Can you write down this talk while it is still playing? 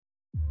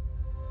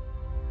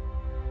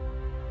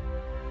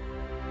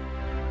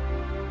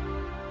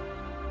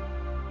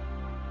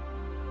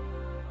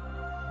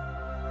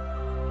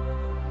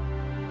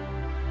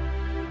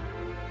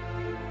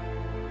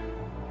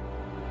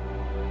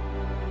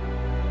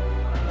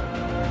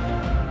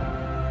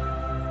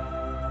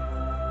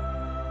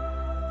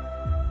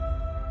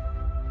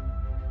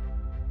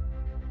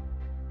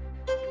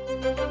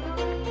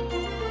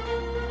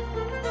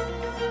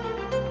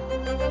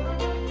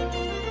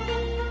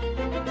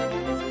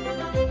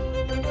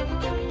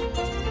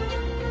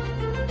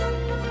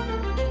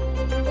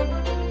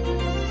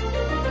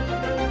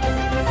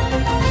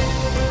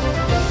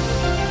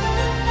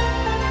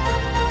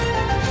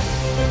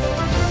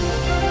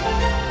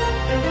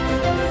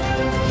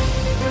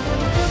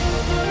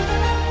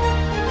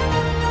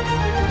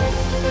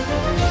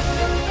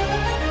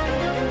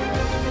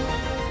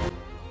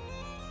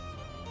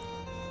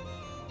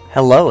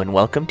Hello and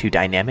welcome to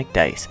Dynamic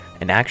Dice,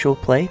 an actual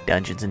play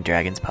Dungeons &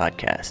 Dragons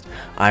podcast.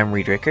 I'm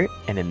Reed Rickert,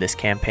 and in this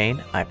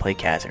campaign, I play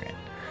Kazarin.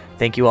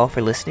 Thank you all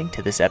for listening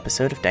to this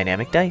episode of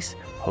Dynamic Dice.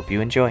 Hope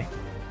you enjoy.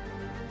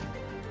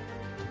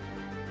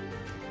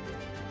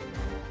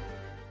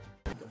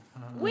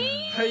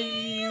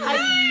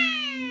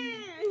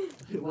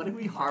 What did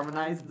we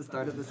harmonize at the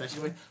start of the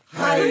session with?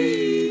 Hi! Oh,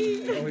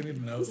 we need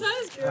to know. It's not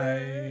as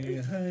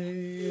good.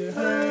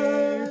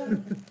 Hi.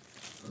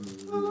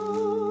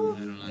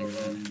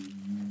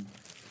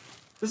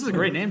 This is a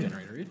great name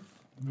generator, Reed.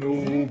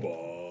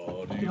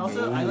 Nobody.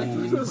 Also, I like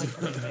to use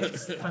click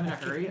mix. If I'm in a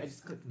hurry, I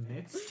just click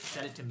mix,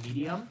 set it to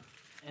medium,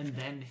 and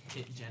then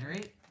hit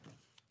generate.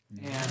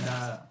 And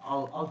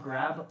I'll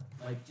grab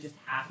like just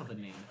half of a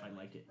name if I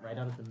like it, right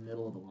out of the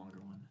middle of the longer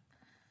one.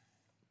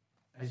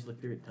 I just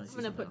look through it until I see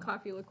I'm gonna put something.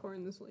 coffee liqueur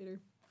in this later.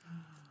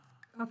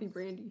 Coffee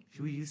brandy.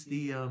 Should we use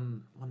the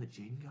one that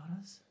Jaden got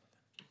us?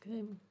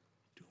 Okay.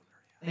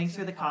 Thanks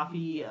for the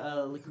coffee,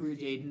 liqueur,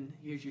 Jaden.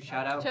 Here's your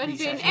shout out. Shout out to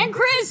Jane and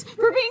Chris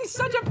for being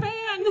such a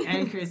fan.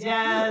 And Chris,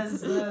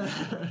 yes.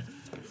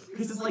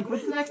 Chris is like,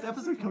 when's the next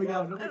episode coming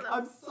out? And I'm like,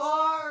 I'm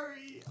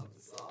sorry. Shout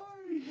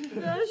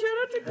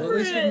out to Well, at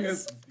least we can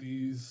Chris. get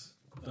these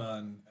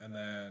done, and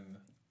then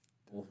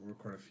we'll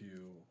record a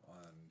few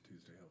on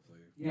Tuesday, hopefully.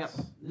 Yep,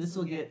 this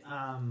will get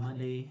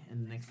Monday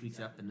and next week's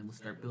up, and then we'll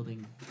start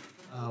building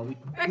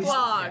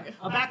Backlog.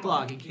 A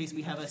backlog in case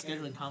we have a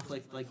scheduling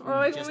conflict like Or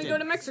like just when we did. go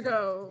to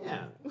Mexico.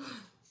 Yeah.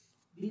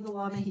 Viva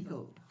la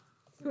Mexico.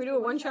 Can we do a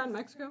one shot in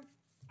Mexico?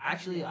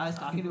 Actually, I was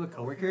talking to a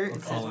coworker.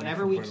 It says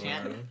whenever we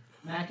can,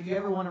 Mac, if you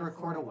ever want to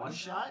record a one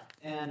shot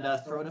and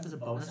throw it up as a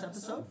bonus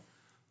episode,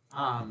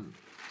 Can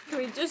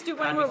we just do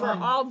That'd one be where we're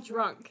fun. all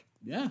drunk?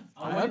 Yeah,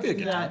 I that want might be a to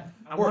do good that. time.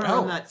 I Or want to run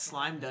elf. that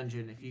slime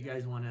dungeon. If you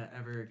guys want to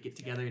ever get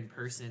together in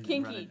person and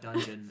run a Kinky.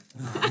 dungeon,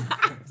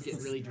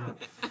 get really drunk.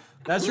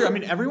 That's true. I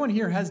mean, everyone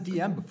here has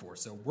DM before,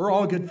 so we're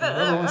all good for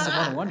whoever wants to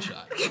run a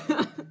one-shot.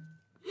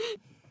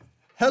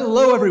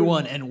 Hello,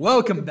 everyone, and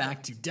welcome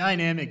back to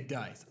Dynamic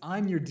Dice.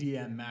 I'm your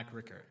DM, Mac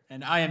Rickert,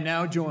 and I am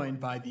now joined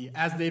by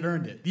as they've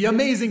earned it, the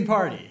amazing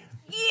party.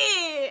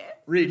 Yeah.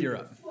 Reed, you're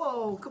up.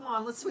 Whoa, come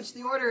on, let's switch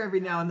the order every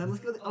now and then.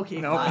 Let's go.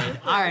 Okay, Nope. fine.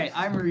 All right,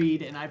 I'm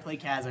Reed, and I play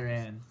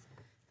Kazarin.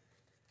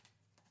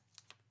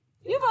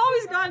 You've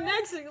always gone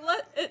next,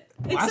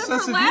 except for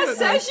session, last yeah,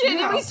 session,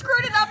 yeah. and we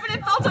screwed it up, and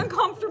it felt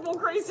uncomfortable,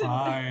 Grayson.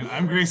 Fine.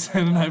 I'm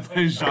Grayson, and I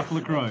play Jacque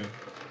LaCroix.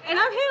 And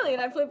I'm Haley,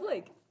 and I play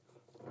Blake.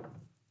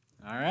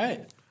 All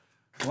right.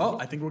 Well,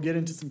 I think we'll get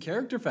into some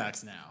character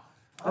facts now.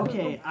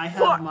 Okay, I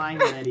have mine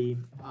ready.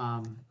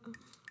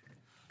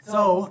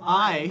 So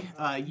I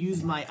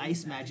use my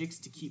ice magics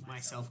to keep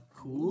myself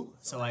cool,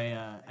 so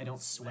I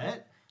don't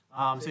sweat.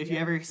 So if you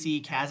ever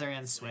see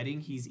Kazaran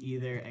sweating, he's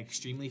either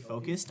extremely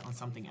focused on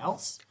something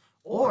else,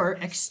 or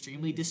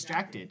extremely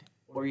distracted,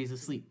 or he's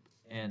asleep,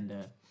 and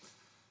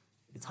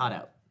it's hot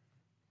out.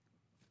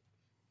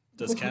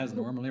 Does Kaz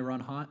normally run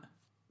hot?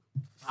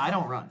 I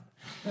don't run.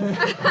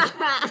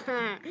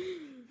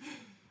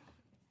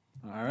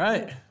 All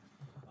right.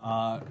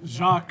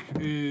 Jacque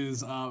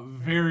is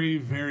very,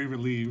 very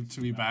relieved to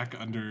be back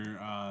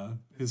under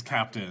his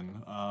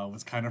captain.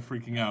 Was kind of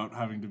freaking out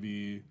having to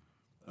be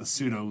a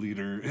pseudo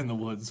leader in the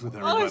woods with Oh,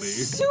 everybody.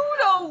 pseudo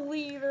It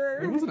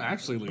leader. wasn't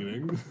actually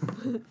leading.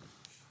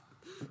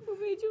 Who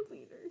made you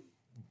leader?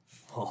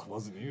 Well, it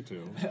wasn't you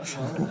two.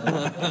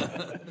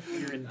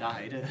 Kieran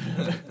died.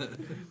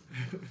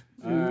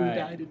 All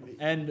right.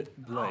 And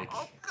Blake.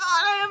 Oh God,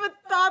 I haven't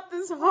thought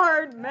this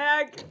hard,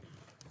 Mac.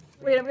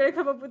 Wait, I'm gonna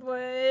come up with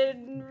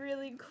one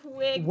really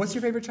quick. What's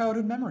your favorite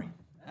childhood memory?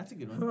 That's a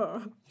good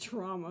one.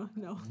 Trauma?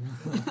 No.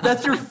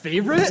 That's your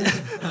favorite?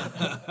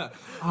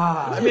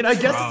 I mean, I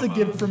guess it's a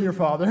gift from your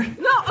father.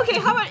 No. Okay.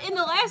 How about in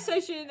the last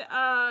session,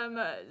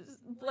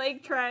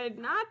 Blake tried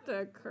not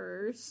to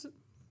curse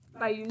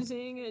by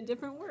using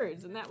different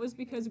words, and that was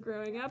because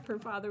growing up, her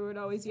father would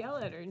always yell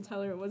at her and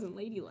tell her it wasn't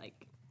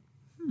ladylike.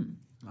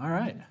 All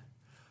right.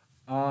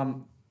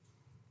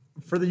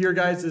 For your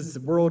guys'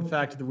 world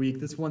fact of the week,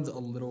 this one's a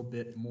little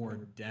bit more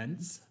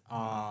dense.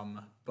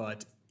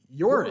 But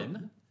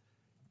Yorin,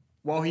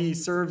 while he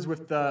serves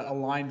with the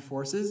aligned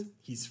forces,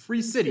 he's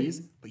free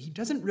cities, but he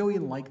doesn't really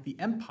like the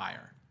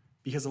Empire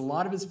because a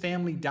lot of his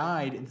family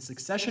died in the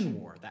succession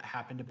war that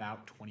happened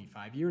about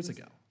 25 years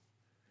ago.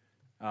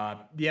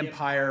 The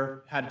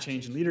Empire had a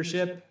change in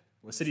leadership.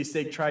 A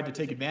city-state tried to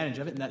take advantage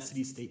of it, and that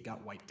city-state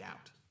got wiped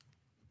out.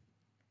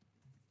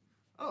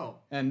 Oh,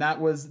 And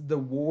that was the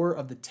War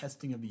of the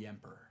Testing of the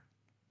Emperor.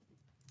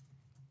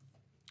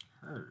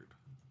 Heard.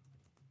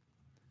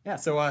 Yeah,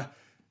 so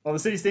while the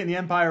city-state and the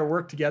Empire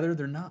work together,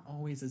 they're not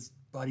always as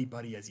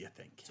buddy-buddy as you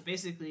think. so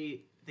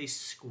basically they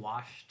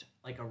squashed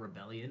like a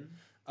rebellion.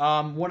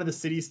 One of the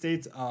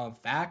city-states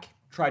of Vac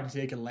tried to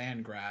take a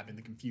land grab in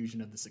the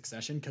confusion of the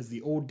succession because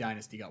the old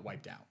dynasty got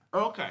wiped out.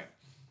 Okay.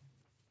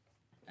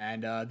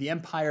 And the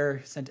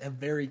Empire sent a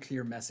very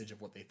clear message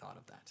of what they thought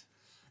of that.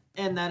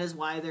 And that is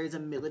why there's a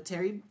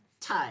military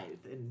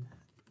tithe, and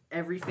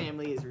every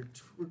family is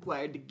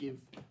required to give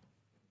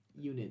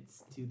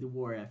units to the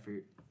war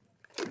effort.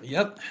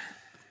 Yep.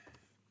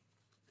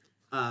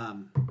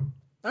 Um,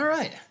 All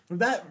right. With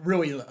that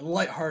really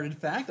lighthearted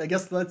fact, I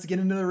guess let's get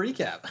into the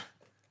recap.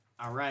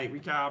 all right,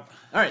 recap.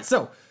 All right,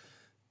 so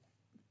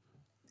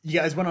you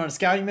guys went on a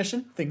scouting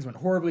mission. Things went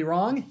horribly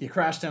wrong. You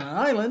crashed on an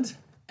island,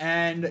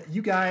 and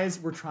you guys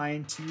were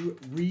trying to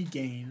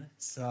regain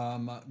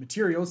some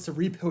materials to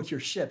rebuild your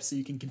ship so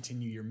you can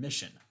continue your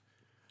mission.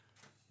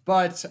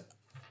 But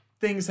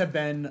things have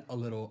been a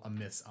little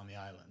amiss on the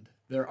island.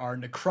 There are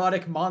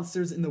necrotic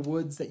monsters in the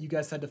woods that you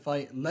guys had to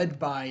fight, led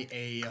by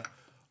a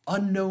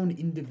unknown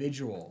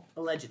individual.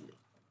 Allegedly.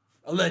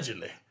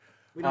 Allegedly.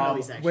 We don't know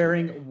he's actually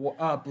wearing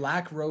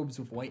black robes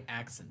with white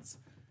accents.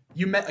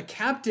 You met a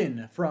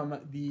captain from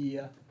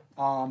the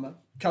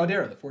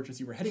Caldera, the fortress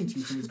you were heading to,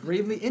 who was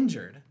gravely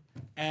injured.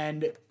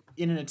 And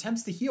in an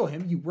attempt to heal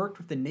him, you worked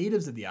with the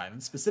natives of the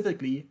island,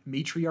 specifically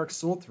Matriarch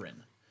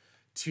Solthrin,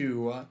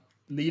 to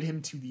lead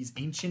him to these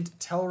ancient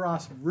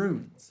Telros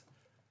runes,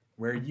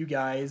 where you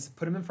guys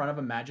put him in front of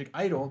a magic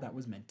idol that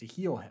was meant to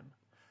heal him.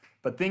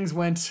 But things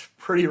went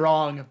pretty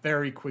wrong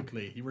very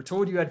quickly. You were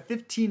told you had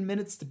 15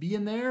 minutes to be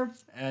in there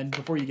and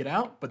before you get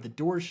out, but the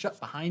doors shut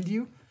behind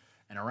you.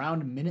 And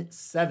around minute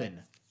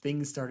 7,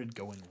 things started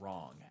going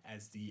wrong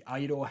as the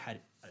idol had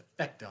an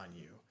effect on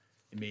you.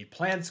 It made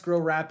plants grow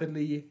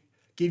rapidly,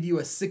 gave you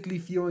a sickly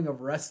feeling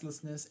of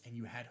restlessness, and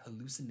you had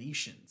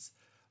hallucinations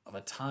of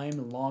a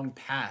time long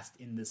past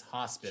in this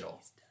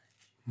hospital.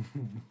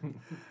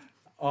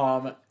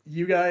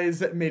 You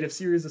guys made a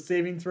series of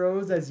saving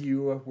throws as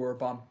you were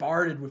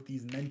bombarded with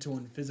these mental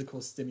and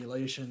physical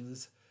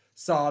stimulations,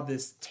 saw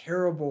this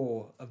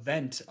terrible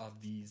event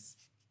of these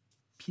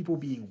people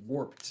being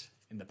warped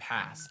in the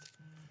past.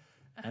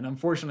 And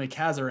unfortunately,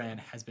 Kazaran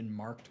has been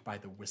marked by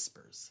the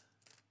Whispers.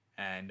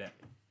 And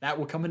that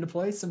will come into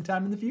play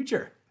sometime in the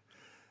future.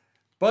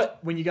 But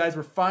when you guys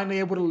were finally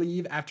able to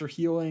leave after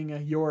healing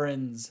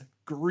Yoren's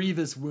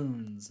grievous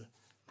wounds,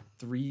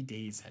 3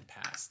 days had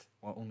passed,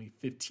 while only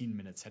 15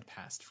 minutes had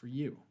passed for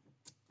you.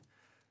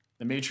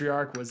 The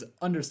matriarch was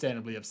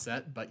understandably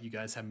upset, but you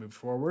guys have moved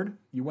forward.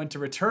 You went to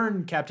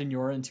return Captain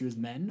Yoren to his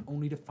men,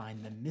 only to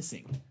find them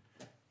missing.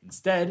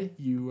 Instead,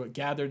 you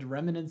gathered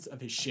remnants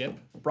of his ship,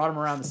 brought them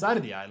around the side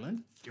of the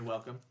island, You're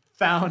welcome.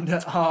 found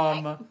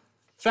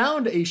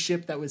a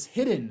ship that was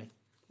hidden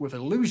with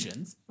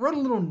illusions, wrote a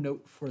little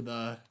note for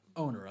the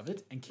owner of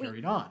it, and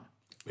carried on.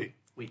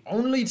 Wait.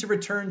 Only to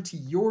return to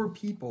your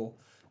people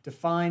to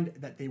find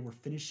that they were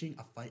finishing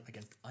a fight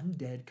against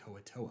undead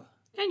Koatoa.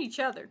 And each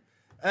other.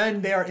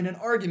 And they are in an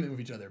argument with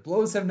each other.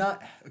 Blows have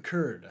not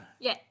occurred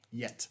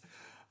Yet.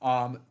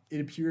 It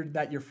appeared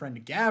that your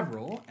friend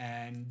Gavril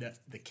and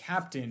the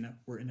captain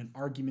were in an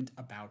argument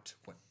about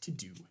what to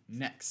do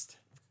next.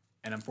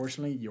 And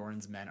unfortunately,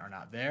 Yoren's men are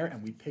not there,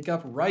 and we pick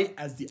up right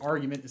as the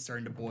argument is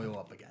starting to boil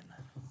up again.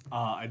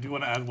 I do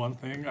want to add one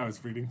thing. I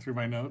was reading through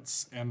my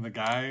notes, and the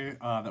guy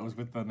that was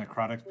with the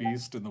necrotic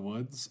beast in the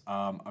woods,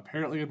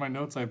 apparently in my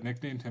notes I've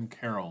nicknamed him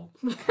Carol.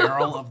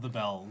 Carol of the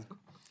Bell.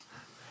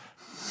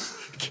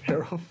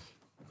 Carol.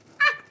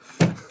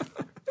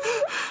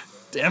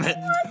 Damn it.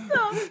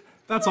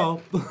 That's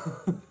all.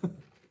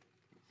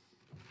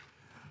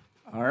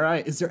 All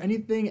right. Is there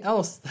anything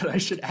else that I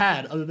should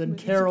add other than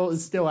Carol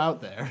is still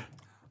out there?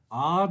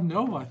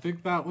 No, I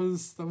think that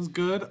was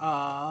good.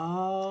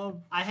 I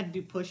had to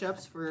do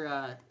push-ups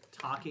for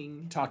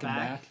talking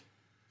Back.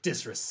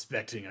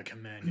 Disrespecting a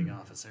commanding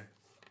officer.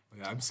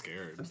 Yeah, I'm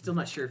scared. I'm still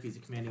not sure if he's a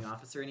commanding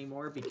officer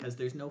anymore because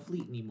there's no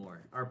fleet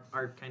anymore.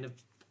 Our kind of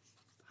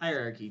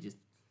hierarchy just...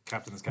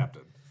 Captain is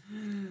captain.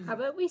 How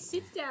about we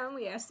sit down,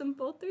 we ask them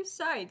both their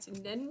sides, and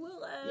then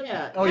we'll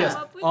Yeah. Oh, yes.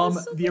 come up with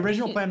a The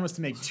original solution. plan was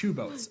to make 2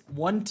 boats.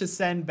 One to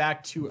send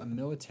back to a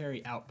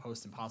military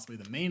outpost and possibly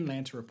the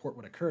mainland to report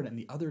what occurred, and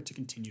the other to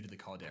continue to the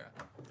Caldera.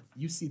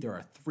 You see there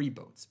are 3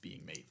 boats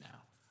being made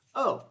now.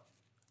 Oh,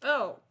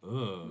 Oh.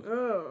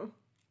 Ugh.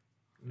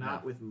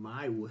 not with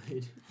my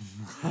wood.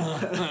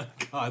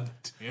 God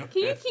damn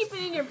Can you it. keep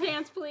it in your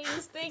pants, please?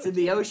 Thank It's in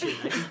the ocean.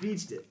 I just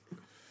beached it.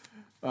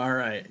 All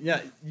right.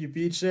 Yeah, you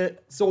beach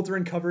it.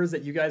 Soltherin covers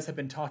that you guys have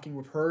been talking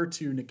with her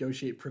to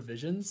negotiate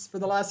provisions for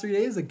the last 3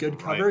 days. A good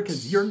cover Right.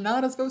 because you're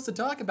not supposed to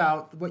talk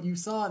about what you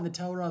saw in the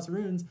Telros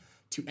runes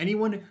to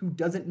anyone who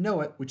doesn't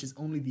know it, which is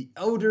only the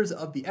elders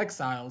of the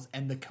exiles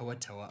and the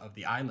Koatoa of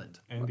the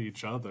island. And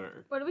each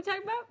other. What are we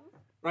talking about?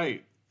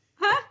 Right.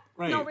 Huh?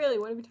 Right. No, really,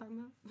 what are we talking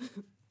about?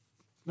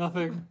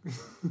 Nothing.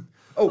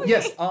 Oh,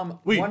 yes.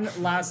 Wait. One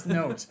last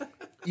note.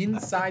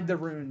 Inside the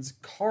runes,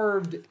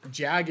 carved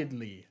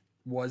jaggedly,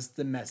 was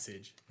the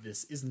message: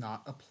 this is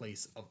not a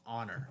place of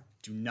honor.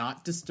 Do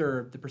not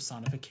disturb the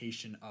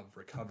personification of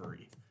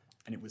recovery.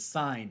 And it was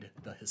signed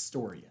the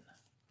Historian.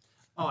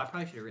 Oh, I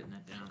probably should have written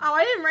that down. Oh,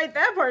 I didn't write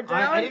that part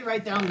down. I didn't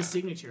write down the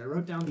signature. I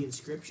wrote down the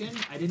inscription.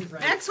 I didn't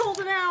write... That's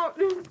holding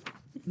out.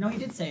 No, he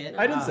did say it.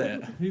 I didn't say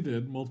it. He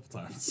did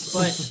multiple times.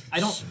 But I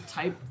don't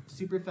type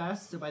super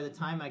fast, so by the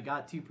time I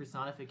got to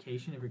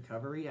personification of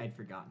recovery, I'd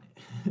forgotten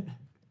it.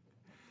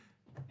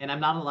 And I'm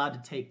not allowed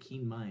to take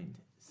keen mind,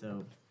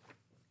 so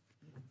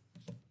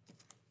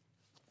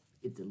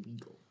it's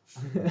illegal.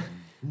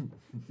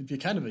 It'd be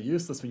kind of a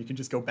useless when you can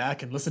just go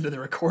back and listen to the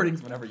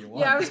recordings whenever you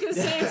want. Yeah, I was gonna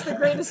say it's the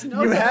greatest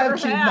note You I've have ever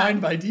Keen had.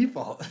 Mind by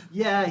default.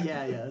 Yeah,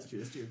 that's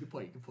true. Good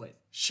point.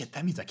 Shit,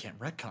 that means I can't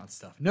retcon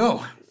stuff.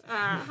 No.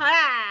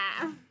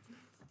 Aha!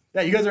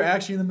 Yeah, you guys are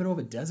actually in the middle of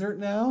a desert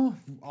now,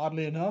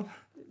 oddly enough.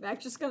 Mac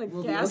just gonna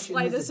Well,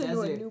 gaslight us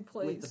into a new with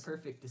place. the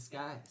perfect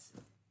disguise.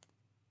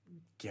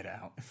 Get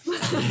out.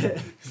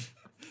 The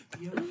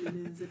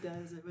ocean is a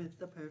desert with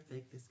the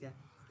perfect disguise.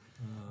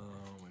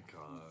 Oh my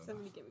god.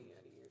 Somebody get me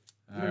out of here.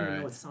 You don't even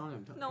know what song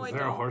I'm talking No, about. I Is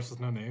there a don't. horse with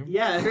no name?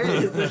 Yeah, there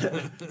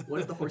is.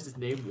 What if the horse's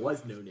name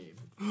was no name?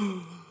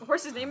 The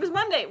horse's name is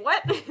Monday.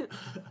 What?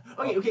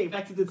 Okay,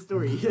 back to the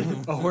story.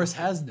 A horse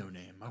has no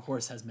name. A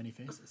horse has many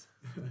faces.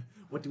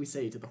 What do we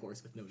say to the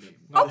horse with no name?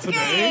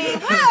 Okay,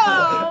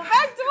 wow,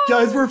 back to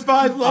Guys, we're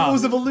 5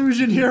 levels of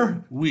illusion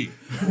here. We.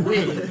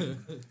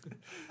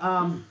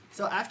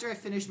 So after I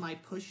finish my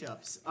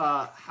push-ups,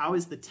 how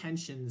is the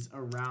tensions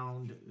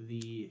around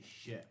the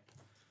ship?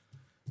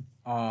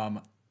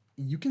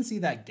 You can see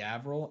that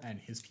Gavril and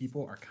his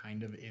people are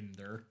kind of in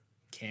their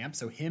camp.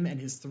 So him and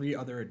his 3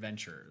 other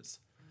adventurers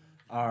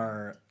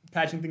are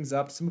patching things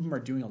up. Some of them are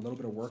doing a little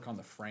bit of work on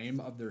the frame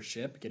of their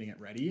ship, getting it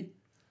ready.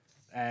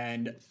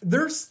 And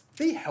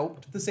they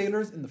helped the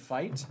sailors in the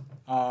fight.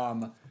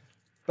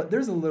 But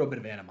there's a little bit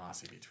of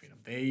animosity between them.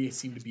 They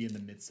seem to be in the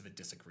midst of a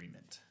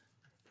disagreement.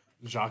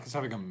 Jacque is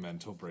having a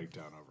mental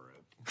breakdown over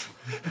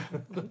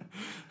it.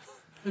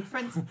 Good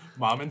friends.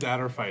 Mom and Dad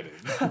are fighting.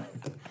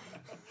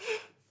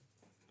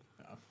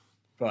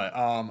 But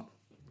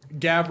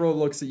Gavril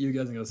looks at you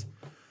guys and goes,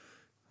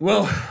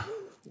 well,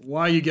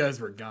 while you guys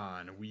were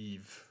gone,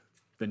 we've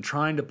been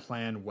trying to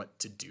plan what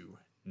to do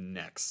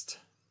next.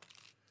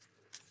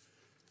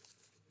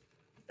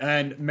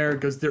 And Merrick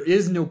goes, there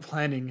is no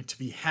planning to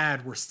be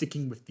had. We're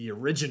sticking with the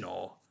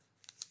original.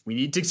 We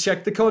need to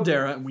check the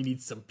caldera, and we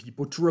need some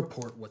people to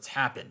report what's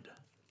happened.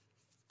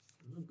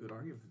 Good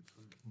argument.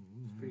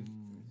 It's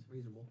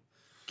reasonable.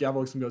 Gavril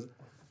looks and goes,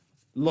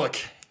 look,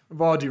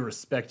 with all due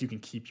respect, you can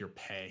keep your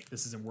pay.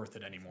 This isn't worth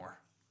it anymore.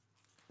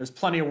 There's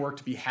plenty of work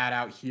to be had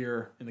out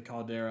here in the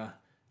caldera,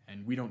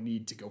 and we don't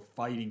need to go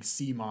fighting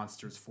sea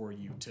monsters for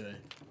you to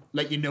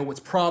let you know what's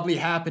probably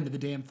happened to the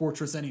damn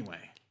fortress anyway.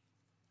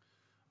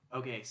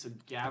 Okay, so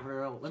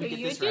Gavril, let So me get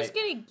you're this just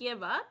right. gonna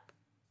give up?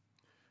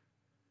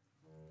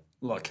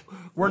 Look,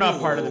 we're not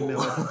part of the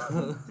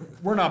military.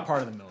 We're not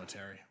part of the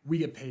military. We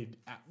get paid.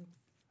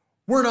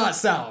 We're not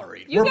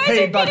salaried. You We're guys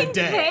paid are by the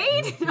getting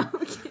day. paid? No,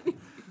 I'm kidding.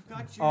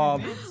 Got your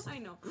advance. I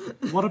know.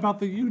 What about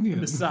the Union?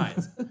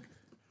 Besides,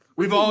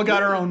 we've all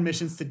got our own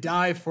missions. To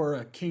die for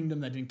a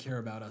kingdom that didn't care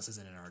about us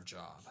isn't in our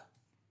job.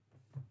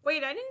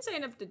 Wait, I didn't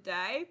sign up to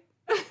die.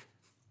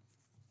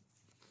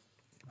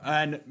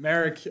 And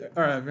Merrick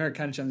kind of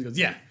chimes and goes,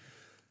 yeah,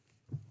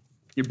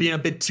 you're being a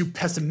bit too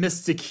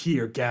pessimistic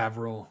here,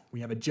 Gavril.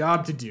 We have a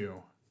job to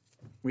do.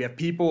 We have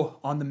people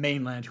on the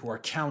mainland who are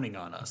counting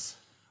on us.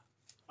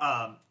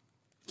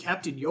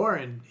 Captain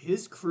Yorin,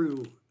 his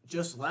crew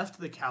just left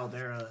the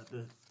caldera,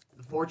 the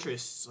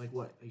fortress, like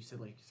what, you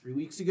said like 3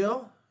 weeks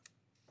ago?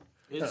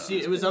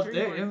 It was up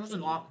there. It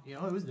wasn't long,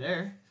 it was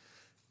there.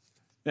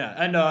 Yeah,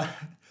 and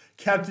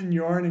Captain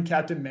Yorn and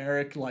Captain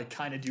Merrick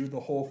kind of do the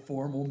whole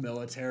formal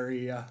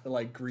military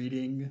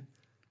greeting,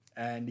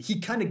 and he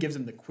kind of gives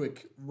them the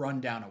quick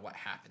rundown of what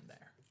happened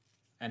there,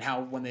 and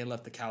how when they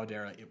left the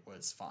caldera it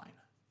was fine,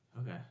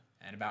 Okay.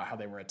 and about how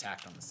they were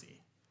attacked on the sea.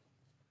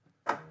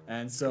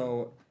 And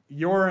so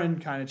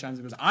Yorin kind of chimes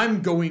in and goes,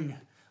 I'm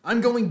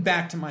going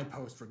back to my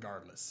post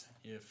regardless.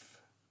 If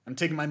I'm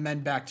taking my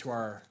men back to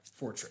our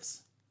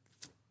fortress.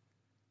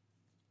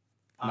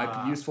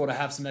 Might be useful to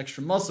have some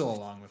extra muscle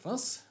along with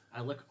us.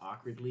 I look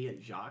awkwardly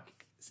at Jacque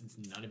since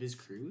none of his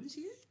crew is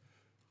here.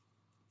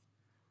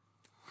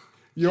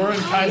 Yorin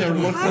kind of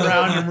looks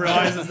around and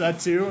realizes that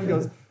too and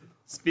goes,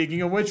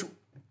 speaking of which,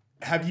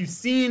 have you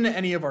seen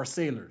any of our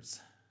sailors?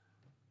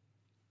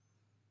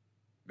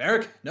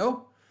 Merrick,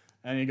 no?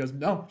 And he goes,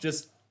 no,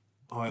 just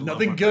Oh, I love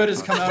nothing when good that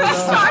has come happens.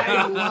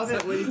 out of the... I love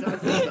it when he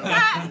talks about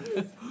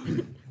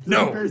that.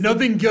 No,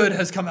 nothing good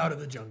has come out of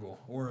the jungle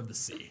or of the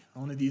sea.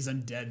 Only these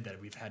undead that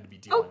we've had to be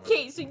dealing with.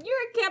 Okay, so you're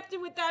a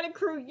captain without a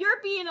crew.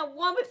 You're being a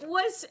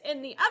wuss,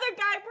 and the other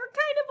guy we're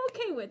kind of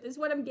okay with, is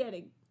what I'm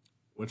getting.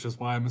 Which is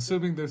why I'm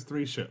assuming there's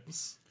 3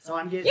 ships. So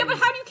I'm getting. Yeah, but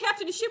how do you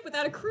captain a ship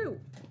without a crew?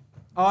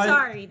 I-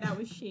 Sorry, that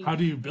was shady. How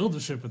do you build a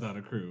ship without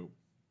a crew?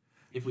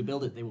 If we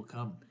build it, they will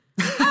come.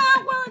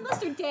 Well, unless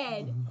they're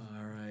dead.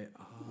 All right.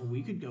 Well,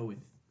 we could go with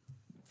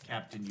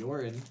Captain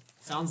Yorin.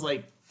 Sounds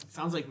like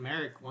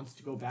Merrick wants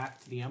to go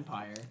back to the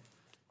Empire.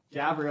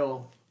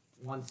 Gavril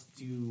wants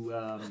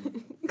to.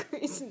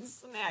 Grayson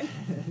snack.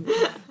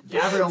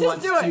 Gavril Just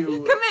wants do it. to.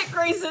 Commit,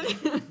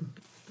 Grayson.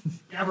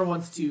 Gavril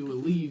wants to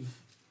leave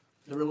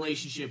the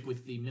relationship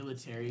with the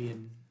military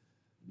and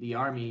the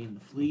army and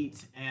the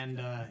fleet, and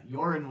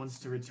Yorin wants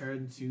to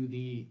return to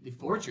the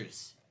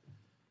fortress.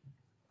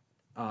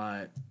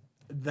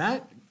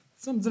 That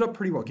sums it up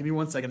pretty well. Give me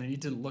 1 second. I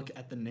need to look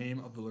at the name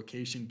of the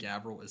location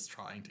Gavril is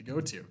trying to go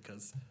to,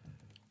 because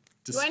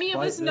Do any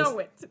of us know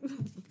it?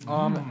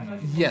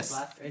 Yes.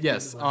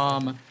 Yes.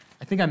 I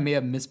think I may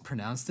have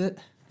mispronounced it.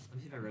 Let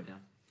me see if I wrote it down.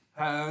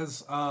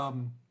 Has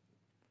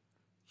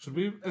should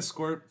we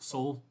escort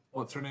Soul?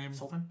 What's her name?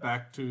 Sultan?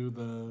 Back to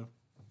the.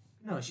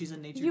 No, she's a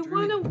nature You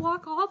druid. want to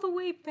walk all the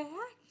way back?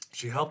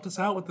 She helped us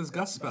out with this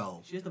gust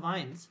spell. She has the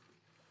vines.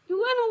 You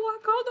want to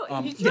walk all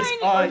the way? Yes,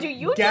 Or do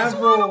you just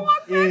want to Gavril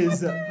walk back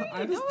is. with her?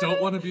 I just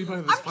don't want to be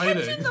by this I'm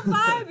fighting. catching the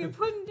vibe you're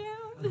putting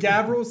down.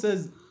 Gavril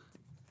says,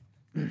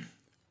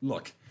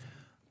 "Look,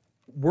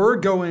 we're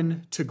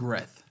going to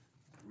Greth.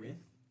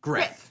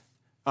 Greth.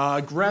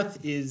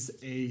 Greth is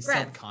a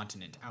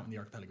subcontinent out in the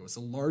archipelago. It's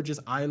the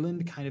largest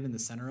island, kind of in the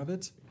center of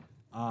it.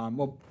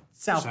 Well,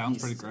 Sounds southeast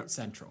pretty great.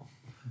 central.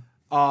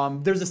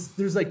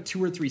 There's like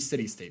 2 or 3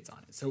 city-states on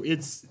it, so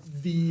it's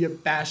the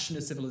bastion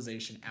of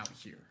civilization out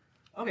here.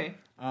 Okay.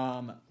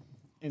 And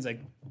it's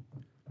like,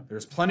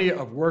 there's plenty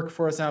of work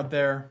for us out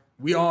there.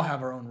 We all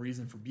have our own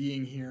reason for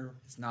being here.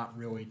 It's not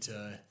really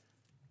to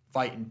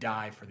fight and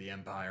die for the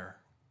Empire.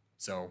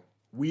 So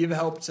we've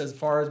helped as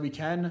far as we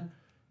can, and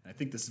I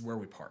think this is where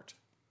we part.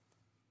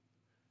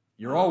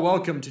 You're all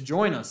welcome to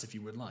join us if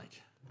you would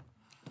like.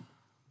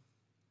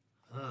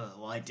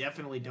 Well, I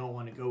definitely don't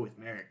want to go with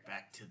Merrick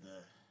back to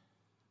the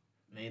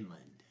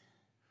mainland.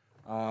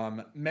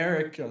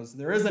 Merrick goes,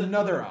 there is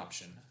another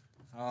option.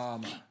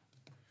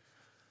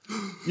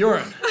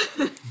 Yorin,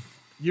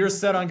 you're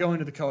set on going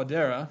to the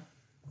Caldera,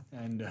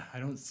 and I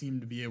don't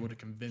seem to be able to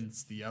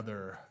convince the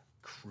other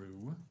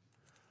crew.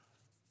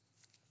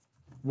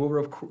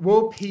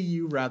 We'll pay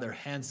you rather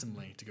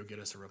handsomely to go get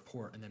us a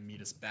report and then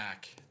meet us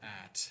back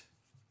at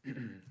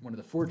one of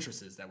the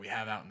fortresses that we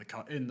have out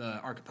in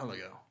the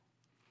archipelago.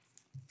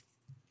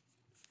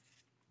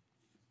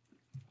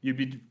 You'd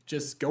be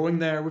just going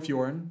there with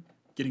Yorin,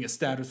 getting a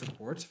status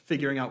report,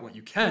 figuring out what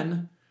you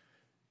can,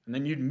 and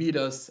then you'd meet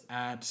us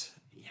at...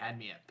 He had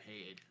me at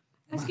paid.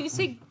 I was going to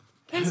say,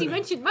 Cassie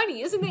mentioned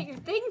money. Isn't that your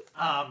thing?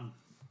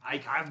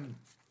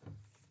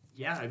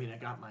 Yeah, I mean, I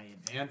got my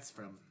advance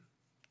from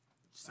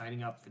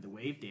signing up for the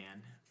Wave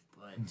Dan,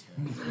 but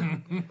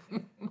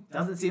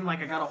doesn't seem like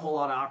I got a whole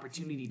lot of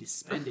opportunity to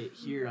spend it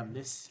here on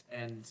this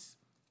end.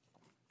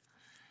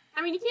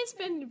 I mean, you can't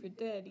spend it if you're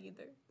dead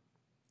either.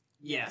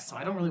 Yeah, so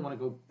I don't really want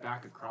to go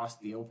back across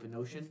the open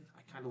ocean.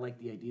 I kind of like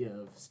the idea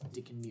of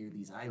sticking near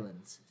these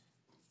islands.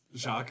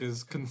 Jacque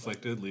is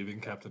conflicted leaving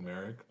Captain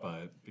Merrick,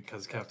 but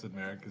because Captain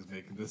Merrick is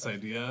making this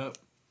idea,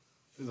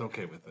 is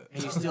okay with it.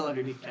 And you're still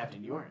underneath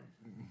Captain Yorin.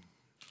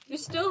 You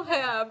still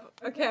have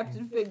a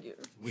captain figure.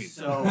 Wait,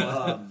 So,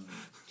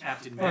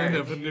 Captain I Merrick.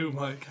 never knew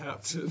my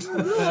captain.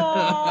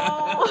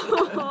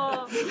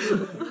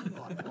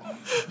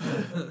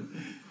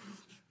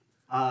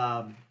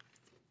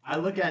 I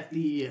look at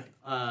the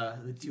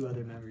 2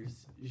 other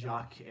members,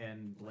 Jacque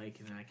and Blake,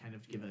 and then I kind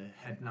of give a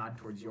head nod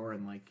towards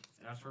Yorin, like,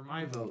 that's where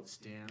my vote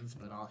stands,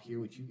 but I'll hear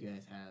what you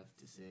guys have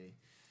to say.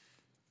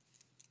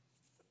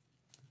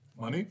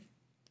 Money?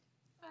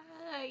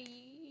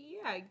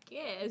 Yeah, I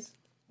guess.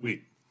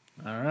 Wait.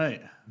 All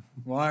right.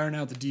 We'll iron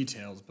out the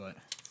details, but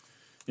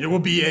it will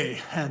be a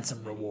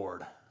handsome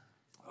reward.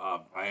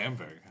 I am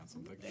very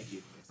handsome. Thank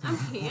you. I'm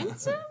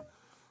handsome?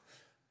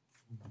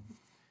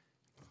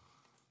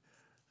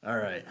 All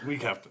right. We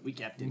captain. We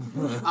kept it.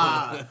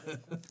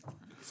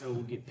 So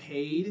we'll get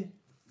paid.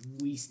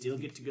 We still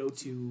get to go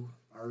to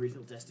our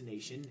original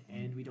destination,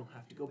 and we don't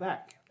have to go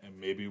back. And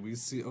maybe we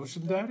see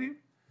Ocean Daddy?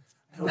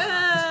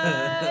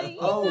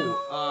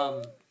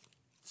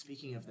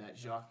 Speaking of that,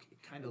 Jacque,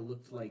 it kind of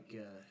looked like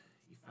you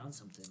found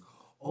something.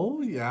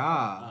 Oh,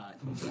 yeah.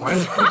 Why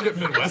did I get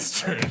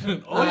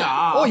Midwestern? Oh,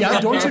 yeah. Oh,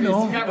 yeah, don't you You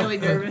know? got really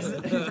nervous. I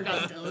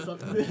forgot to tell us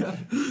something.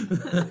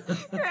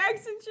 Your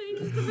accent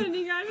changes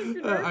depending on if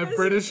you're nervous. I'm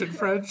British and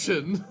French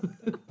and...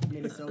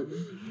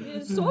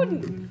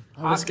 Minnesotan.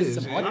 Let's get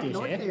some Hot hot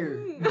Not dish, eh?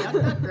 there. That's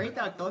not great,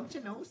 don't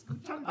you know?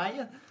 Come by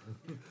you.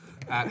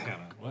 At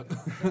Hannah. What?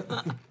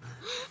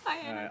 Hi,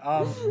 Anna.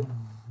 All right,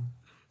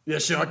 yeah,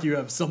 Jacque, you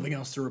have something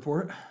else to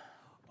report?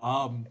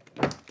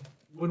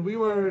 When we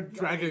were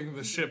dragging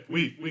the ship,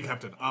 we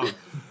captain,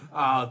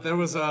 there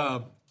was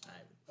an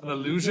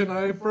illusion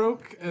I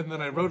broke, and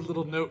then I wrote a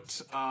little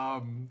note.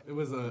 It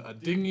was a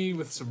dinghy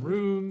with some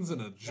runes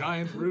and a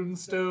giant rune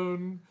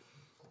stone.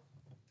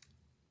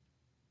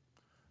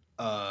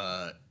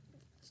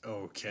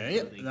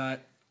 Okay,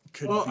 that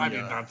could Well, be... I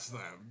mean,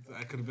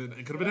 that could have been.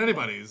 It could have been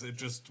anybody's. It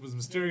just was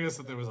mysterious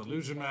that there was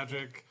illusion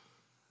magic,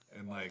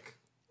 and like.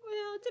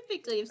 Well,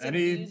 typically, if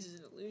somebody Any-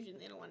 uses an illusion,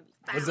 they don't want to be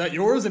found. Was that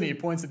yours? And he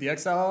points at the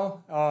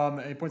exile.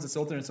 And he points at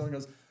Sultan, and Sultan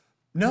goes,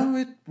 "No,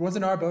 it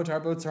wasn't our boat. Our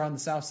boats are on the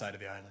south side of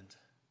the island."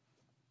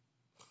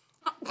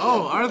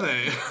 Oh, are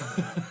they?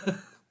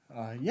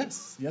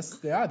 Yes,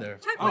 they are there.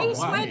 Chuck, why are you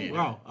wow. sweating?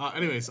 Wow.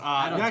 Anyways,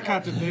 yeah,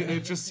 Captain.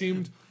 It just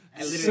seemed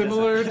literally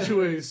similar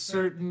to a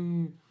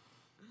certain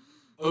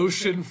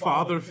ocean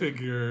father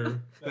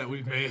figure that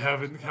we may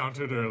have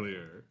encountered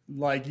earlier.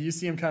 Like, you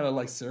see him kind of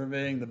like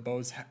surveying the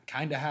boats,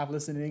 kind of half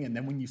listening, and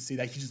then when you see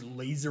that, he just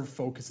laser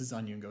focuses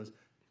on you and goes,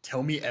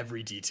 "Tell me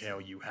every detail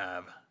you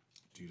have."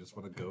 Do you just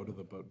want to go to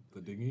the boat,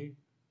 the dinghy?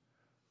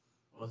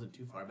 wasn't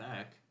too far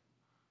back.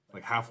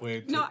 Like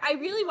halfway to... No, I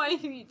really want to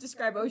hear you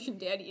describe Ocean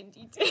Daddy in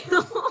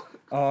detail.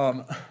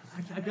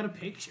 I've got a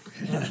picture.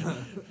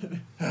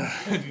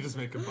 And you just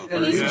make him bubble.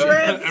 And he's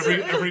ripped.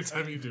 Every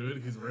time you do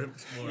it, he's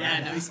ripped more. Yeah,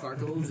 now he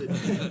sparkles.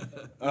 And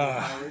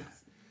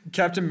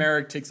Captain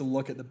Merrick takes a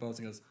look at the boats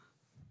and goes,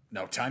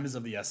 "No, time is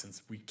of the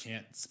essence. We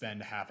can't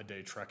spend half a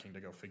day trekking to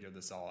go figure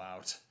this all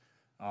out.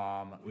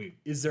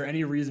 Is there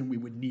any reason we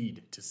would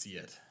need to see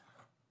it?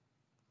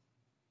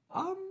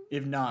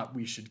 If not,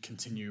 we should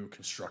continue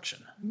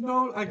construction."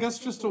 No, I guess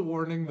just a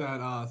warning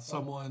that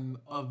someone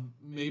of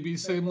maybe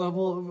same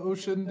level of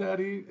Ocean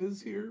Daddy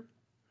is here.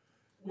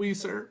 Oui,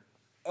 sir.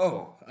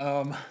 Oh,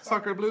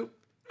 Sacre bleu.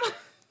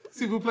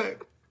 S'il vous plaît.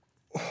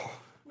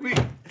 Oui.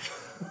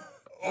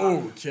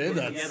 okay,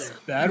 that's together.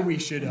 bad. We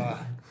should,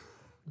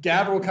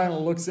 Gavril kind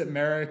of looks at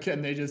Merrick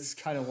and they just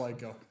kind of like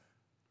go,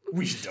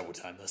 "We should double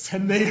time this."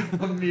 And they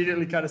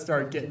immediately kind of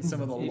start getting some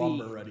of the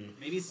lumber ready.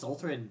 Maybe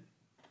Sultran,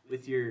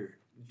 with your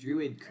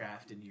druid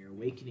craft and your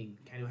awakening,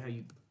 kind of how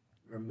you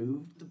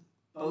removed the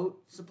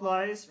boat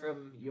supplies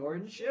from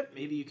your ship.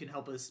 Maybe you can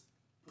help us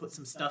put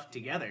some stuff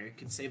together. It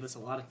could save us a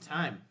lot of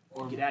time.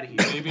 Or get out of here.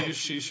 Maybe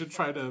she should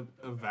try to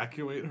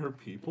evacuate her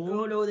people.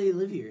 No, they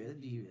live here.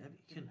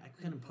 I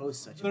couldn't impose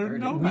such a They're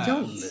burden. nomads. We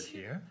don't live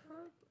here.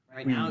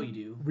 Right now you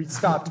do. We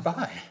stopped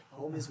by.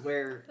 Home is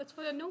where... That's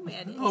what a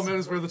nomad is. Oh, man,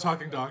 is where the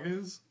talking dog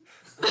is?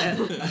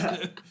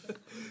 I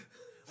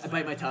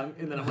bite my tongue,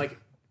 and then I'm like,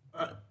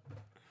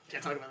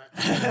 can't talk about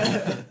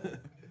that.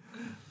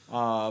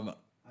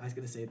 I was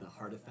going to say the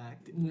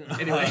artifact.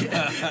 Anyway.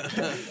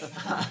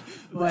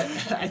 But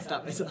I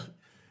stopped myself.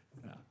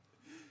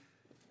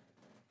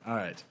 All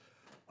right.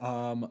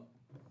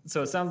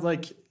 So it sounds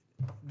like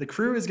the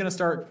crew is going to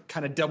start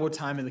kind of double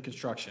timing the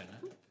construction.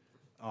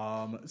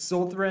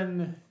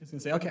 Sultran is going to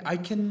say, "Okay, I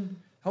can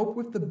help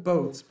with the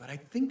boats, but I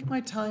think my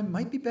time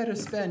might be better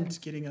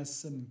spent getting us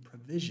some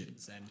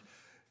provisions and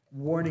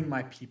warning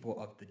my people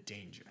of the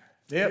danger."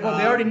 They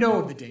already know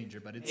of the danger,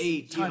 but it's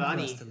Hey, time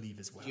Giovanni. for us to leave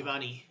as well.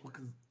 Giovanni.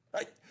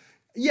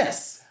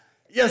 Yes,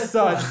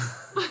 son.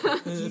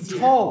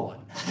 Tall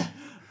one.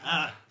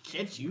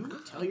 Can't you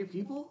tell your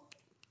people?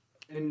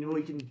 And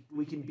we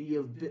can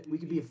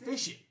be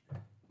efficient.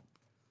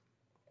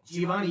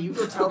 Giovanni, you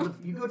go tell them.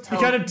 He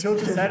kind of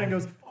tilts his head and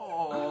goes,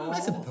 "Oh, I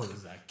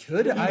suppose I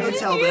could. Go I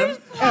tell them.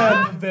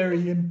 am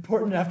very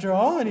important after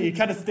all." And he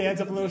kind of stands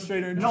up a little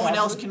straighter. And No one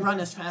else can run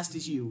as fast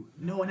as you.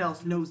 No one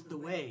else knows the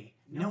way.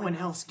 No one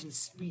else can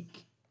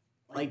speak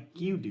like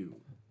you do.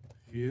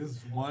 He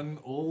is one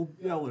old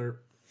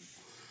yeller.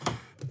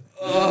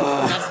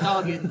 That's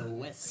dog in the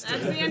west.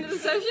 That's the end of the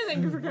session.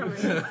 Thank you for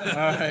coming.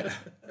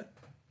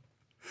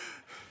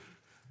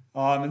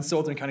 All right. And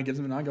Sultan kind of gives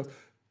him a nod and goes,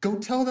 "Go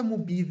tell them we'll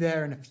be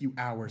there in a few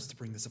hours to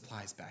bring the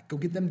supplies back. Go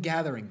get them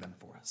gathering them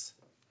for us."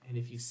 And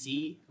if you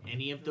see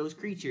any of those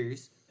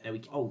creatures that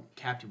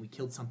Captain, we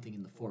killed something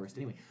in the forest.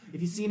 Anyway,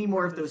 if you see any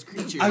more of those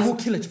creatures, "I will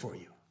kill it for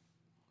you."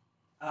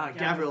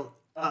 Gavril,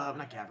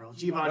 not Gavril,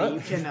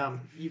 Giovanni,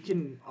 you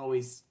can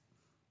always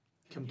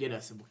come get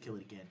us and we'll kill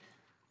it again.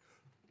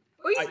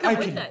 Or you I come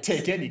with can us.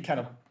 take it. And he kind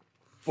of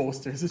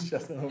bolsters his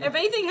chest. If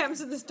anything happens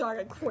to this dog,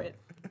 I quit.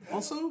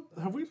 Also,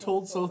 have we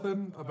told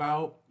Sothan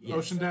about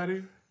Ocean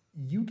Daddy?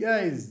 You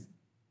guys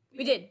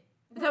We did.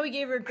 I thought we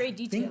gave her great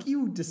detail. think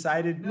you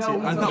decided No,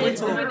 to. I thought we Did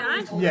told we her.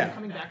 not? told Yeah. her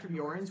coming back from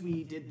Yorins,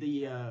 we did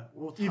the.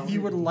 We'll tell If you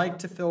her would the- like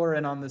to fill her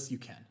in on this, you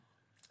can.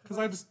 Because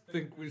I just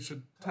think we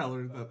should tell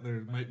her that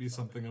there might be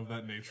something of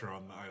that nature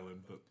on the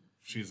island that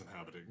she's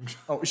inhabiting.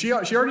 Oh, she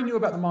already knew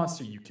about the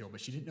monster you killed,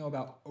 but she didn't know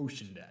about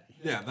Ocean Daddy.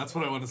 Yeah, that's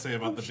what I want to say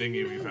about the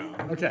dinghy we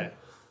found. Okay.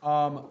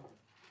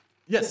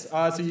 Yes.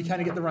 So you kind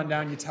of get the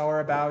rundown. You tell her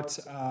about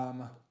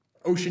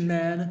Ocean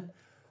Man.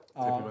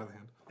 Take me by the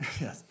hand.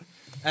 Yes.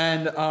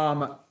 And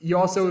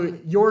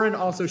Yorin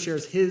also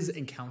shares his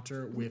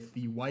encounter with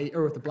the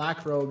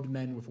black-robed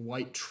men with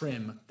white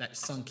trim that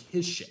sunk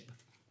his ship.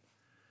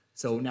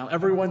 So now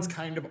everyone's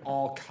kind of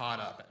all caught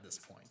up at this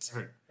point.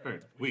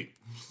 Heard. Wait.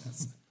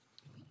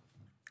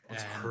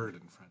 What's heard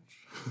in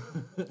French?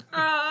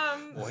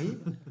 White?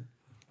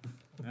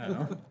 I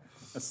don't know.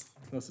 That's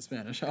close to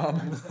Spanish.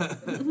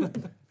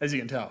 As you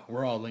can tell,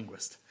 we're all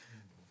linguists.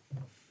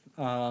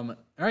 All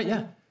right,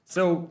 yeah.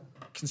 So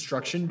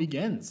construction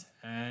begins,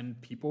 and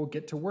people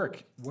get to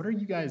work. What are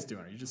you guys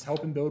doing? Are you just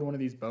helping build one of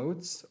these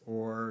boats,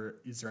 or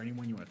is there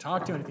anyone you want to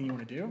talk to? Anything you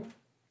want to do?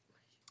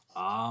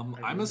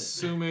 I'm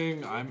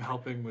assuming I'm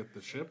helping with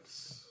the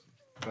ships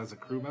as a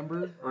crew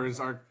member, or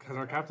has our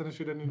captain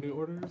issued any new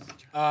orders?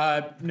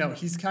 No,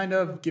 he's kind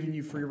of giving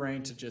you free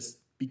reign to just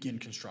begin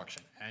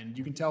construction, and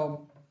you can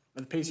tell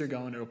by the pace you're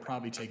going, it'll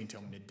probably take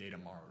until midday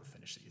tomorrow to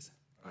finish these.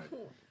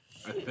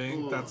 I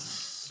think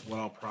that's what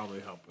I'll probably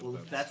help with. Well,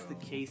 then, if that's so. the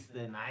case,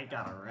 then I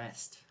gotta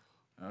rest.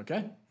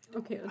 Okay.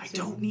 Okay, I let's see.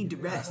 don't need to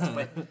rest,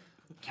 but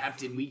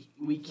Captain,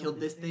 we killed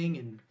this thing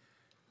and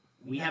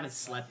we haven't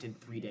slept in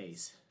 3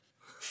 days.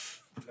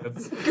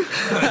 This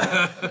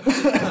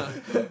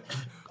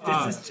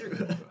is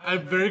true.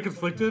 I'm very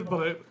conflicted,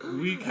 but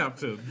we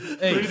captain.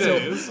 Hey, 3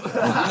 days.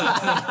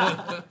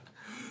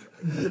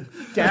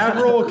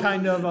 Gavril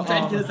kind of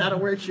Trying to get us out of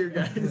work here,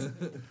 guys.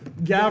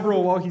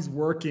 Gavril, while he's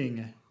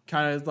working,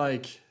 kind of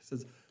like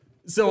says,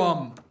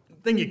 "So,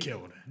 thing you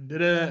killed,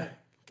 did it kind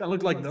of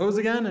look like those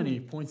again?" And he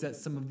points at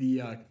some of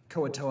the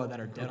Koatoa that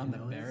are dead on the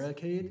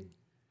barricade.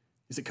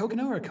 Is it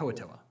Kokinoa or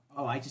Koatoa?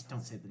 Oh, I just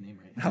don't say the name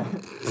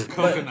right.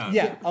 Coconut.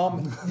 Yeah,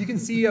 you can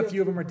see a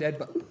few of them are dead,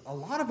 but a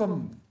lot of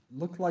them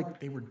look like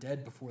they were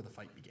dead before the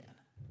fight began.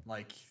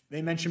 Like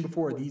they mentioned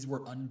before, these were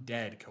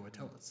undead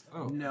Koatoas.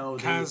 Oh, No,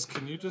 they- Kaz,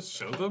 can you just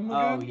show them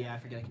Oh again? yeah, I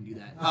forget I can do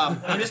that.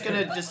 I'm just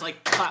gonna just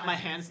like clap my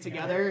hands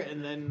together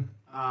and then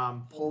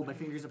pull my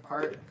fingers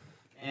apart,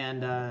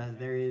 and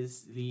there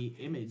is the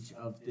image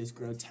of this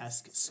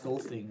grotesque skull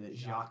thing that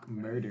Jacque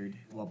murdered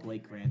while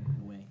Blake ran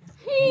away.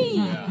 Hey,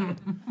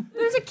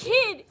 there's a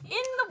kid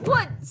in the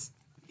woods.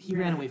 He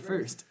ran away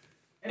first.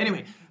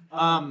 Anyway,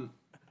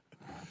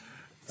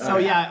 so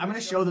yeah, I'm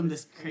gonna show them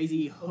this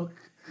crazy hook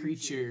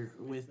creature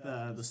with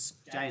the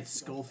giant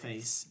skull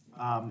face,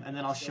 and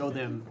then I'll show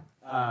them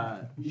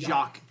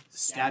Jacque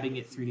stabbing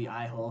it through the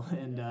eye hole,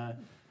 and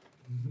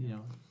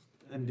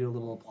and do a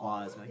little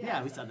applause. Like,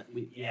 yeah, we saw that.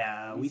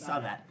 We saw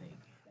that thing.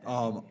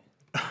 All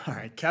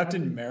right,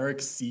 Captain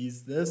Merrick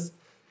sees this,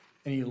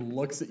 and he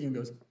looks at you and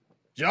goes,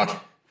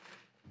 "Jacque."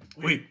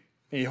 Wait,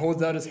 And he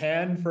holds out his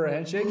hand for a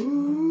handshake.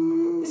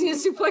 Is he gonna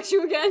suplex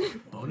you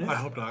again? I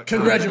hope not.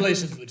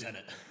 Congratulations,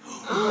 Lieutenant.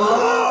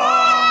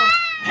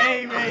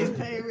 Pay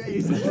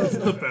raise. This is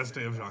the best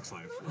day of Jacques'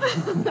 life.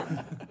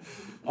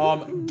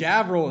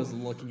 Gavril is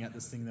looking at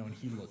this thing though, and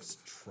he looks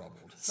troubled.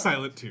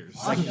 Silent tears.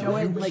 I'll show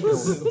it like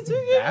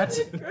That?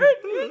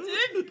 You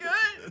did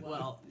good.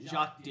 well,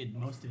 Jacques did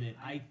most of it.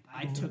 I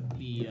took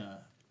the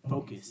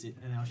focus,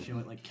 and I'll show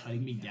it like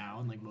cutting me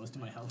down like most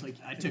of my health. Like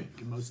I took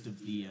most of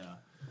the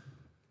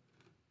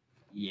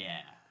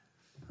yeah.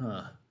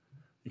 Huh.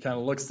 He kind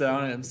of looks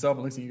down at himself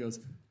and looks at you and goes,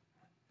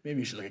 "Maybe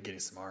you should look at getting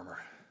some armor."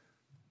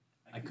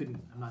 I'm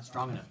not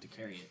strong enough to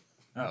carry it.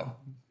 Oh.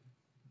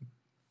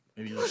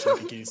 Maybe you should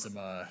look at getting some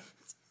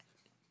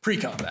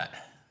pre-combat.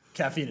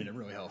 Caffeine in it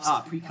really helps.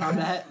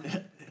 Pre-combat,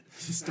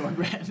 storm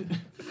red.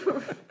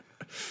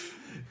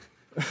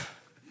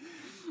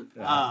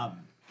 Oh,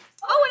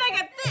 and I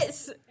got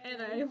this,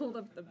 and I hold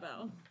up the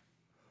bell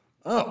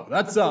Oh,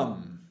 that's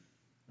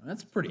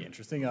pretty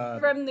interesting.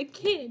 from the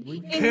kid.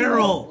 in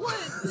Carol! the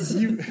woods.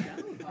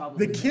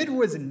 The kid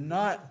was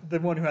not the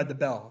one who had the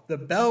bell. The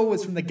bell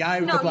was from the guy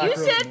with the No, black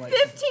you rose said and 15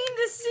 light.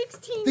 to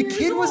 16 The years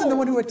kid wasn't the old.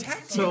 one who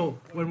attacked you. So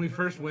when we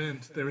first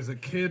went, there was a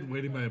kid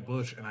waiting by a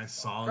bush, and I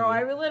saw. Bro,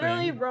 I the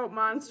literally thing. wrote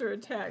monster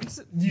attacks.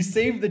 You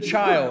saved the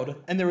child,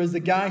 and there was the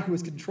guy who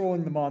was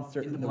controlling the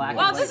monster in the black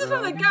woods. Well, this is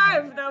from the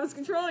guy that was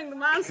controlling the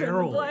monster. in the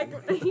Carol. Black,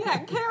 yeah,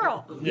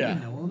 Carol. Yeah. You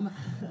know him?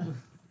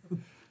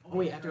 Oh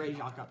wait, after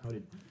Jacques got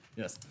promoted.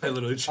 Yes. I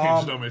literally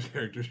changed on my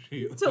character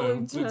sheet. To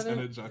Lieutenant.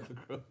 Lieutenant Jacques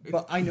Lecroix.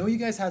 But I know you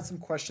guys had some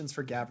questions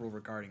for Gavril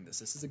regarding this.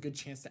 This is a good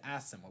chance to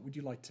ask them. What would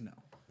you like to know?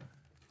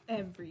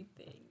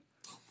 Everything.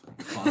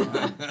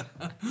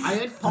 I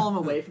would pull him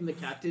away from the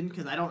captain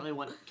because I don't really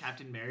want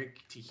Captain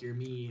Merrick to hear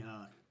me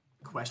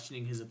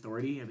questioning his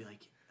authority. I'd be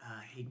like,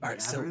 "Hey, All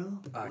right, so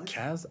Gavril, what?"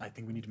 Kaz, I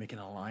think we need to make an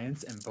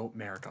alliance and vote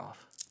Merrick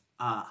off.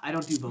 I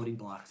don't do voting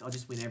blocks. I'll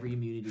just win every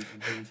immunity from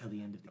here until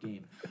the end of the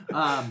game.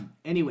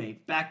 Anyway,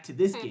 back to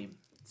this game.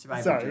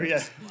 Survivor Sorry,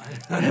 jokes.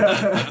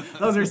 yes.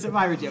 Those are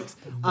survivor jokes.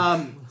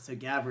 So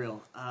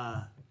Gavril,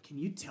 can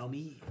you tell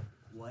me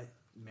what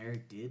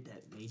Merrick did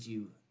that made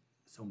you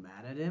so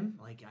mad at him?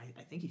 Like,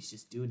 I think he's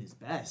just doing his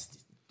best,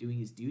 doing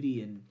his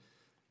duty, and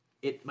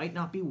it might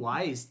not be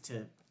wise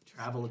to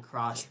travel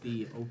across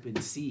the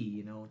open sea.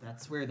 You know,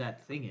 that's where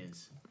that thing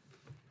is.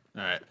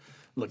 All right.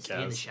 Look, Stay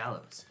in the Kaz,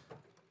 shallows.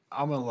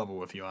 I'm going to level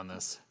with you on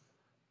this.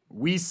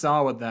 We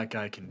saw what that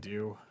guy can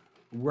do.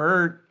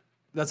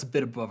 That's a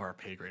bit above our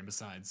pay grade.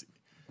 Besides,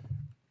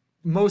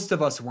 most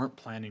of us weren't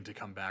planning to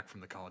come back from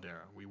the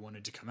Caldera. We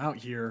wanted to come out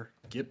here,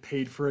 get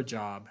paid for a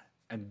job,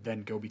 and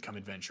then go become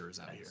adventurers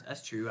out here.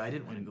 That's true. I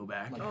didn't want to go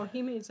back. Oh,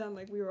 he made it sound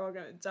like we were all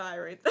gonna die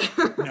right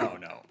there. No.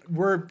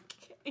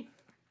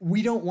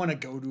 We don't want to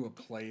go to a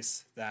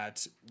place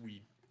that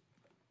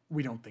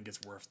we don't think is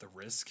worth the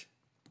risk.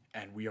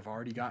 And we have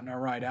already gotten our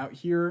ride out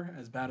here,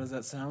 as bad as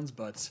that sounds,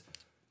 but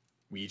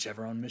we each have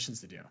our own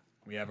missions to do.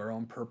 We have our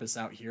own purpose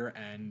out here,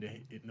 and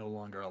it no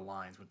longer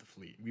aligns with the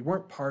fleet. We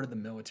weren't part of the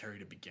military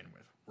to begin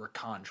with. We're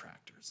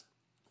contractors.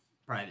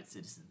 Private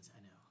citizens, I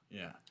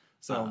know. Yeah.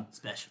 So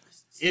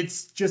Specialists.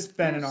 it's just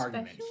been an We're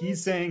argument. specialists?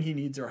 He's saying he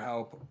needs our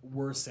help.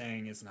 We're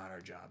saying it's not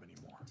our job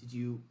anymore. Did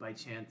you, by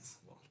chance,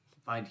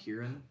 find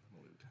Huron?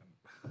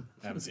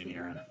 I haven't seen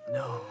Aaron.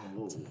 No.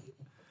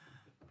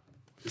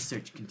 The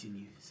search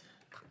continues.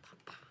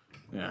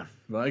 Yeah.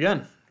 But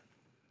again,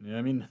 yeah,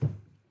 I mean,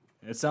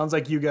 it sounds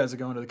like you guys are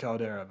going to the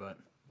Caldera, but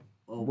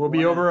Well, we'll be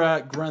one- over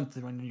at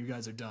Grenth when you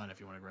guys are done if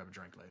you want to grab a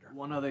drink later.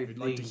 One other We'd thing,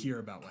 like to hear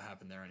about what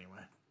happened there anyway.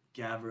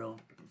 Gavril,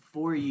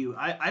 before you,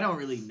 I don't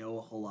really know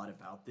a whole lot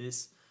about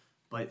this,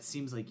 but it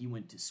seems like you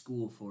went to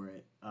school for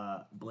it.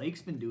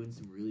 Blake's been doing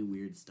some really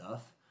weird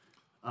stuff.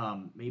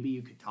 Maybe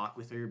you could talk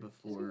with her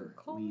before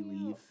Call we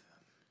me leave.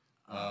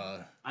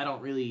 I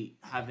don't really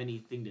have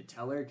anything to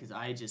tell her because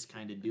I just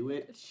kind of do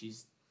it.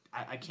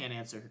 I can't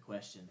answer her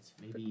questions.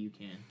 Maybe you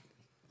can.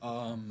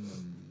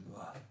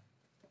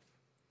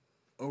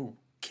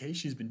 Okay,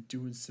 she's been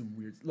doing some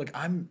weird. Look,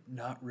 I'm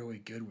not really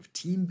good with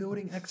team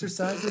building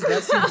exercises.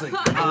 That seems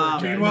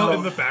like. Meanwhile,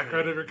 in the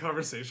background of your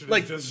conversation,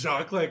 Like- is just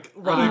Jacque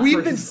running. We've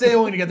for been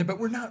sailing together, but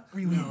we're not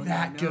really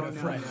that good of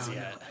friends no.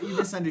 yet. You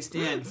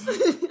misunderstand.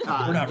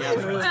 We're not really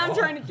Gabriel, friends. I'm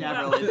trying to keep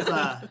Gabriel,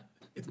 up.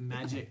 it's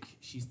magic.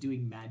 She's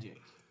doing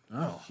magic.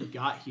 Oh. She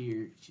got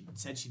here. She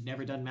said she'd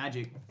never done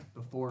magic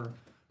before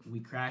we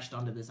crashed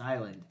onto this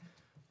island.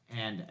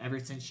 And ever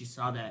since she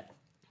saw that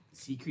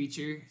sea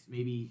creature,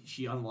 maybe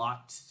she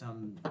unlocked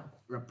some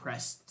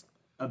repressed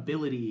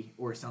ability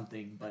or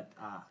something. But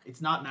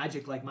it's not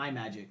magic like my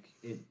magic.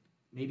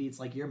 Maybe it's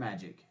like your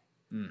magic.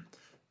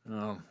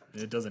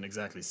 It doesn't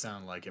exactly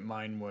sound like it.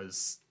 Mine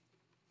was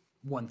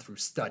one through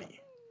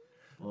study.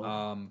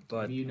 Well,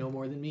 But maybe you know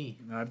more than me.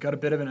 I've got a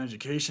bit of an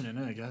education in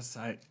it, I guess.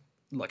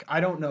 I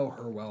don't know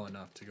her well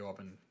enough to go up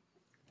and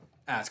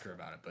ask her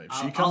about it. But if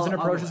she comes and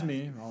I'll approaches go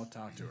me, I'll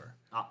talk to her.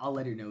 I'll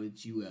let her know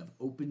that you have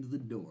opened the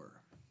door.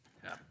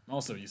 Yeah.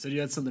 Also, you said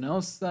you had something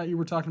else that you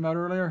were talking about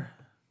earlier?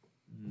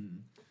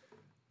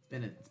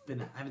 I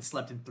haven't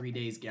slept in 3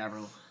 days,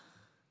 Gabriel.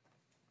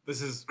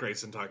 This is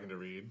Grayson talking to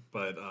Reed,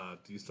 but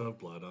do you still have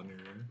blood on your...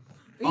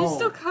 Are you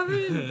still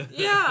covered?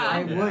 Yeah.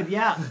 I would,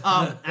 yeah.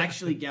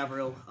 Actually,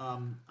 Gabriel,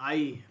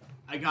 I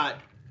got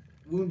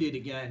wounded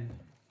again.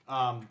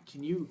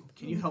 Can you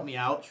help me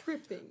out?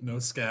 Tripping. No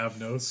scab,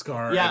 no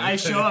scar. Yeah, I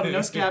anything. show up,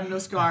 no scab, no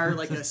scar,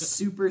 like a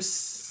super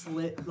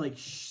slit, like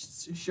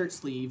shirt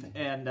sleeve,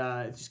 and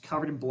it's just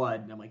covered in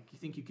blood. And I'm like, you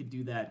think you could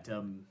do that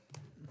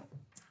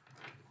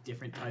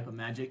different type of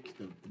magic?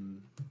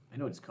 I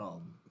know what it's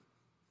called.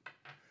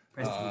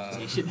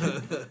 Prestidigitation.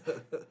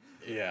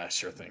 Yeah,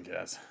 sure thing,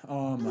 Gaz.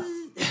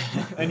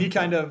 And he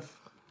kind of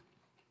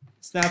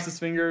snaps his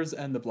fingers,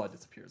 and the blood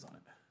disappears on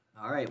it.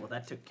 All right, well,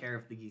 that took care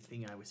of the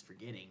thing I was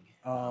forgetting.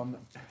 Actually,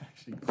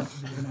 you're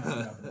gonna ask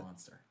about the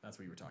monster. That's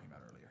what you were talking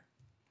about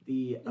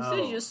earlier.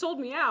 Instead, you just sold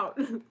me out.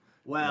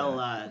 Well,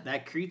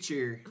 that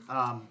creature.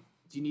 Do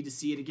you need to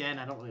see it again?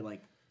 I don't really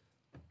like.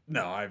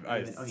 No, I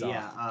Oh saw.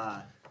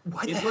 yeah.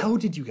 Why It the hell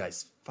did you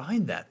guys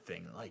find that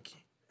thing? Like,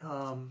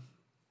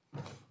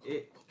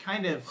 It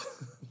kind of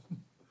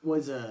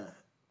was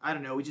I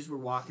don't know. We just were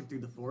walking through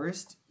the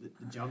forest,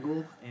 the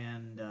jungle,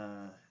 and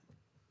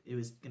it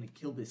was gonna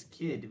kill this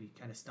kid. We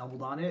kind of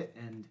stumbled on it,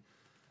 and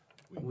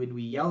when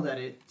we yelled at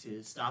it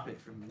to stop it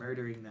from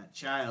murdering that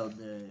child,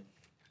 it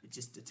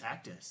just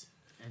attacked us.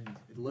 And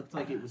it looked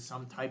like it was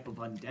some type of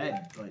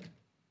undead, but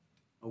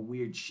a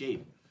weird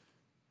shape.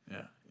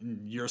 yeah,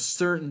 and you're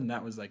certain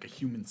that was like a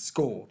human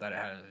skull that it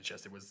had in the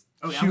chest. It was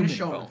Oh yeah, I'm human gonna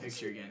show him bones. the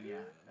picture again. Yeah,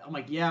 I'm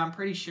like, yeah, I'm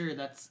pretty sure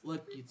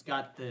look, it's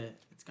got the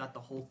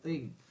whole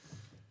thing.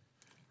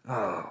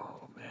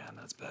 Oh man,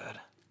 that's bad.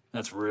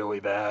 That's really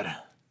bad.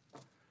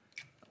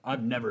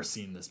 I've never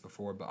seen this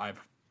before, but I've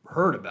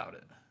heard about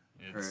it.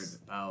 Heard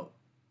about.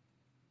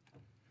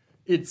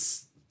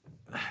 It's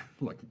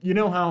look, you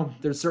know how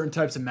there's certain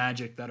types of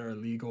magic that are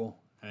illegal,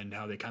 and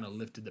how they kind of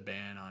lifted the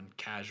ban on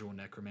casual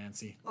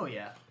necromancy. Oh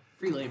yeah,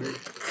 free labor.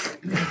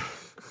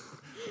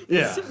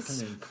 Yeah, I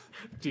mean,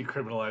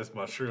 Decriminalized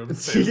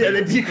mushrooms. yeah,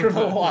 they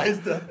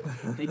decriminalized them.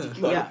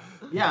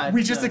 Yeah.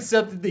 We it's, just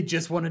accepted they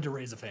just wanted to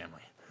raise a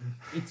family.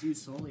 It's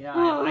useful. Yeah,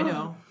 I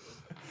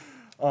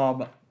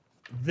know.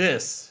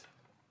 This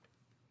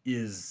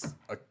is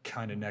a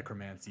kind of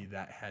necromancy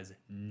that has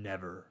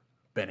never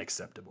been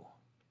acceptable.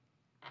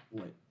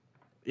 What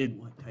It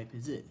type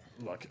is it?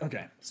 look,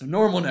 okay, so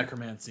normal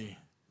necromancy,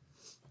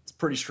 it's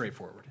pretty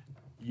straightforward.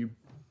 You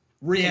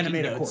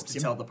reanimate a Taking notes corpse. to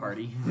tell the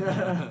party.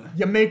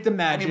 You make the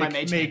magic, my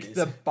mage hand make is.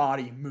 the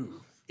body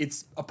move.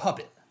 It's a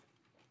puppet.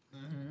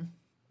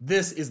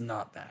 This is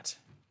not that.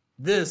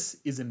 This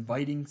is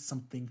inviting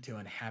something to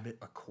inhabit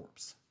a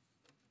corpse.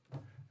 I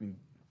mean,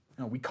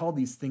 we call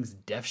these things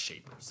death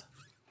shapers.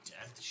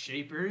 Death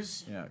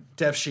shapers. Yeah,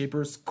 death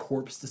shapers,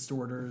 corpse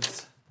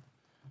distorters,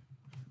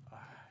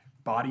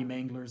 body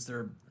manglers.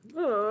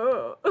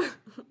 Oh.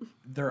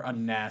 They're a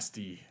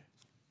nasty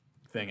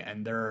thing,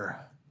 and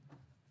they're.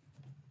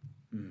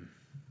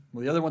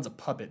 Well, the other one's a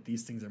puppet.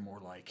 These things are more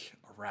like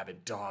a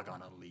rabid dog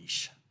on a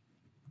leash.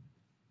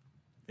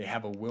 They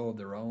have a will of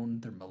their own.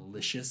 They're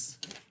malicious.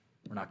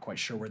 We're not quite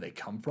sure where they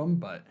come from,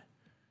 but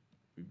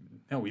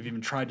we've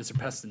even tried to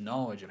suppress the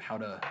knowledge of how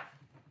to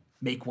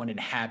make one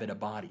inhabit a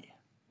body.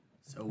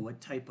 So what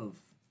type of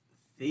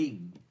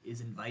thing is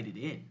invited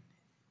in?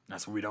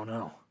 That's what we don't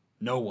know.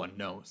 No one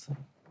knows.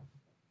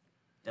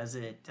 Does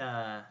it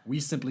We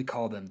simply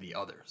call them the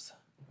others.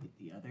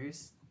 the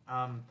others?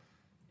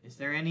 Is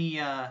there any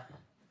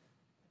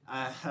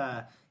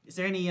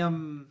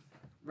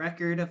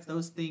record of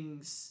those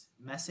things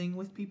messing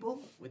with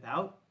people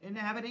without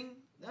inhabiting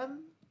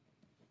them?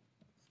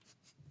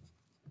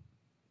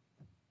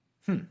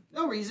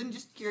 No reason,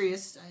 just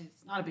curious.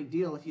 It's not a big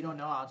deal. If you don't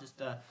know, I'll just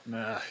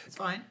it's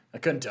fine. I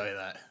couldn't tell you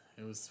that.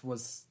 It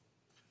was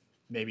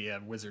maybe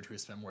a wizard who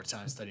spent more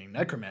time studying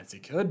necromancy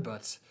could,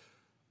 but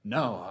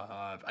No,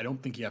 I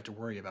don't think you have to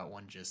worry about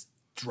one just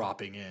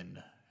dropping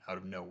in out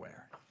of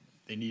nowhere.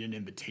 They need an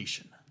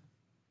invitation.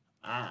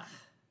 Ah,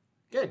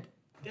 good.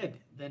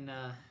 Then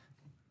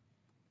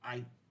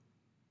I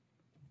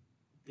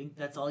think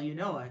that's all you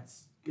know.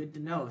 It's good to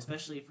know,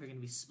 especially if we're gonna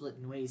be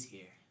splitting ways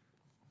here.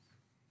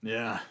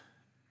 Yeah,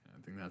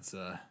 I think that's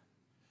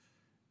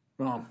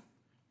well,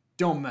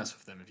 don't mess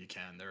with them if you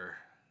can. They're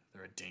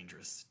a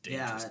dangerous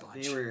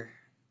bunch. They were.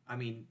 I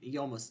mean,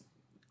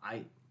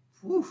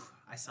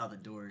 I saw the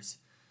doors.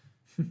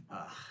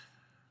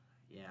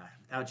 Yeah,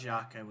 without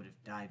Jacque, I would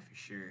have died for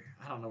sure.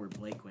 I don't know where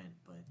Blake went,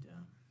 but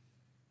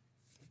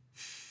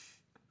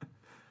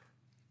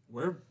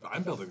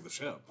I'm building the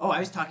ship. I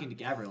was talking to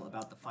Gabriel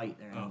about the fight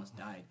there. I almost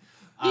died.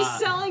 He's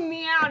selling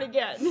me out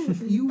again.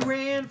 You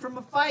ran from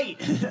a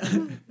fight.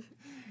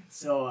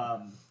 So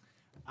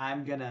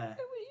I'm gonna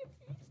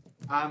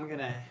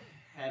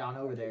head on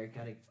over there.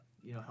 Gotta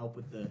help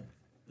with the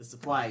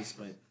supplies.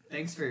 But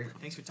thanks for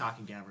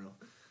talking, Gabriel.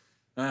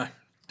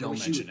 Don't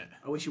mention it.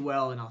 I wish you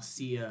well, and I'll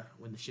see you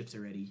when the ships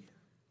are ready.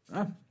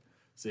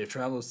 Safe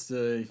travels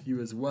to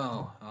you as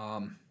well.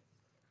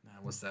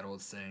 What's that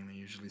old saying they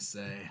usually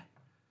say?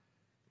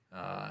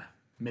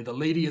 May the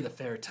Lady of the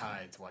Fair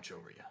Tides watch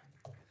over you.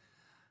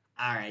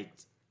 All right.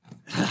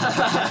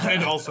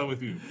 And also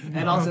with you.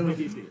 And also with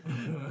you too.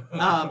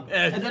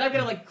 And then I'm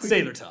gonna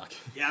sailor talk.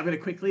 Yeah, I'm gonna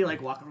quickly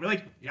walk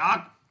over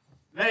Jacque,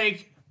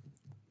 Blake,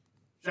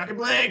 Jacque and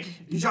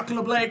Blake, Jacque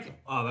and Blake.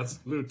 Oh, that's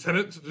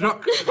Lieutenant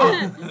Jacque.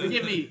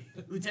 Forgive me,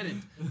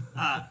 Lieutenant.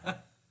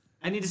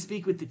 I need to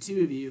speak with the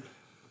two of you.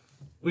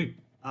 Oui.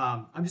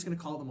 I'm just gonna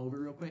call them over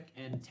real quick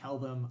and tell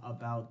them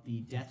about the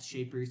Death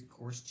Shapers,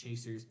 Course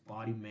Chasers,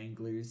 Body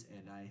Manglers,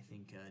 and I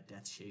think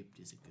Death Shaped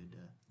is a good.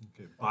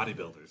 Okay,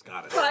 bodybuilders,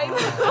 got it.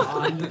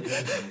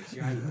 Bodybuilders.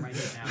 You're right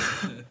now.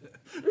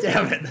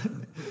 Damn it!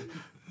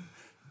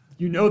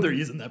 You know they're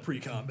using that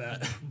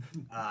pre-combat.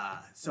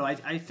 So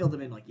I filled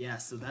them in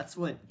so that's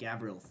what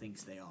Gabriel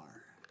thinks they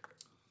are.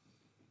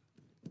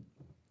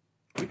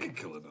 We can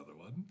kill another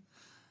one.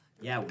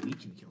 Yeah, we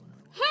can kill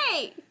another one.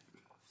 Hey!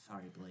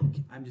 Sorry,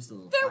 Blake. I'm just a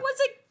little. There was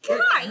a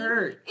guy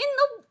hurt. in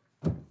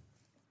the...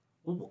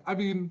 Well, I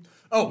mean,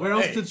 where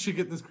else did she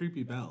get this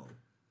creepy bell?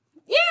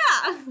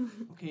 Yeah!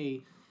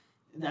 Okay,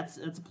 that's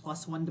a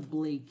 +1 to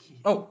Blake.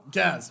 Oh,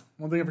 Gaz,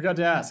 one thing I forgot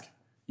to ask.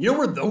 You know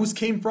where those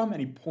came from? And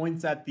he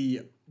points at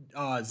the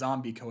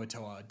zombie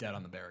Koatoa dead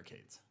on the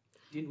barricades.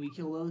 Didn't we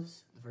kill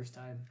those the first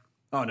time?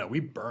 Oh, no, we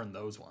burned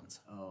those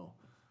ones. Oh.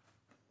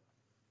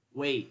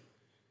 Wait.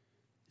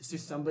 Is there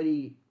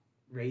somebody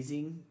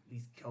raising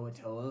these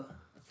Koatoa?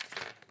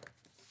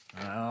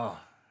 Oh,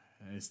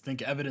 I just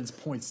think evidence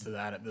points to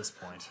that at this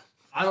point.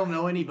 I don't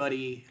know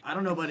anybody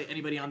on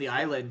the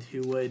island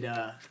who would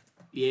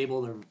be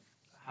able to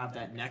have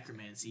that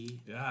necromancy.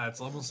 Yeah, it's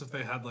almost if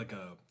they had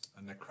a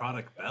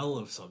necrotic bell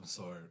of some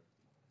sort.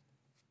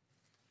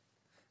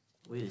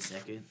 Wait a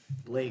second.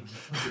 Blake,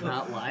 you're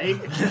not lying?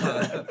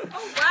 Oh,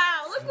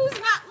 wow. Look who's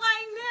not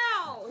lying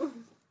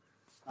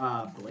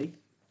now.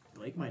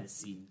 Blake might have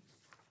seen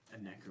a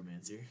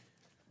necromancer.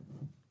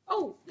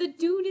 Oh, the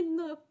dude in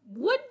the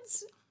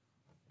woods?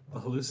 A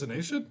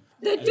hallucination?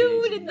 The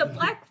dude in the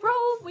black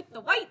robe with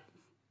the white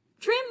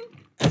trim?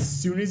 As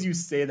soon as you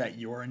say that,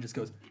 Yoren just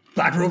goes,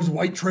 black robes,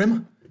 white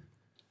trim?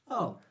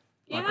 Oh,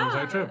 Black robes,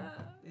 white trim.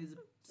 there's a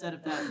set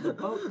of that in the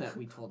boat that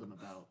we told him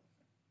about.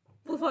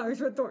 Blue flowers,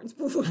 red thorns,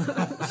 blue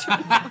flowers.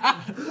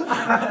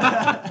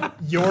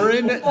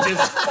 Yoren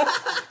just...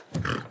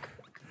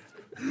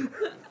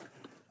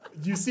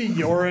 You see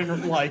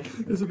Yoren,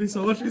 This would be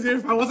so much easier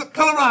if I wasn't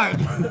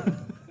colorblind!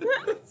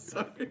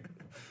 Sorry.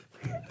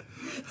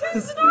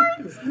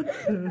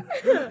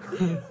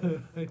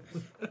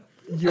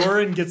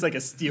 Yoren gets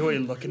a steely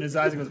look in his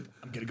eyes and goes,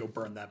 I'm gonna go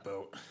burn that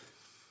boat.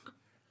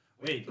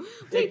 Wait,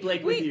 take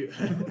Blake with you.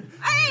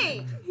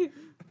 Hey!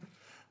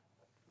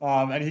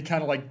 And he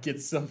kind of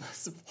gets some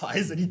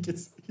supplies and he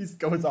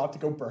goes off to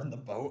go burn the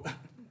boat.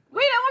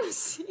 Wait, I want to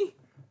see.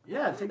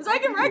 Yeah, take Because I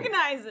can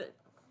recognize it.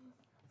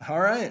 All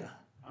right.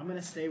 I'm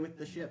gonna stay with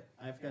the ship.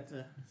 I've got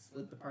to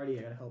split the party.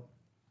 I gotta help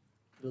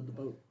build the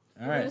boat.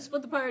 All We're going to right.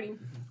 split the party.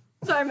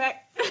 Sorry,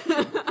 Mac.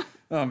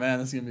 Oh man,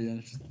 that's gonna be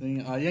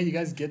interesting. Yeah, you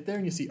guys get there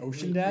and you see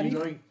Ocean Where are Daddy. you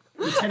going?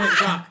 Lieutenant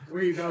Jacque,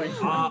 where are you going?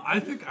 I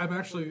think I'm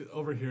actually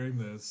overhearing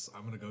this.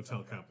 I'm going to go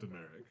tell Captain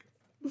Merrick.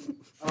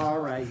 All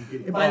right.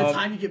 By the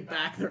time you get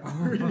back, they're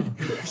already.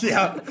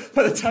 Yeah,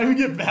 by the time you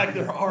get back,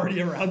 they're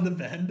already around the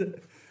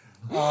bend.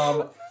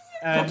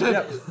 And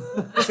yeah,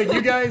 so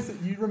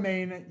you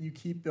remain, you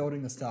keep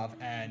building the stuff,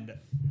 and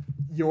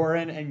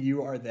Yoren and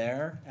you are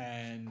there,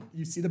 and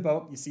you see the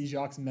boat, you see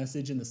Jacques'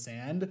 message in the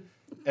sand,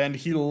 and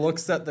he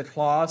looks at the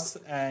cloths,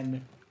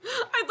 and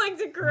I'd like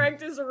to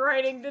correct his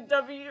writing to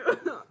W or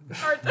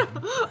to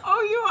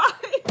O-U-I.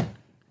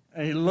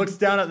 and he looks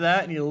down at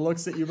that, and he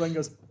looks at you and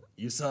goes,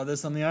 "You saw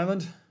this on the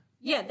island?"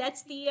 Yeah,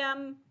 that's the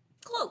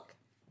cloak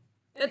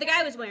that the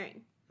guy was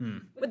wearing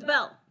with the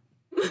bell.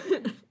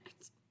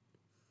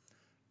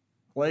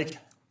 Blake,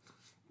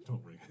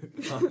 Don't bring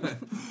it.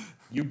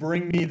 you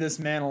bring me this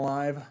man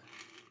alive,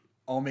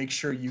 I'll make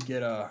sure you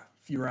get a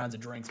few rounds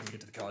of drinks when we get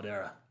to the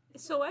caldera.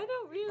 So I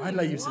don't really I'd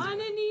let you want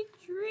sit. any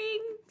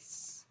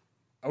drinks.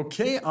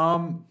 Okay,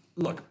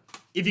 look,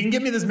 if you can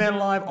get me this man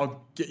alive,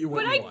 I'll get you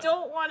what But you I want.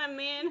 don't want to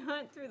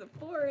manhunt through the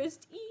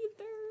forest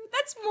either.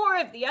 That's more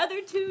of the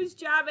other two's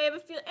job. I have a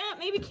feeling.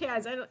 Maybe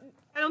Kaz.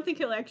 I don't think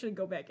he'll actually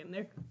go back in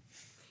there.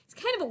 He's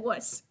kind of a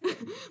wuss.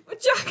 But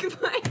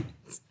Jacque might.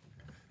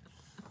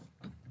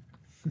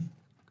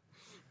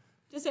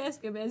 Just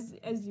ask him as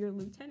your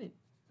lieutenant.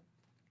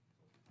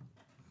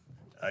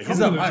 He's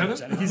not my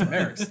lieutenant. He's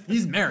Merrick's.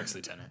 He's Merrick's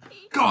lieutenant.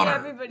 Connor,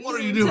 Everybody's what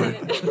are you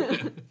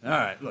lieutenant. All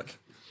right, look.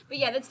 But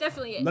yeah, that's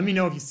definitely it. Let me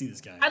know if you see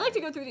this guy. I'd like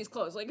to go through these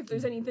clothes. Like, if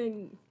there's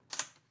anything...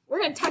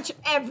 We're gonna touch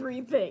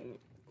everything.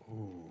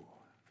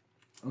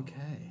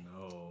 Okay.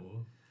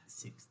 No.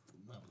 6th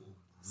level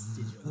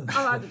sigil.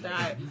 I'm about to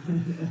die.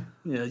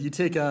 Yeah, you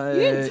take a You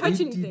didn't touch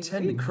 8d10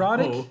 anything,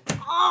 necrotic. Oh,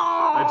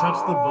 Oh! I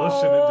touched the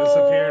bush and it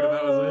disappeared, and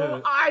that was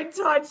it. I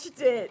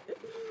touched it.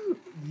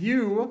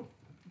 You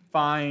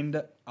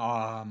find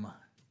what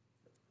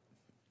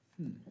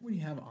would he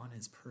have on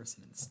his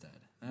person instead?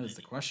 That is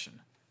the question.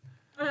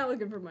 I'm not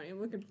looking for money.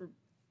 I'm looking for...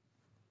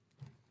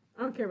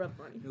 I don't care about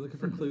the money. You're looking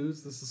for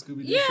clues? This is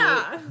Scooby-Doo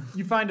Yeah!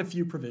 You find a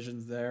few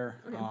provisions there.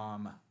 Okay.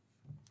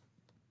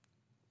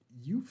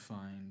 You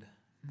find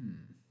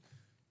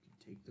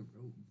Take the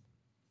robe.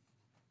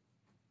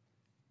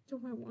 Do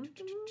I want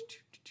them?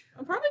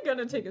 I'm probably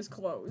gonna take his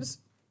clothes.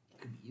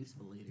 Could be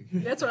useful later.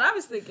 That's what I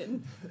was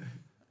thinking.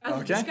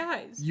 As a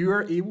disguise. You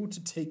are able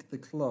to take the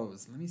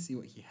clothes. Let me see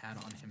what he had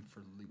on him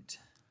for loot.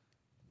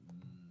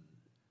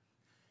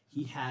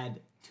 He had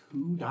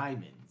 2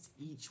 diamonds,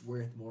 each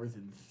worth more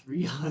than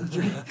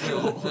 300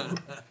 gold.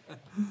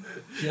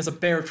 He has a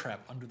bear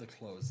trap under the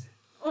clothes.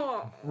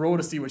 Oh, Roll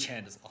to see which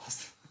hand is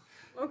lost.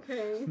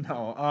 okay.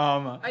 No,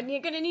 I'm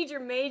gonna need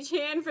your mage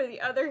hand for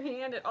the other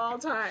hand at all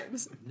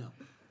times. No.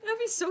 That'd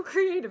be so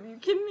creative. You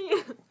kidding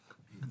me?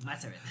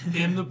 Master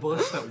In the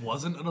bush that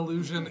wasn't an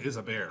illusion is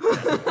a bear.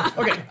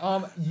 okay,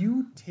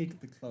 you take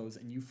the clothes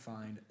and you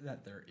find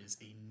that there is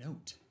a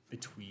note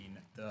between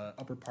the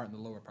upper part and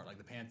the lower part, like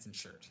the pants and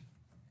shirt.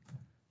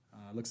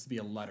 Looks to be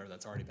a letter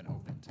that's already been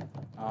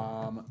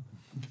opened.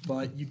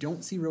 But you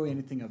don't see really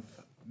anything of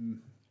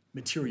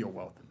material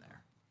wealth in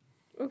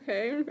there.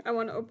 Okay, I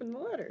want to open the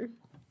letter.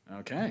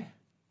 Okay.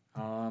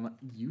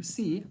 You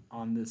see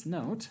on this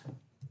note,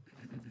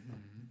 I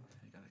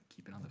gotta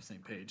keep it on the same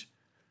page.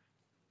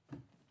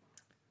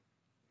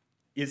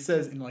 It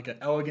says in like an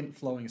elegant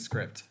flowing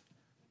script,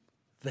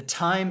 "The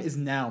time is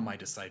now, my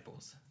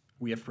disciples.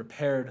 We have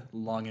prepared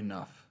long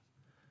enough.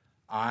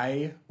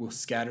 I will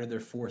scatter their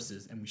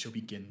forces and we shall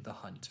begin the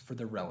hunt for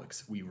the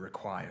relics we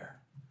require.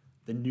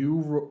 The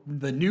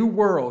new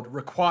world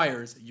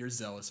requires your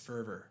zealous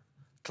fervor.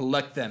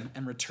 Collect them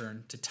and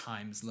return to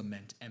Time's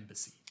Lament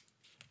Embassy.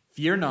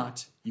 Fear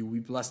not, you will be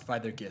blessed by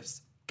their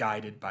gifts,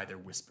 guided by their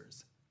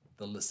whispers.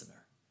 The Listener."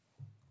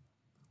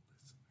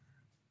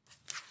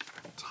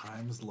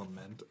 Time's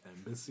Lament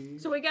Embassy?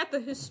 So we got the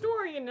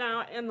historian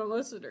now and the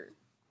listener.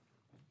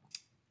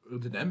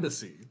 An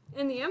embassy?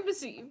 And the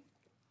embassy.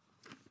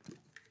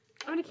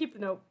 I'm gonna keep the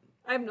note.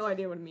 I have no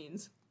idea what it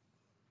means.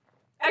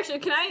 Actually,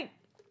 can I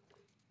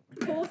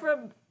pull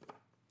from...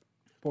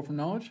 Pull from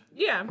knowledge?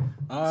 Yeah. See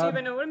if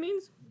I know what it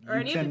means? Or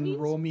You any of it can means?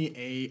 roll me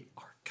a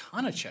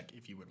Arcana check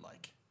if you would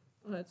like.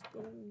 Let's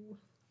go.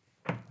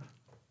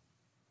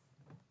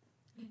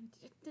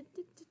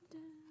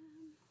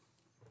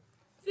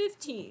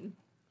 15.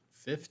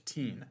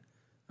 15.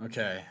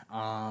 Okay.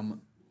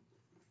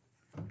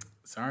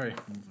 Sorry.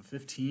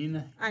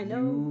 15. I know.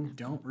 You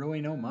don't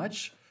really know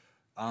much.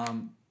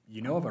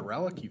 You know of a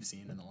relic you've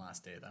seen in the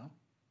last day, though.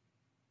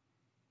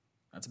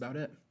 That's about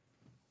it.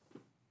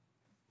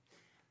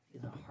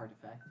 Is a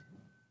artifact.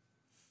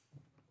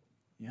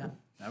 Yeah,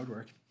 that would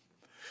work.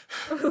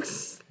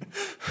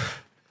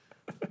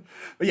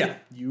 But yeah,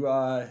 you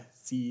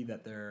see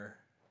that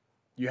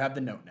you have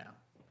the note now.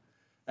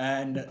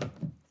 And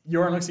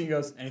Yoran looks at you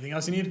and goes, "Anything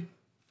else you need?"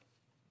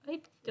 I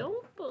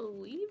don't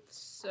believe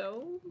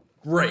so.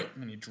 Great.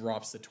 And he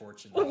drops the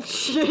torch in. Oh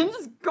shit, it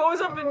just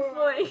goes up in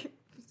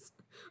flames.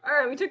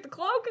 Alright, we took the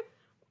cloak,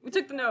 we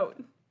took the note.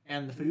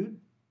 And the food?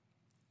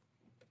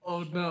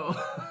 Oh no.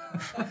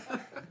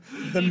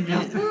 The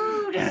meat.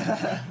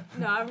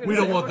 No, I'm gonna We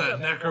don't say want fuck that up.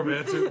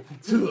 necromancer.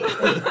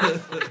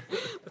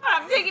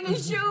 I'm taking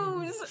his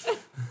shoes.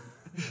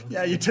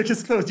 Yeah, you took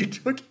his clothes. You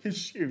took his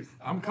shoes.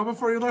 I'm coming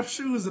for your left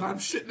shoes and I'm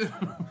shitting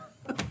in them.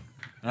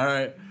 All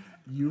right.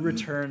 You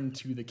return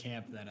to the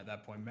camp then at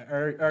that point.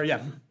 Or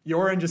yeah,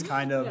 Yoran just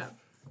kind of Yeah.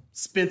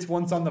 spits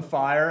once on the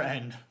fire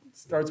and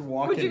starts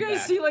walking Would you guys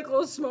back. see like a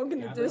little smoke in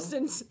the Gabriel?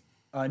 distance?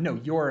 No,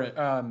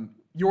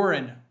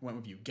 Yoran went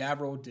with you.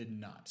 Gavril did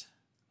not.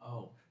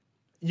 Oh.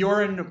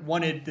 Yoran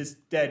wanted this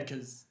dead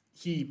because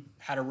he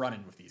had a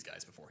run-in with these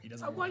guys before. He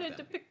doesn't I like wanted to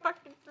them.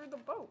 pickpocket through the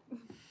boat.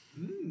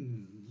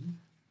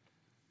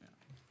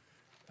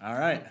 All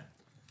right.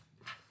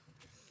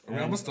 Are we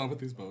almost done with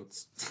these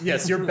boats?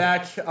 Yes, you're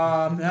back.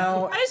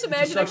 Now I just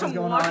imagine I construction's come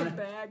going walking on.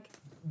 back.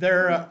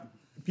 There,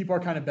 people are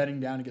kind of bedding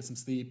down to get some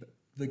sleep.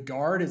 The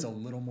guard is a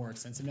little more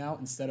extensive now.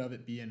 Instead of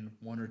it being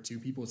 1 or 2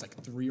 people, it's like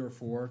 3 or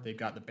 4. They've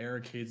got the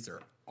barricades.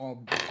 They're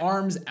all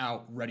arms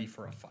out, ready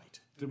for a fight.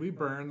 Did we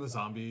burn the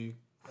zombie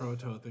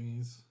Croatoa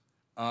thingies?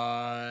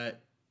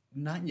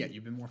 Not yet.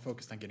 You've been more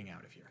focused on getting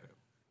out of here.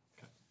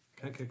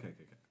 Okay.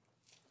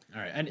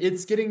 All right, and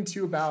it's getting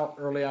to about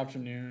early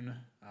afternoon.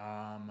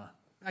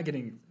 Not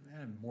getting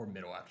more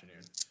middle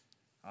afternoon.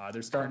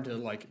 They're starting to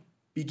like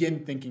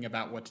begin thinking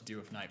about what to do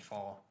with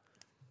nightfall,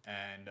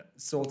 and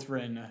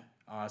Sultrin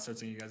starts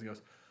looking at you guys and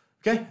goes,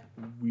 "Okay,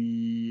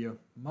 we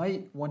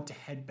might want to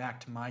head back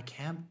to my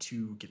camp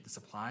to get the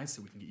supplies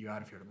so we can get you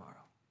out of here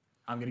tomorrow.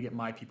 I'm gonna get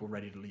my people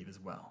ready to leave as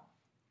well."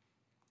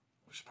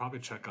 We should probably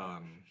check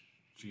on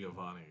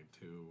Giovanni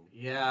too.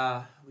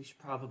 Yeah, we should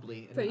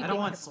probably. But you I don't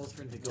can- want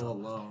Sultrin to go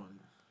alone.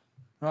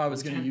 Well, I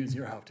was gonna use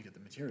your help to get the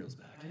materials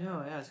back. I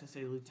know, yeah, I was gonna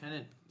say,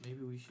 Lieutenant,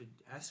 maybe we should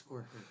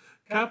escort her.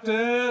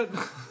 Captain,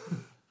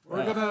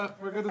 we're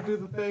gonna do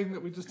the thing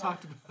that we just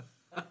talked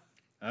about.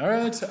 All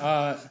right,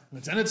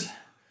 Lieutenant.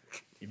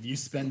 If you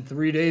spend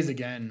 3 days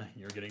again,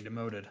 you're getting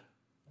demoted.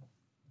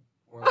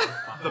 Or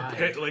The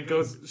pit like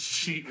goes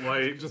sheet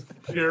white, just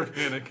pure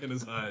panic in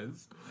his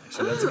eyes.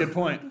 Actually, that's a good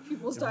point.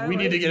 People's If we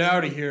need to dialect. get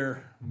out of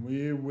here,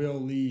 we will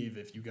leave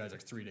if you guys are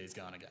 3 days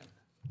gone again.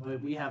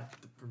 But we have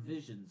the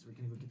provisions. We're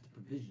gonna go get the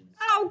provisions.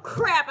 Oh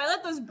crap! I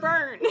let those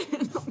burn.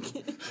 No, I'm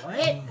kidding.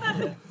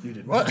 What? You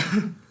did what?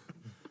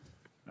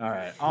 All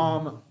right.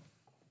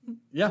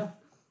 Yeah.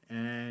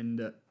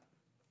 And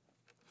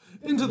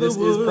Into the this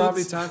woods. is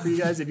probably time for you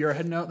guys. If you're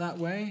heading out that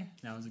way,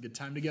 now is a good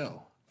time to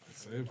go.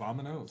 Say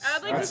vamonos.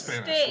 I'd like That's to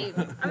Spanish. stay.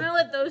 I'm gonna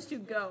let those two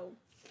go.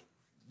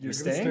 You're gonna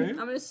staying? stay? I'm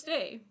gonna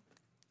stay.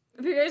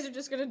 If you guys are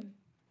just gonna,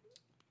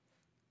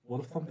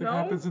 What if something No?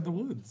 happens in the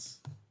woods?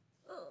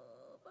 I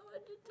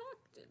want to talk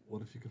to.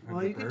 What if you could find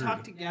Well, a you can bird?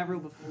 talk to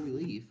Gavril before we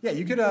leave. Yeah,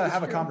 you could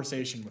have a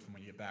conversation with him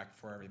when you get back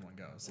before everyone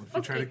goes. What if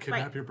you try to Okay,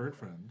 kidnap fine. your bird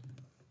friend?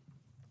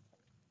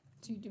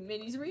 Two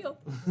minis real.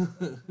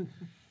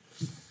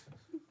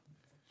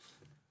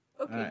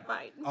 Okay, Alright.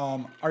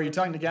 fine. Are you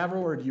talking to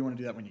Gavril, or do you want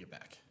to do that when you get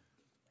back?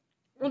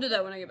 We'll do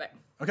that when I get back.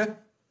 Okay.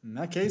 In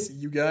that case,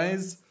 you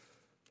guys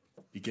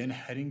begin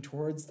heading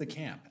towards the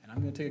camp. And I'm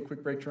going to take a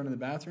quick break to run to the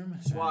bathroom.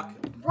 Walk.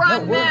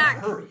 Run, No, Mac!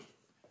 hurry.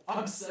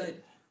 I'm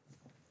excited.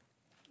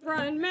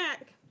 Run,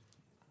 Mac!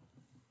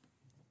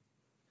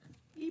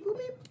 Beep, boop,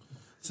 beep.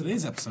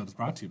 Today's episode is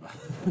brought to you by.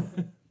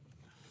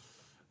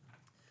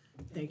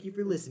 Thank you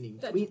for listening.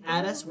 Tweet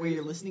at us where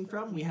you're listening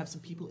from. We have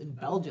some people in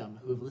Belgium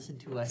who have listened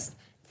to us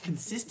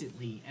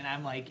consistently, and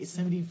I'm like, is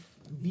somebody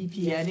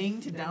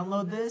VPNing to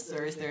download this,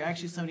 or is there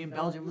actually somebody in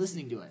Belgium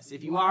listening to us?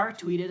 If you are,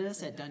 tweet at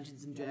us at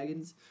Dungeons and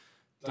Dragons.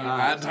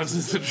 At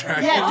Dungeons and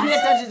Dragons. Yeah, tweet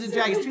at Dungeons and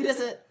Dragons. Tweet us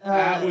at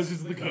That was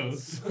just the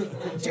coast.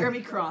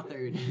 Jeremy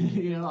Crawford.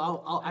 You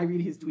know, I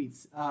read his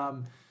tweets.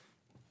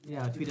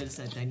 Yeah, tweet at us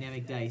at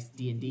Dynamic Dice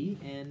D&D,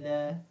 and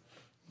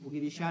we'll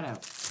give you a shout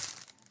out.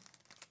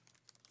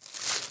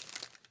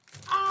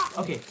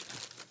 Okay,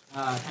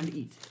 time to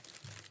eat.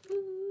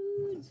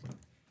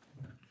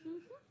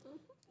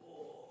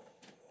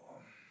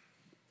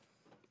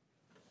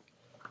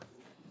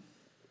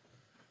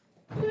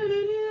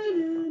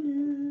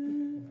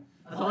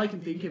 That's all I can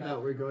think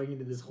about. We're going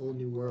into this whole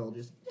new world.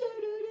 Just.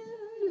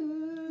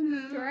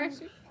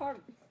 Jurassic Park.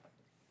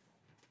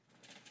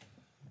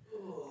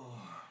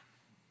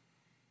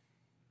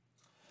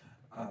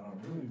 I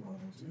don't really want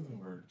to do the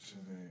work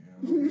today.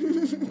 I don't really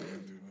want to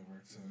do the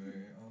work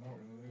today. I don't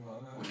really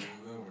want to do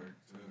the work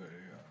today.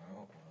 I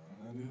don't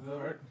want to do the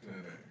work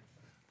today.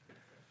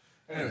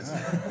 Anyways.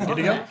 Good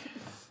to go?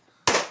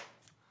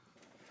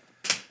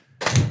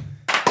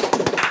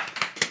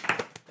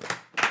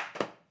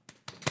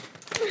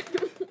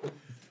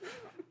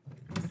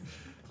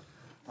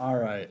 All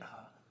right.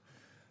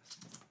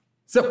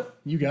 So,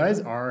 you guys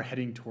are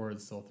heading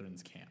towards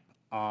Sultrin's camp.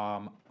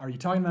 Are you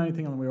talking about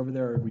anything on the way over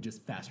there, or are we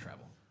just fast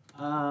travel?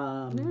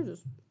 We're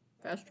just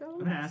fast I'm travel.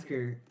 gonna ask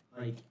her,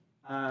 like,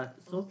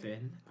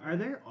 Sultan, are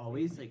there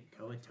always, like,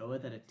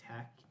 Koatoa that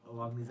attack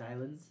along these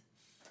islands?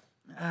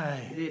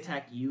 Do they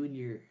attack you and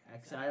your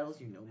exiles,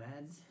 your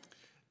nomads?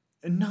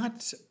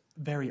 Not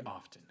very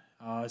often.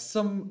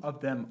 Some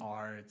of them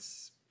are.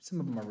 Some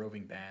of them are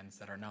roving bands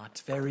that are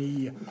not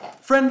very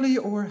friendly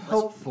or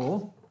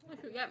helpful.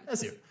 Yeah.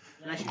 Bless you.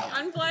 And I should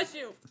God bless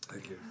you.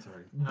 Thank you.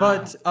 Sorry.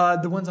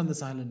 But the ones on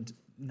this island,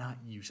 not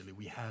usually.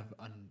 We have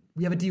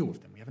a deal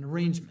with them. We have an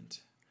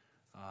arrangement.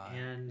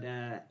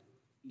 And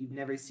you've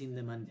never seen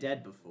them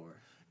undead before.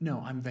 No,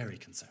 I'm very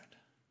concerned.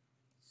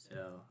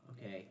 So,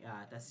 okay,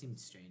 that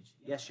seems strange.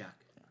 Yes,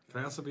 Jacque.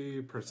 Can I also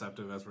be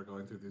perceptive as we're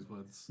going through these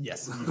woods?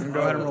 Yes, you can go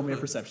ahead and roll me a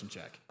perception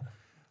check.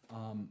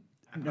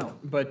 No,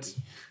 but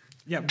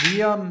yeah,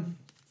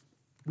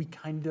 we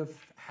kind of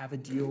have a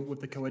deal with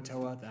the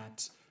Koatoa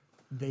that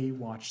they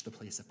watch the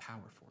place of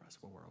power for us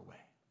while we're away.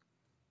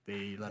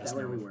 They let Is us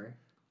that know. where we were?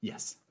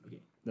 Yes, Okay.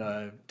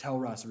 the Tel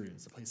Ras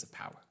ruins, the place of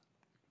power.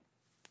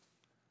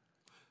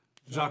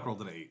 Jacque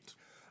rolled an 8.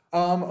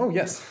 Oh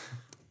yes.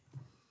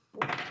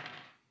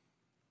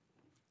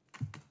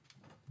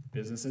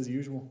 business as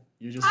usual.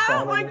 You just I follow.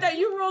 don't like that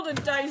you rolled a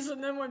dice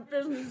and then went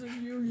business as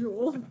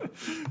usual.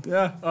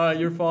 Yeah,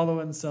 you're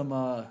following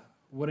some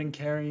wooden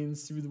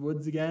carriings through the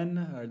woods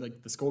again, or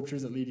like the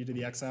sculptures that lead you to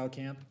the exile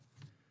camp.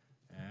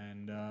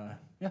 And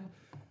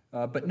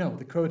but no,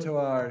 the Kroto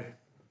are.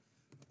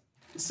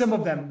 Some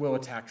of them will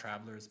attack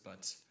travelers,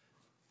 but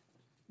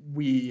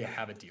we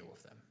have a deal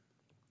with them.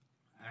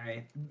 All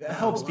right. It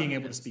helps being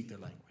able to speak their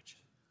language.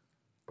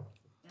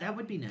 That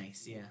would be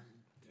nice, yeah.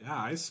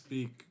 Yeah, I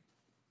speak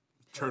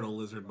turtle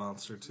lizard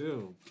monster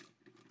too.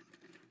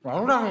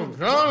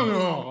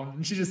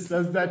 And she just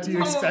says that to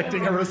you,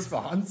 expecting a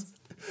response.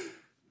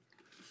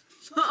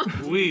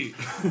 We.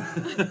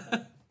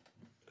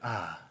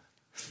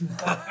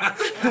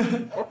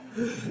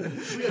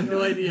 We have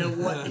no idea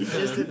what he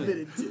just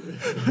admitted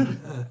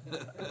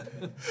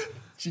to.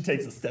 She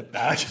takes a step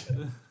back. It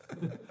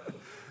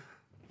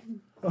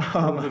would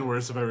have been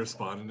worse if I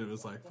responded. It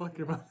was like, fuck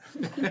your mom.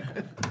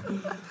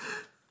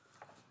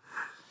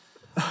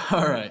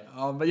 All right.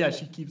 But yeah,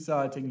 she keeps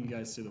taking you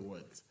guys to the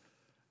woods.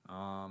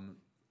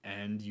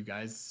 And you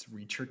guys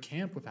reach her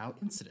camp without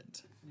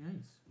incident.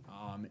 Nice.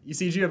 You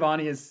see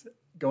Giovanni is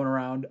going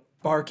around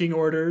barking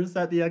orders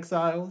at the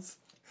exiles.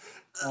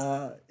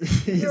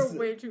 You're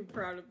way too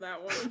proud of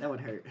that one. That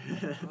would hurt.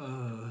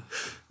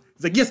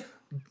 He's like, yes,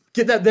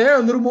 get that there.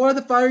 A little more of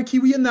the fire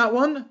kiwi in that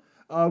one.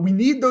 We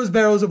need those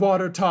barrels of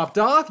water topped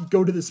off. You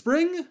go to the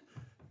spring.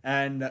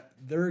 And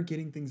they're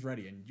getting things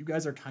ready. And you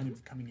guys are kind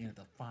of coming in at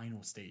the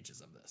final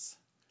stages of this.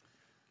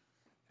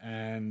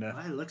 And Well,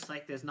 it looks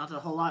like there's not a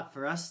whole lot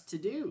for us to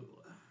do.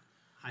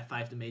 High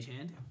five to Mage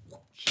Hand.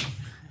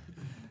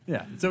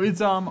 yeah, so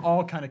it's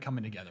all kind of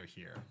coming together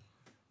here.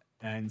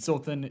 And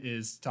Sultan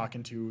is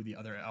talking to the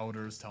other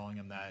elders, telling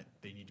them that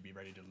they need to be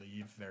ready to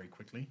leave very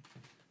quickly.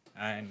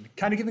 And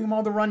kind of giving them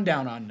all the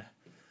rundown on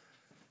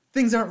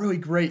things aren't really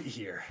great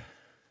here.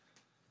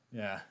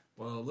 Yeah.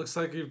 Well, it looks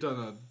like you've done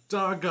a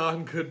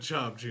doggone good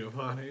job,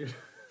 Giovanni.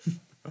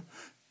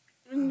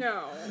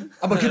 No.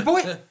 I'm a good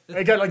boy.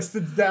 I got like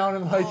sits down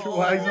and like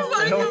wags his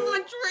Nobody tail. gives him a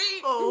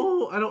treat.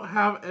 Oh, I don't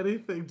have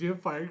anything. Do you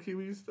have fire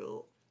kiwi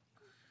still?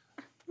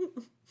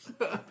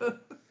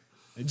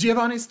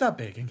 Giovanni, stop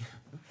begging.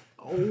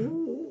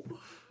 Oh.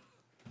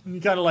 And he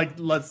kind of like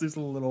lets loose a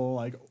little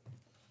like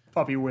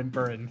puppy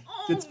whimper and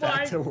gets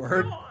back to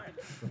work. God.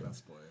 The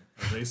best boy.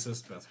 A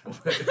racist best boy.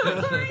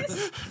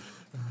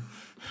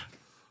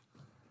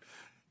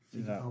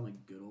 You can call him a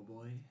good old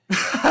boy.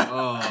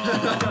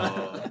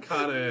 Oh,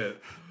 cut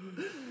it.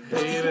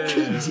 Hate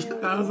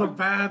it. That was a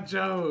bad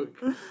joke.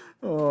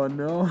 Oh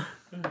no.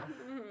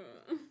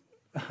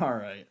 All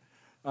right.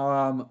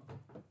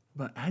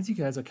 But as you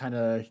guys are kind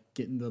of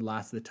getting the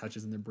last of the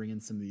touches and they're bringing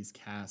some of these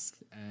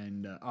casks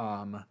and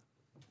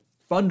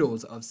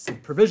bundles of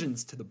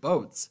provisions to the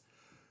boats,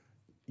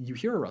 you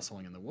hear a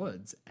rustling in the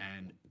woods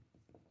and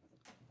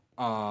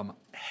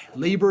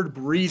labored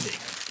breathing.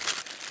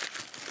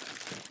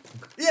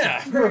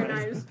 Yeah. Very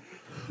nice.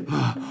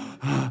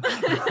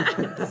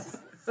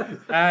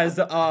 As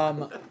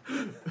a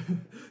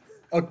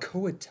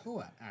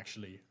Koatoa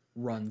actually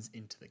runs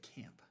into the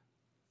camp.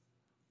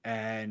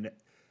 And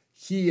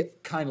he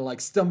kind of like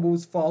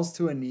stumbles, falls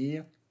to a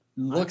knee,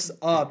 looks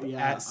up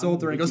at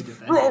Sultan and goes,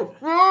 "Roar,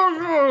 roar,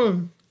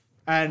 roar,"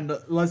 and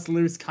lets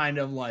loose kind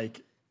of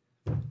like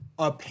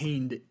a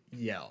pained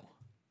yell.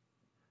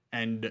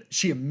 And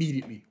she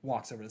immediately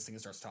walks over to this thing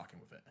and starts talking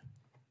with it.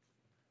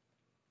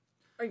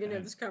 Are you gonna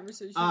have this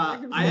conversation? I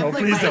No, have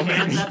like please my don't make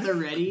hands me. at the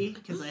ready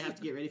because I have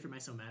to get ready for my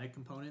somatic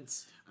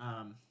components.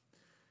 I'm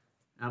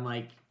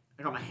like,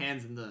 I got my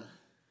hands in the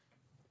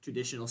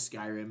traditional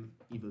Skyrim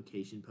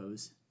evocation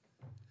pose.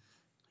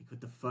 Like, what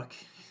the fuck?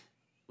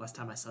 Last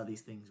time I saw these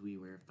things, we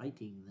were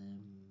fighting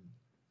them.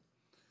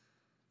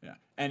 Yeah.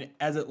 And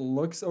as it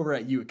looks over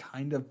at you, it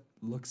kind of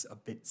looks a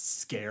bit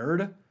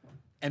scared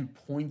and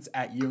points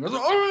at you and goes,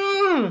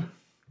 "Argh!"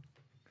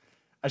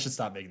 I should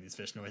stop making these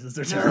fish noises.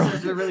 They're terrible.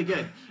 They're really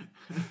good.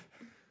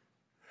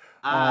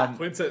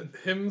 Points at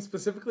him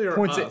specifically or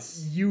Points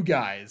us? at you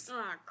guys.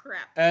 Ah,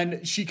 crap.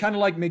 And she kind of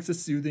like makes a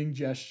soothing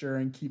gesture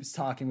and keeps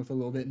talking with a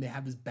little bit, and they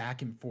have this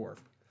back and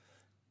forth.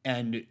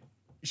 And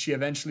she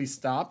eventually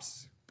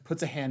stops,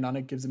 puts a hand on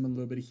it, gives him a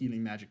little bit of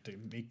healing magic to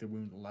make the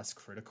wound less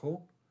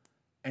critical.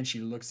 And she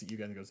looks at you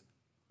guys and goes,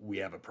 "We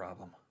have a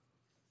problem."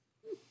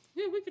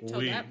 Yeah, we could tell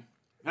We. that.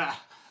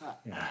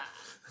 Yeah.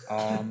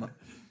 I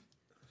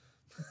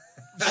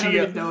don't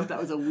even know if that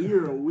was a we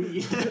or a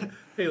we.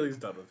 Haley's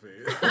done with me.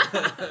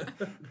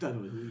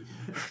 Done with we.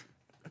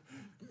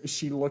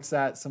 She looks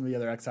at some of the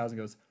other exiles and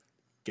goes,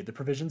 "Get the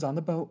provisions on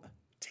the boat.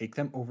 Take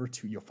them over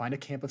to, you'll find a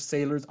camp of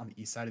sailors on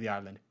the east side of the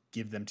island.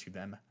 Give them to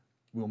them.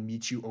 We'll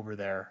meet you over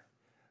there,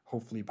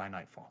 hopefully by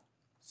nightfall."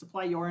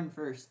 Supply Yorin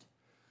first.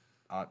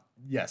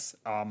 Yes.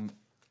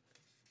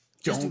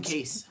 Just in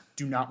case.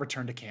 Do not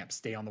return to camp.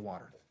 Stay on the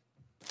water.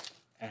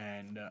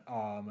 And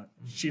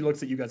she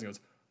looks at you guys and goes,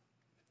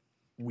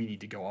 "We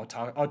need to go. I'll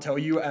tell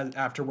you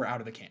after we're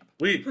out of the camp."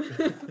 We.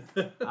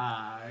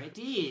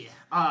 Alrighty.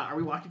 Are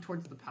we walking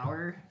towards the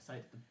power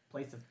site, the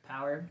place of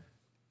power?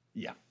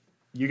 Yeah.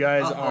 You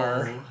guys Uh-oh.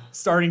 are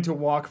starting to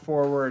walk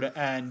forward,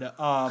 and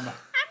I'm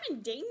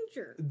in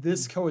danger.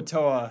 this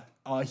Koatoa,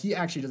 he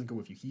actually doesn't go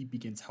with you. He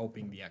begins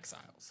helping the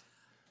exiles.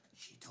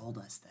 She told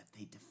us that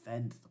they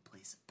defend the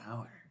place of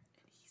power, and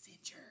he's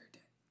injured.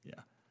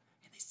 Yeah.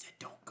 And they said,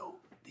 don't go.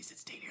 They said,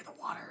 stay near the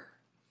water.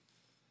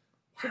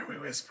 Why are we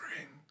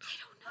whispering? I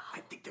don't know. I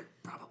think they're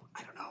probably,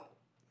 I don't know.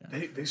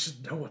 They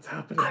should know what's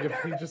happening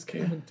if we just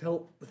came and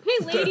tell.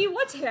 Hey, lady,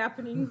 what's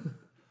happening?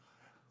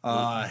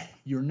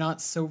 Your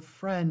not so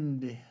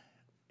friend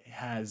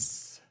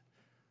has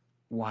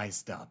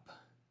wised up.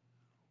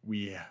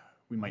 We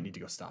might need to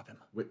go stop him.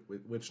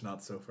 Which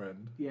not so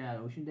friend? Yeah,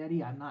 Ocean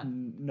Daddy, I'm not.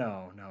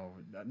 No,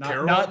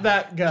 Carol? not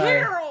that guy.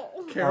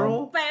 Carol!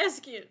 Carol?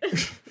 Basket.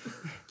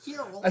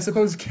 Carol. I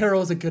suppose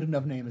Carol is a good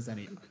enough name as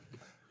any.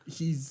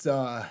 He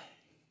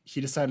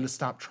decided to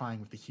stop trying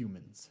with the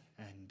humans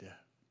and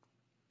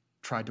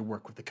tried to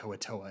work with the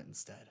Koatoa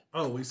instead.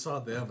 Oh, we saw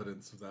the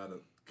evidence of that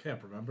at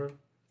camp, remember?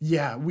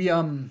 Yeah,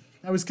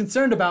 I was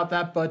concerned about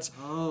that, but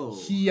Oh.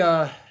 he's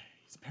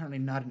apparently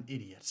not an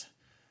idiot.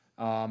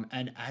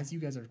 And as you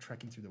guys are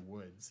trekking through the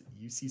woods,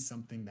 you see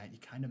something that you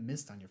kind of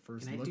missed on your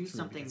first Can I look do through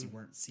something because you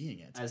weren't seeing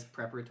it. As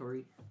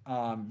preparatory.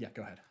 Yeah,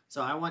 go ahead.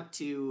 So I want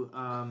to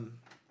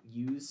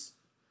use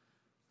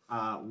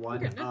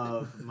one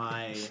of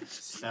my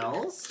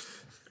spells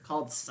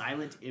called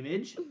Silent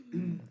Image.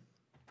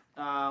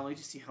 Let me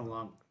just see how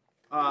long.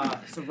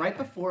 So right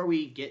before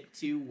we get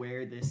to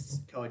where this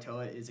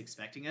Koatoa is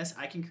expecting us,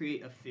 I can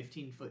create a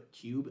 15-foot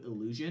cube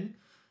illusion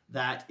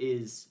that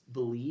is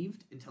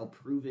believed until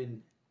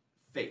proven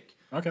fake.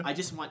 Okay. I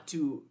just want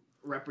to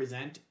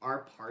represent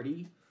our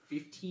party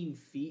 15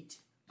 feet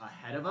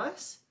ahead of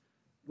us,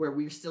 where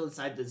we're still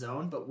inside the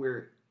zone, but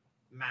we're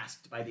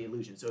masked by the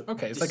illusion. So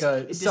Okay, it's like a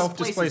it displaces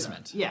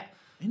self-displacement. them. Yeah.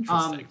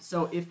 Interesting.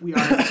 So if we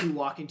are to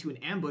walk into an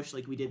ambush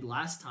like we did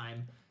last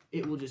time,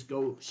 it will just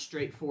go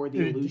straight for the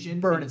illusion.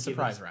 Burn and and give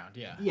surprise us- round,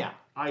 yeah. Yeah,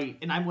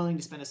 I'm willing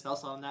to spend a spell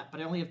slot on that,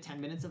 but I only have 10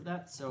 minutes of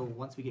that. So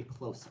once we get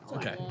close, I'll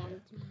Okay.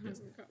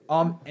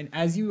 Long. And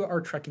as you are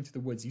trekking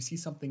through the woods, you see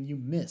something you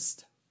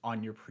missed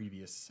on your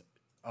previous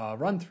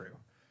run through.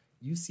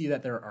 You see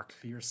that there are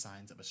clear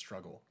signs of a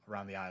struggle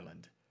around the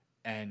island,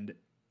 and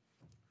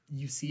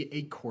you see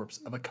a corpse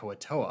of a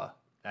Koatoa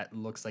that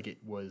looks like it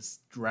was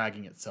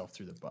dragging itself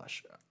through the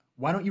bush.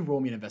 Why don't you roll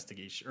me an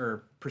investigation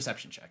or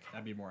perception check?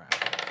 That'd be more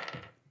accurate.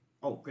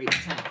 Oh, great,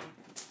 10.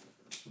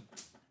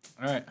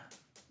 All right.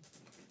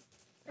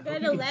 I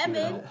got 11.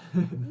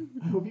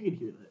 I hope you can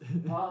hear that.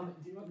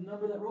 Do you have the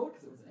number that rolled?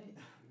 Because it was an 8.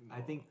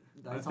 I think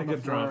that's think on the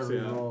it floor drops, we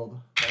yeah. rolled.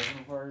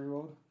 Before you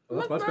rolled. Oh,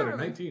 that's much better.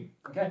 19.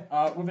 Okay.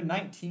 With a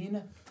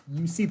 19,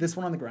 you see this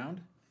one on the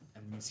ground,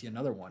 and you see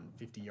another one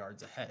 50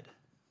 yards ahead.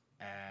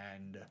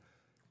 And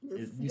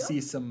you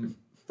see some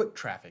foot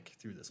traffic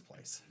through this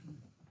place.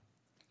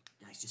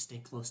 Guys, just stay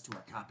close to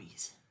our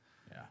copies.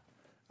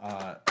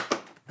 Yeah.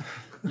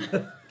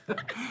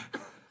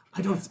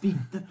 I don't speak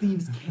the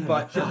thieves' can.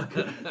 But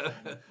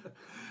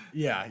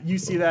yeah, you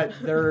see that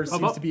there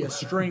seems to be a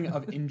string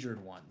of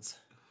injured ones.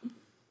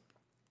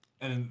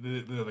 And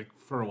they're like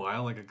for a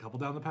while, like a couple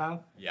down the path.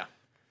 Yeah.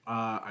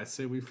 I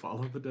say we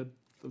follow the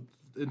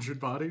injured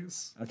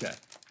bodies. Okay.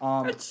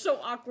 It's so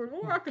awkward.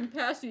 We're walking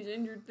past these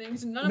injured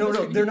things, and none No, of us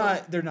no, can they're heal.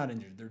 not. They're not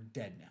injured. They're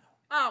dead now.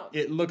 Oh.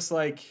 It looks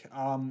like.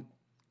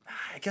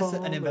 I guess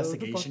an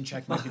investigation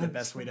check might be the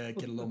best way to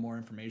get a little more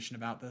information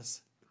about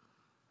this.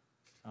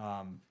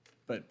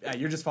 But yeah,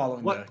 you're just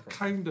following What the.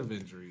 kind of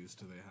injuries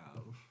do they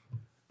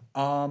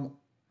have?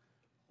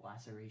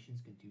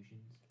 Lacerations,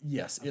 contusions.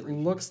 Yes, it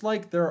looks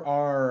like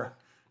there's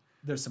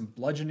some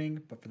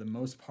bludgeoning, but for the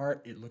most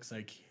part, it looks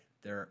like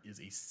there is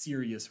a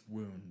serious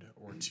wound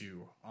or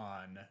two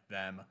on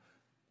them.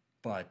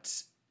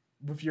 But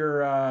with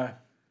your,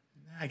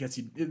 I guess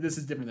this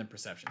is different than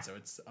perception, so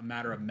it's a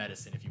matter of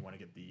medicine if you want to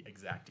get the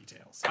exact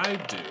details. I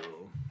do.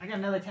 I got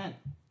another 10.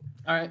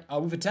 All right,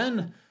 with a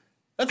 10,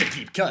 that's a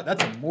deep cut.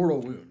 That's a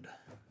mortal wound.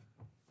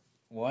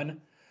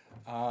 1.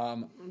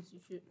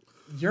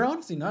 You're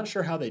honestly not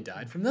sure how they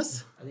died from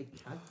this. Are they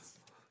cuts?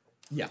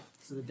 Yeah.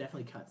 So they're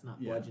definitely cuts, not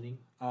Yeah. bludgeoning.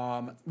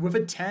 With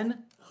a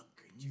 10,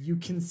 you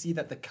can see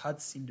that the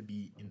cuts seem to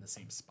be in the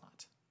same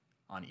spot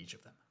on each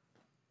of them.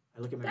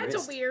 I look at my That's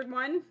wrist. a weird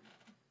one.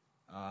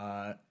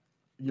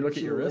 You look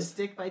at your wrist.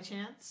 Ritualistic by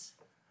chance?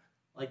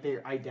 Like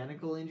they're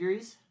identical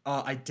injuries?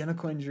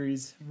 Identical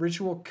injuries.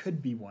 Ritual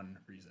could be one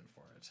reason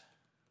for it.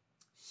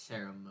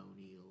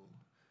 Ceremonial.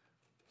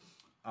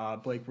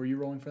 Blake, were you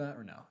rolling for that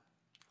or no?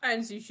 I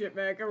didn't see shit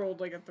back. I rolled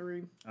like a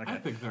 3. Okay. I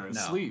think they're No.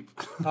 asleep.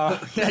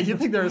 Yeah, you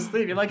think they're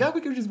asleep. You're like, oh,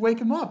 we could just wake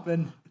them up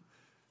and.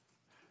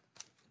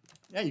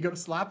 Yeah, you go to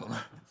slap them.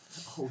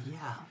 Oh,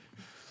 yeah.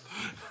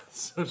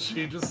 So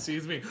she just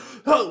sees me.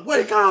 Oh,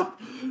 wake up!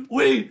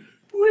 We.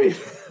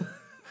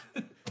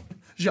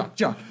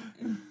 Jacque,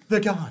 they're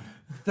gone.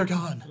 They're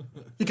gone.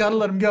 You gotta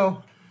let them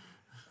go.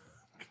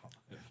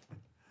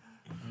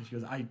 And she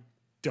goes, I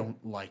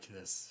don't like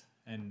this.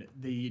 And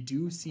they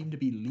do seem to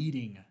be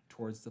leading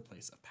towards the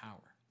place of power.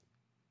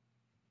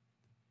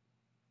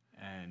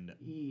 And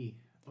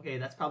Okay,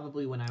 that's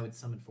probably when I would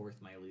summon forth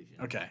my illusion.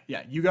 Okay,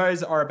 yeah. You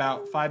guys are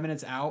about 5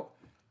 minutes out.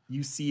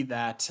 You see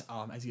that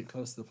as you get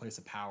close to the place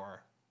of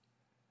power,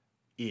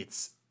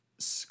 it's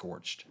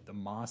scorched. The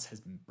moss has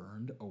been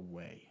burned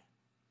away.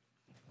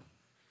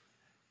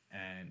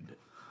 And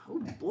Oh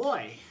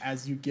boy.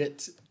 as you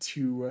get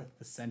to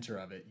the center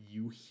of it,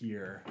 you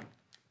hear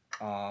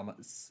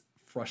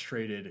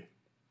frustrated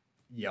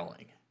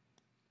yelling.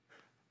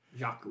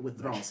 Jacque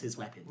withdraws his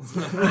weapons.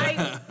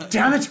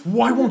 Damn it!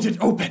 Why won't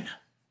it open?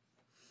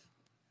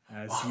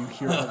 As you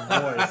hear a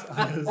voice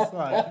on his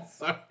side.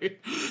 Sorry.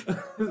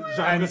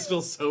 Jacque is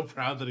still so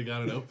proud that he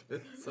got it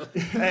open. So.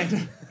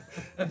 And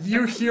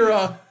you hear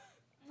a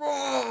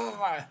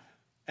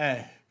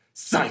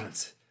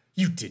silence.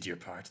 You did your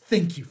part.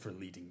 Thank you for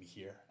leading me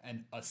here.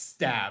 And a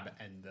stab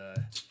and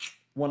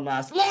one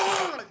last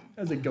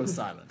as it goes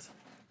silent.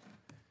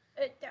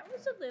 That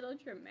was a little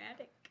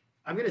dramatic.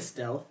 I'm gonna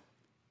stealth.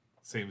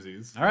 Same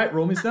Z's. All right,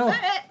 roll me stealth.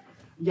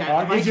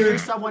 Yeah, if I Is your hear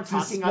someone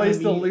talking displace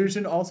on the me,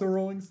 illusion also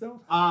rolling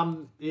stealth?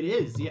 it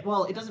is. Yeah.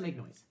 Well, it doesn't make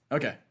noise,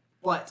 Okay.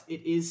 but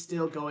it is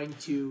still going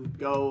to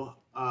go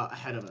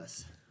ahead of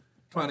us.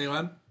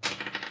 21. Oh,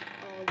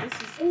 this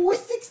is. Oh,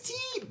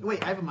 16!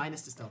 Wait, I have a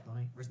minus to stealth, don't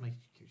I? Where's my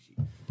cue sheet?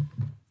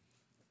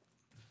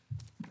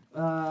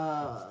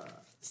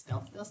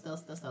 Stealth.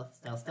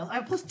 I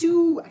have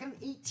 +2. I got an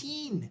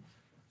 18.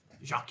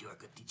 Jacque, you're a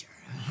good teacher.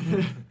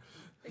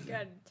 I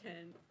got a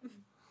 10.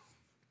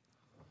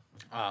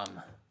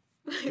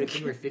 Good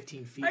thing we're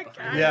 15 feet I behind.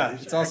 got Yeah,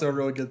 it. it's also a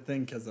really good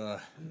thing because I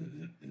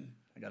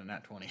got a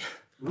nat 20.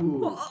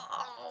 Ooh.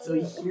 So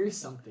he hears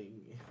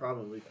something,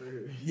 probably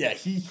for. Yeah,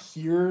 he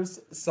hears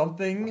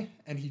something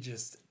and he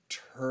just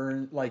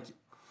turns like.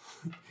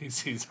 He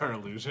sees our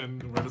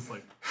illusion. We're just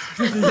like,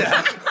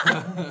 Yeah.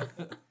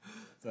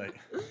 It's like,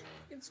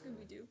 It's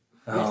Scooby Doo.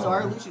 Yeah, so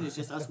our illusion is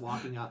just us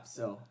walking up,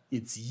 so.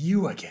 it's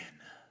you again.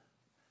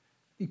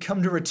 You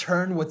come to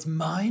return what's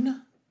mine? I'm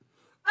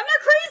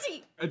not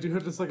crazy! I do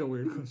have just like a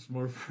weird question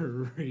more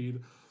for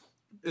Reed.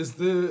 Is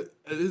it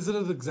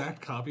an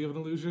exact copy of an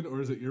illusion,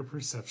 or is it your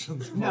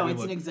perceptions? No,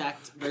 it's an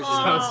exact version.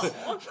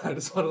 I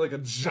just wanted like a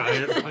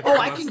giant. Oh,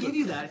 I can give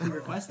you that if you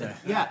request it.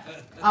 Yeah.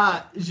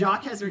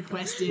 Jacque has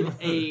requested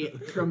a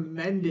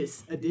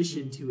tremendous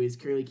addition to his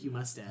curly Q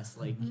mustache.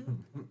 Like,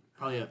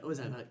 probably, what was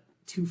that, about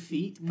 2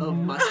 feet of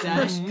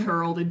mustache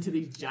curled into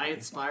these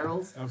giant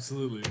spirals?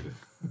 Absolutely.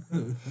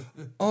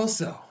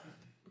 Also,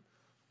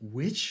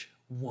 which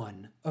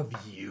one of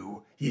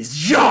you is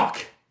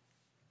Jacque?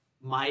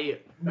 My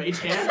mage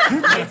hand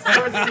points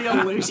towards the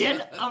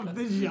illusion of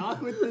the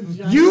Jacque with the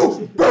giant.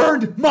 You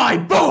burned my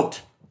boat!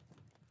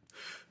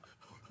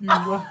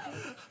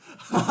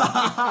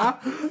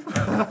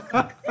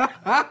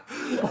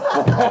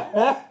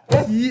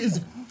 He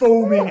is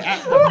foaming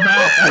at the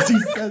mouth as he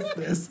says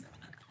this.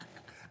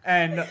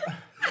 And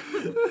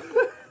Do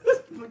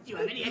you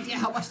have any idea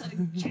how much that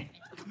enchantment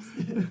costs?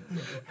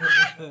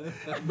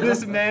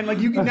 this man, like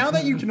now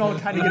that you can all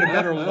kind of get a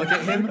better look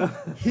at him,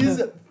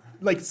 his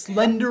like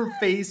slender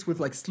face with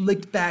like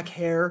slicked back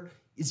hair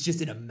is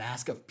just in a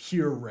mask of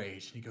pure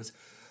rage. And he goes,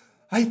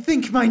 I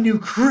think my new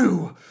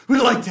crew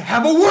would like to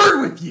have a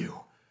word with you.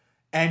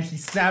 And he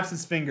snaps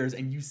his fingers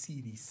and you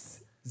see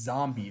these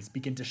zombies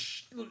begin to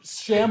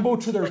shamble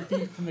to their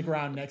feet from the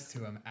ground next to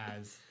him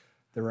as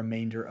the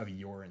remainder of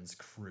Yoren's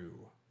crew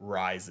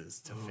rises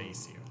to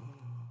face you.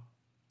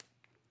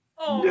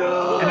 Oh,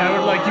 No! And I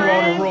would like you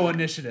all to roll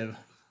initiative.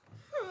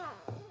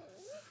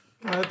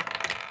 God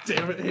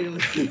damn it,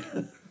 Haley.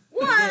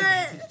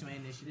 What? To my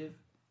initiative?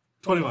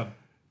 21.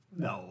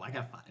 No, I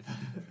got 5.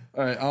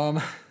 All right, I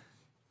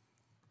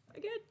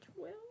got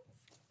 12.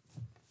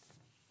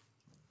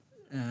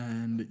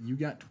 and you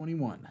got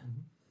 21.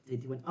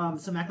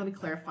 So Mac, let me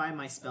clarify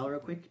my spell real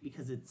quick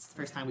because it's the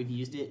first time we've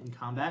used it in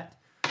combat.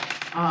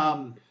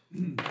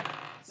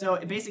 So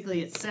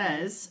basically it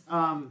says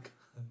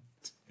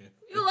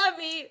You love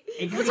me.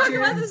 a We'll talk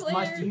creature about this later.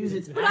 must use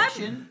its But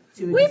action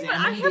to Wait, but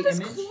I examine have the this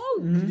image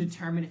cloak. to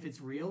determine if it's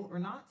real or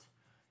not.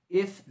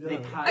 If they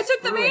pass I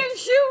took the through man's it,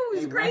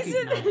 shoes, they Grayson.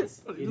 recognize He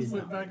it just is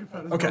went not. back and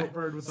found his Okay, little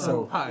bird with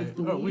so- a hi. If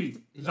Oh, believed,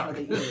 wait. is how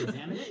they either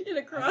examine it In a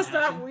as crossed an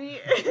out action,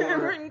 wheat. or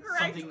Written something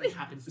correctly.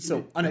 happens to So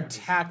it. an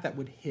attack that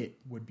would hit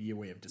would be a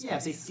way of Yeah,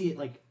 if they displacing. see it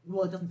like,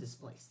 well, it doesn't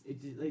displace.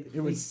 If they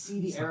would- see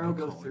the it's like arrow a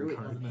go calling through it,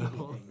 card doesn't hit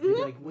now. anything. They'd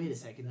be like, wait a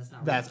second, that's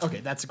not. That's real. okay.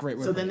 That's a great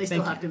way. So of then putting they it.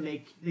 still Thank have to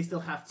make. They still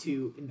have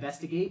to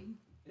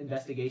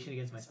investigation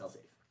against my spell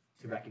save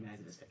to recognize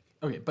it as fake.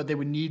 you. Okay, but they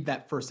would need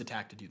that first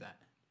attack to do that.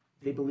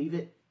 They believe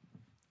it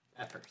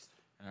at first.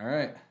 All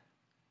right.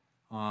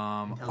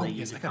 Until they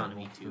use I gotta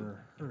economy roll to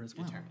for her as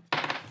well. determine.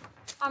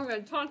 I'm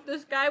gonna taunt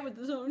this guy with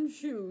his own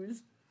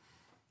shoes.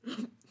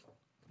 You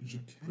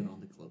should put on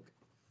the cloak.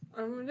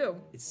 What I'm gonna do?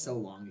 It's so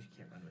long you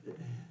can't run with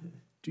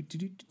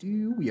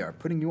it. We are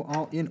putting you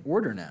all in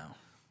order now.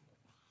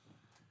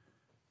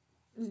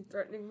 Is he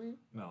threatening me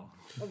No.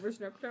 over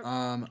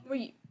Snapchat?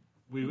 Wait.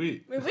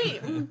 Wait.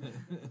 Wait.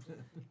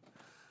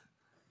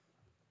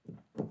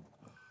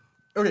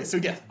 Okay, so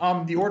yes,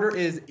 the order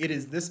is it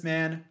is this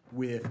man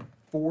with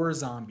 4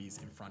 zombies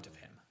in front of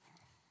him.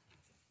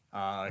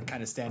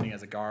 kind of standing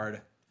as a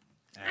guard.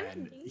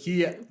 And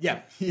he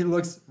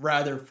looks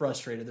rather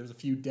frustrated. There's a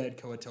few dead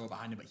Koatoa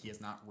behind him, but he has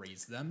not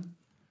raised them.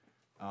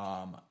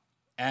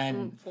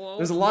 And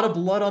there's a lot of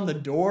blood on the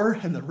door,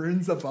 and the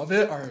runes above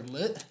it are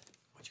lit.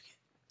 What'd you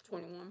get?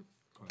 21.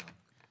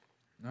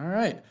 All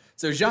right.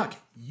 So, Jacque,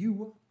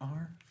 you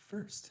are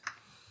first.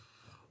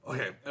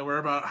 Okay, and we're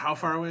about how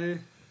far away?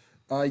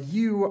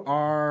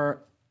 You're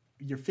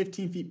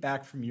 15 feet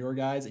back from your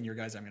guys, and your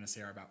guys, I'm going to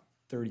say, are about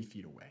 30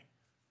 feet away.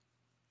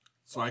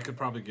 So I could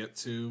probably get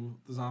to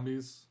the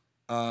zombies?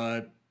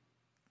 I'd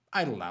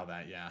allow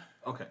that, yeah.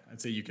 Okay. I'd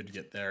say you could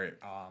get there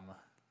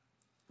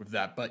with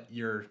that, but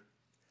you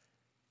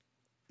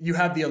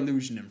have the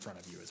illusion in front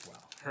of you as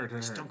well. Heard.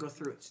 Just don't go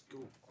through it. Just go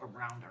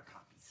around our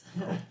copies.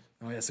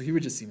 Oh, yeah, so he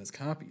would just see them as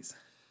copies.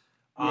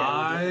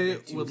 I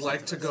would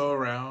like to go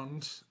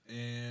around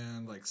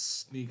and like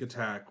sneak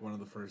attack one of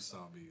the first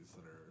zombies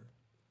that are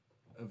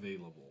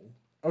available.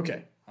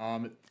 Okay.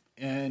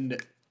 And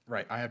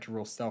right, I have to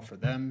roll stealth for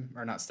them,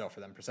 or not stealth for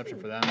them, perception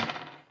for them.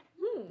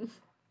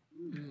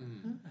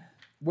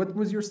 What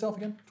was your stealth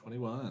again?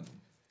 21.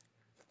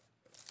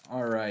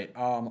 All right.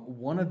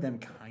 One of them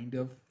kind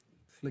of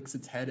flicks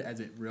its head as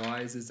it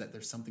realizes that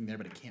there's something there,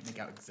 but it can't make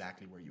out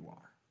exactly where you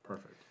are.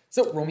 Perfect.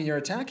 So roll me your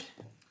attack.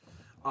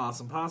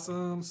 Awesome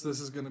possums. This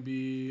is going to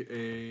be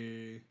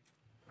a...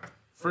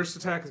 First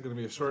attack is going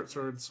to be a short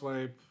sword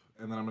swipe,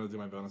 and then I'm going to do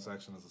my bonus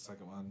action as the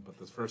second one. But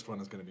this first one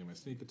is going to be my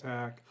sneak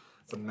attack.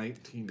 It's a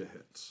 19 to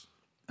hit.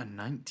 A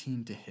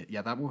 19 to hit.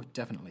 Yeah, that will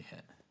definitely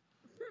hit.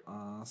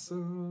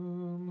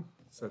 Awesome.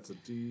 So that's a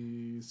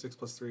D6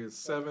 plus 3 is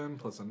 7,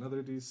 plus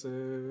another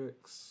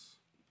D6.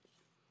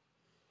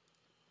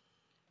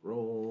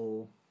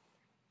 Roll.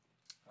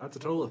 That's a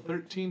total of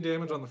 13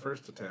 damage on the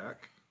first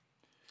attack.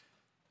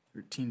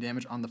 13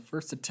 damage on the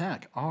first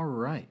attack. All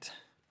right.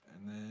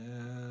 And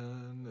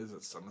then,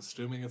 I'm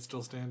assuming it's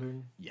still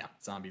standing? Yeah,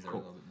 zombies are a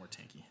little bit more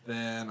tanky.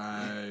 Then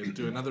I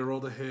do another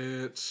roll to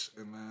hit,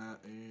 and that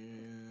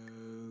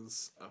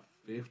is a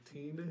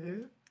 15 to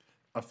hit.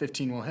 A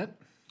 15 will hit.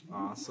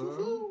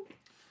 Awesome.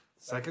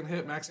 Second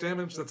hit, max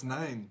damage, that's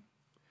 9.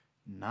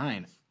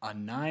 9. A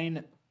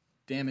 9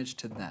 damage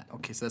to that.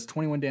 Okay, so that's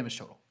 21 damage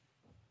total.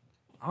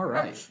 All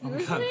right. Oh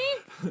my god.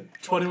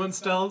 21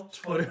 stealth,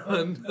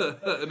 21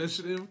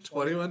 initiative,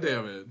 21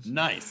 damage.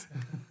 Nice.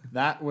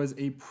 That was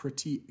a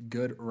pretty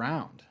good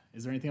round.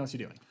 Is there anything else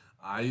you're doing?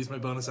 I use my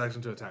bonus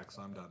action to attack,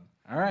 so I'm done.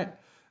 All right.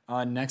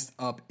 Next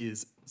up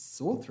is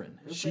Solthrin.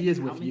 She is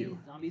with you.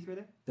 How many zombies were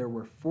there? There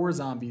were 4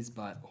 zombies,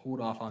 but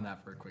hold off on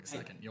that for a quick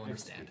second. You'll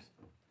understand.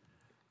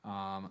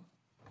 All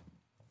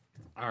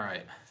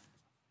right.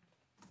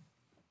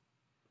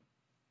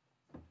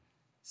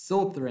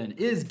 Solthrin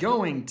is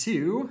going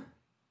to...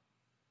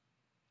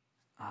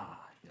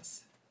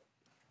 yes.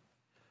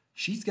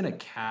 She's going to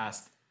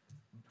cast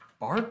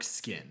Bark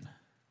Skin.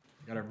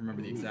 I gotta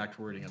remember the exact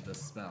wording of this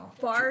spell.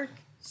 Bark,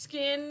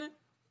 skin.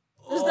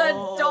 Does that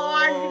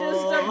dog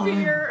just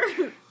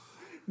appear?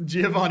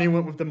 Giovanni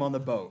went with them on the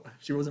boat.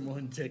 She wasn't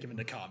willing to take him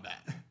into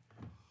combat.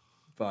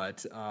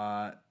 But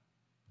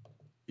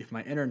if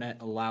my internet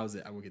allows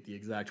it, I will get the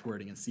exact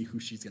wording and see who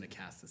she's going to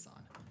cast this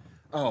on.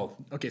 Oh,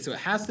 okay, so it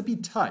has to be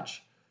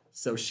touch.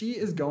 So she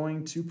is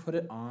going to put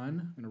it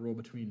on. I'm going to roll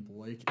between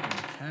Blake and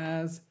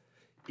Kaz.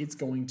 It's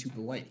going to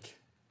Blake.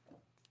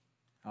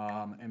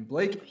 And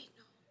Blake...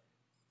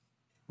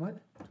 What?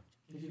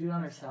 Did you do it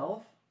on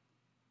herself?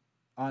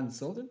 On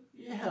Solden?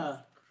 Yeah.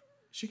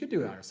 She could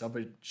do it on herself,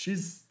 but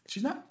she's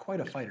not quite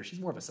a fighter. She's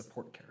more of a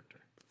support character.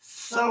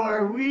 So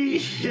are we.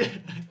 Hey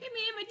man,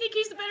 I think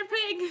he's the better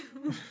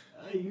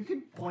pig. You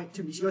can point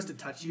to me. She goes to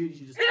touch you.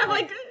 She just And I'm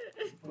like,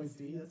 points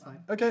to you. That's fine.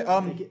 Okay,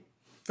 Take it.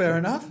 fair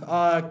enough.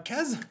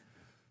 Kaz,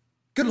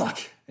 good luck.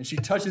 And she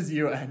touches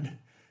you, and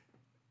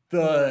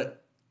the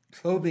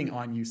clothing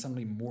on you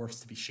suddenly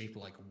morphs to be shaped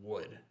like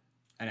wood.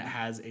 And it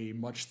has a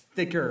much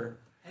thicker...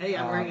 Hey,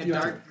 I'm wearing a feel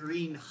to dark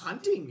green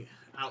hunting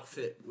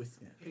outfit with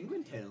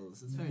penguin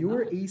tails. It's very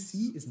Your nice.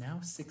 AC is now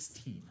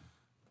 16.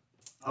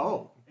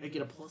 Oh, I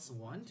get a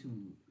 +1 to.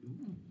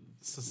 Ooh.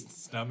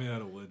 It's not made out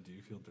of wood. Do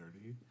you feel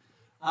dirty?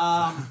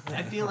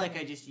 I feel like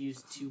I just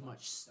used too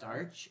much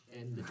starch,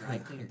 and the dry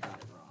cleaner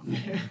got it wrong.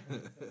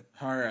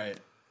 All right.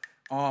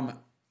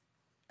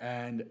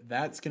 And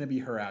that's going to be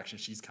her action.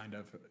 She's kind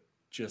of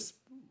just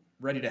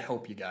ready to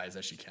help you guys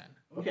as she can.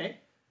 Okay.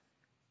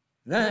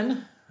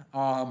 Then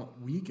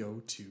we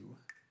go to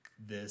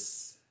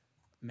this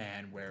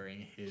man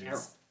wearing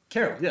his...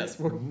 Carol, yes.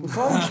 We'll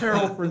call him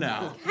Carol for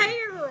now.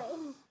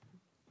 Carol.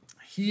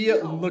 He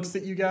looks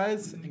at you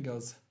guys and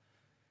goes,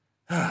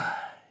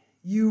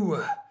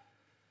 you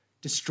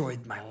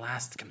destroyed my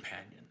last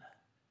companion.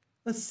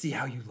 Let's see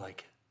how you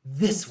like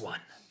this one.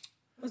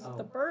 Was it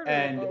the bird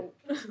And or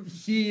the boat?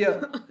 he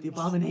The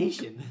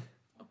abomination.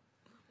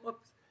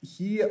 Whoops.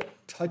 he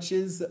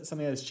touches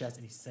something on his chest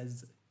and he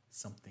says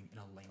something in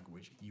a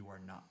language you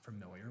are not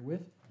familiar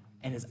with,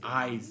 and his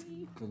eyes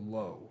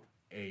glow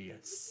a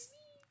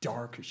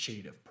dark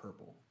shade of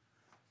purple.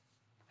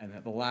 And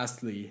then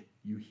lastly,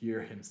 you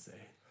hear him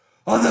say,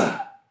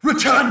 "Other,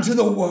 return to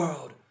the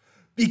world.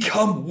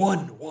 Become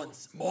one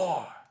once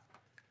more.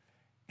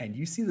 And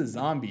you see the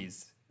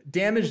zombies,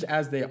 damaged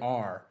as they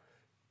are,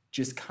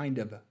 just kind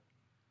of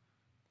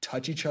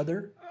touch each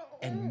other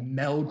and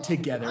meld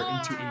together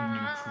into a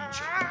new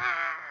creature.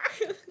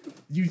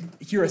 You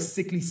hear a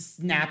sickly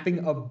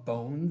snapping of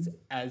bones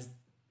as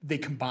they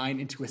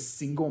combine into a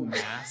single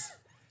mass.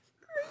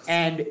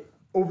 And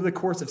over the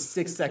course of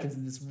 6 seconds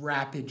in this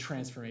rapid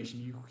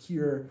transformation, you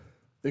hear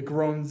the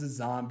groans of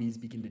zombies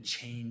begin to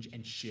change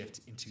and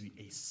shift into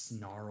a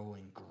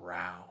snarling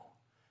growl.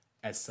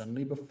 As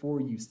suddenly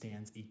before you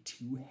stands a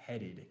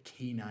two-headed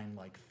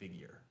canine-like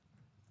figure.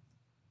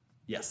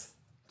 Yes.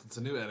 It's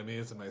a new enemy.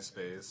 It's in my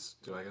space.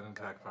 Do I get an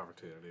attack of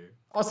opportunity?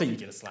 I'll say you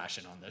get a slash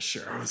in on this,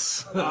 sure.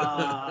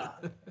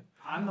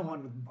 I'm the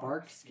one with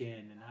bark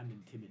skin, and I'm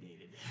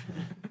intimidated.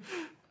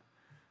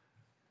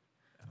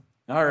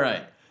 All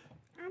right.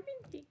 I'm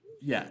in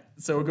Yeah,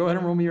 so go ahead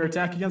and roll me your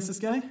attack against this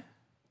guy.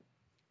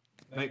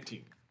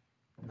 19.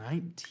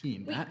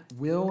 19. That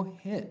will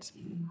hit.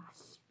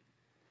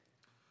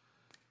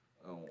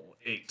 Oh,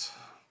 8.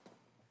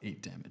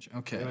 8 damage. And I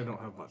Okay. don't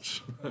have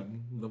much.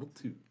 I'm level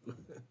 2.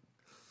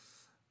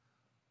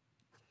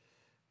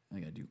 I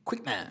gotta do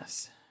quick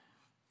maths.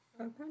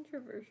 How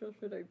controversial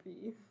should I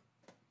be?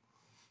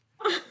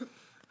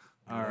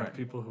 All right.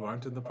 People who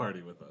aren't in the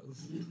party with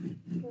us.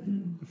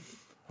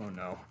 Oh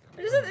no.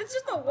 It's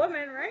just a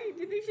woman, right?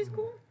 Do you think she's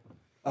cool?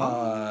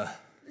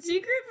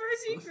 Secret for a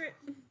secret.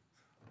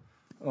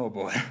 Oh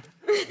boy.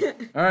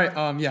 All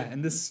right. Yeah,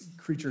 and this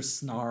creature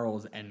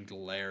snarls and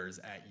glares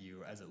at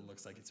you as it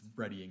looks like it's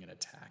readying an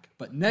attack.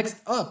 But next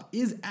up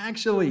is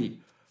actually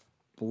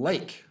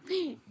Blake.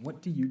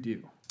 What do you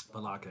do?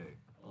 Balake.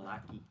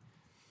 Lucky.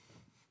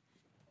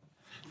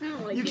 I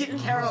don't like You it. get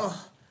Carol.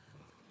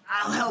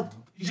 I'll help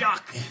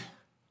Jacque.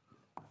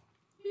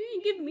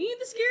 You give me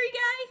the scary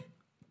guy?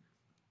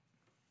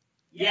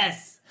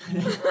 Yes.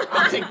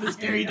 I'll take the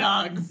scary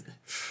dogs.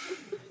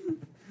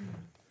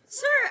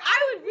 Sir,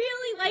 I would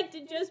really like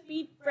to just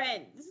be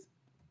friends.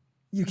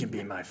 You can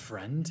be my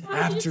friend Why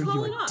don't you after just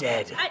call it you're off?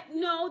 dead.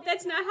 No,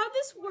 that's not how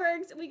this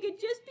works. We could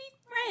just be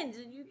friends,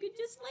 and you could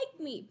just like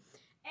me.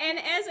 And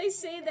as I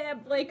say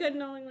that, Blake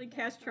unknowingly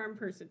cast Charm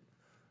Person.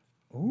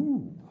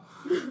 Ooh.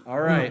 All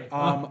right.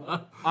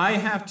 I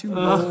have to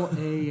roll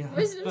a.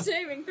 Wisdom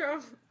saving throw.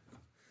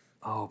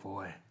 Oh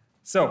boy.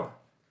 So,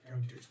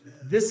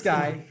 this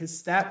guy, his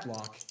stat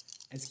block,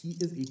 as he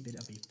is a bit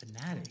of a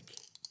fanatic,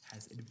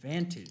 has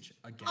advantage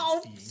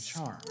against being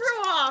charmed.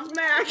 Screw off,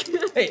 Mac.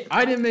 Hey,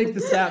 I didn't make the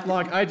stat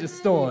block. I just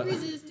stole it.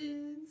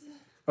 Resistance.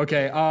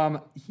 Okay.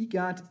 He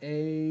got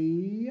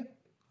a.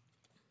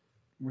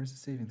 Where's the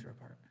saving throw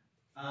part?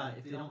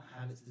 If they don't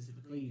have it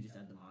specifically, you just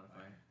add the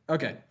modifier.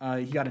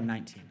 Okay. He got a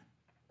 19.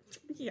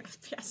 Yeah,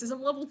 passes.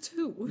 I'm level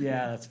 2.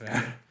 Yeah, that's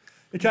fair.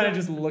 He kind of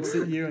just looks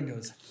at you and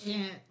goes,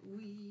 Can't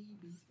we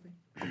be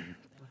friends?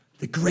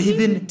 "The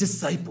graven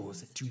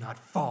disciples do not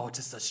fall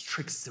to such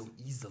tricks so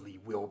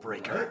easily,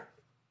 Willbreaker."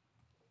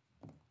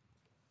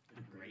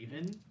 The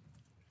Graven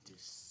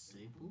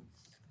Disables?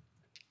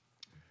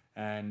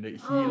 And he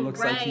Oh, looks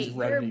like he's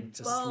right, ready you're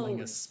to sling a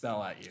both.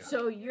 spell at you.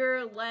 So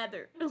you're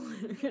leather.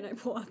 And I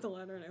pull out the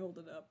leather and I hold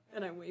it up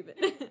and I wave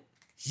it.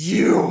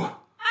 You!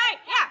 Alright,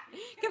 yeah,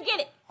 come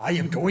get it. I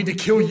am going to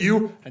kill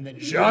you, and then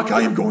Jacque,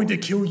 I am going to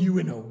kill you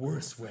in a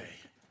worse way.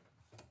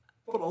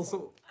 But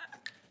also,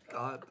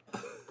 God.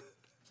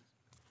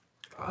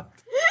 God.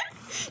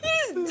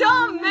 He's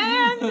dumb,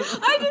 man.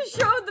 I just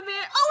showed the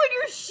man. Oh, and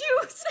your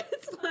shoes.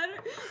 It's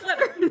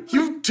leather.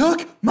 You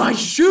took my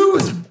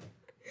shoes!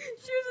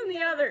 Shoes in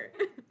the other.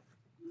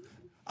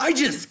 I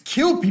just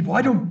kill people.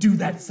 I don't do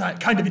that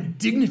kind of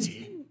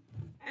indignity.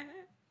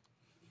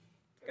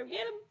 Go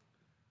get him.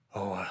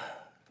 Oh,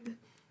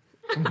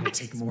 I'm going to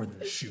take more than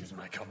the shoes when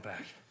I come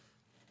back.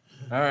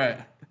 All right.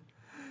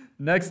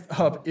 Next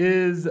up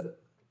is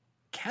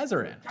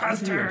Kazaran.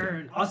 This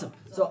turn. Awesome.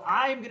 So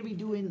I'm going to be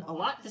doing a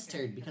lot this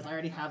turn because I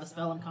already have a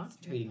spell I'm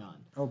concentrating on.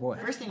 Oh, boy.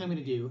 First thing I'm going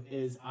to do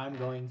is I'm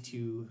going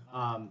to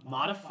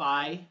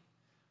modify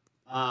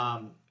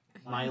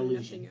my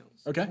illusion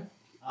Okay.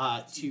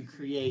 to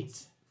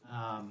create...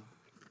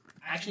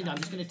 actually, no, I'm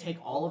just going to take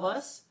all of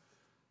us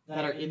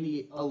that are in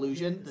the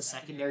illusion, the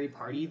secondary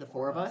party, the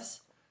 4 of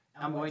us,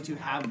 and I'm going to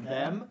have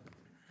them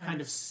kind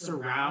of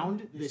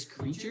surround this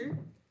creature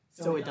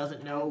so it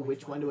doesn't know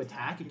which one to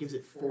attack. It gives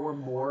it 4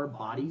 more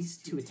bodies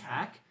to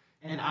attack,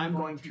 and I'm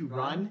going to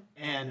run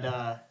and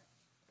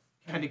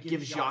kind of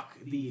give Jacque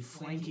the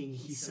flanking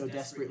he so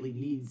desperately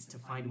needs to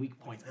find weak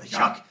points.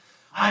 Jacque,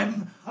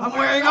 I'm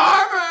wearing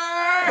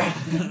armor!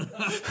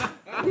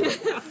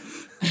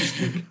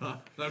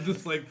 I'm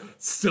just like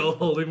still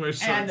holding my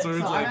short And sword.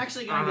 so like, I'm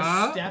actually going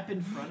to step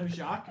in front of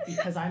Jacque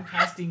because I'm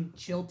casting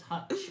Chill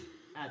Touch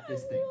at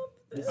this thing.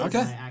 This is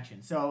Okay. my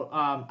action. So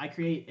I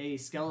create a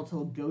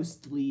skeletal,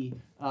 ghostly,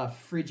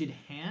 frigid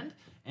hand,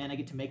 and I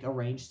get to make a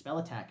ranged spell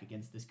attack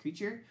against this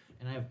creature,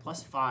 and I have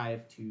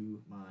 +5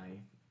 to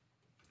my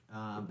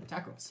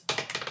attack rolls.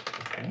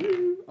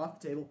 Off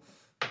the table.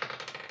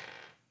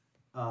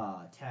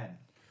 10.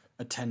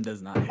 A 10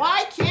 does not hit.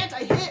 Why can't I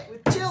hit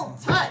with Chill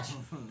Touch?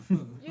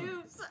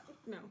 You suck.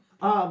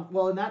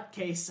 Well, in that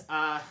case,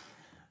 that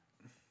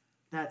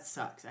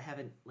sucks. I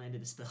haven't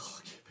landed a spell.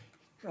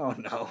 Oh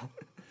no.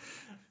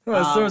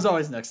 Well, there's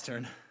always next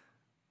turn.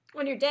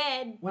 When you're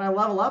dead. When I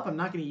level up, I'm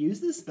not going to use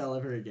this spell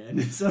ever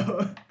again.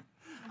 So,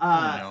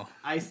 no.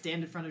 I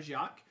stand in front of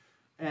Jacque,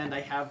 and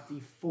I have the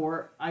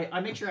four. I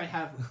make sure I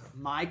have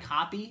my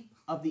copy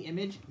of the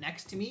image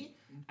next to me,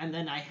 and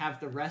then I have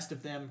the rest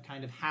of them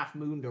kind of half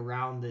mooned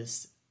around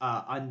this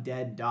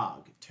undead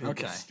dog to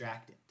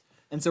distract it.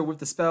 And so with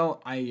the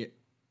spell,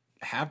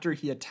 after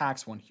he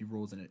attacks one, he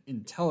rolls an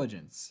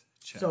intelligence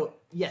check. So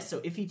yes,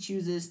 so if he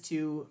chooses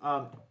to,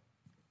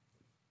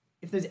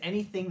 if there's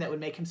anything that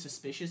would make him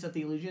suspicious of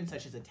the illusion,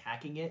 such as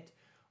attacking it,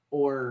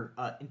 or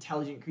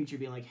intelligent creature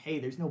being like, "Hey,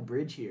 there's no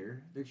bridge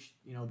here. There's,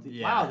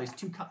 wow, there's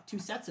two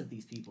sets of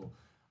these people."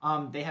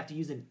 They have to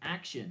use an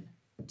action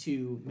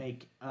to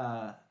make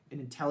an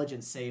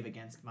intelligence save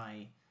against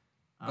my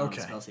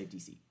spell save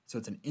DC. So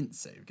it's an int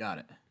save. Got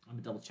it. I'm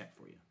gonna double check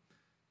for you.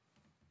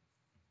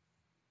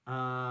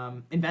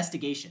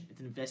 Investigation. It's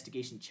an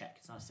investigation check.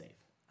 It's not a save.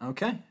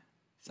 Okay.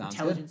 Sounds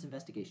Intelligence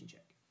investigation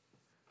check.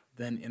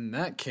 Then in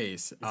that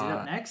case, Is it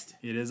up next?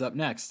 It is up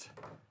next.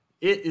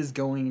 It is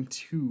going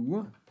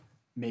to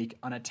make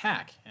an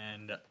attack,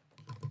 and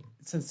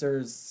since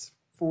there's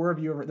 4 of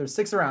you, there's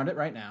 6 around it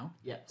right now.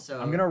 Yeah. So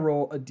I'm gonna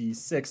roll a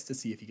d6 to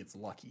see if he gets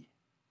lucky.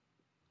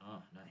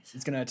 Oh, nice.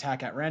 It's gonna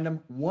attack at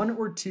random. 1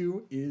 or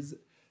 2 is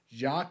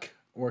Jacque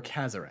or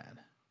Kazaran.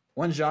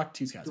 1 Jacque,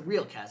 2 Kazaran. The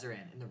real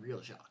Kazaran and the real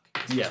Jacque.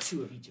 So Yes.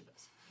 2 of each of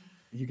us.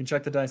 You can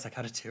check the dice. I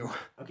got a 2.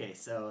 Okay,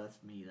 so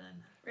that's me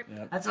then.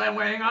 Yep. That's why I'm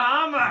wearing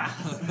armor.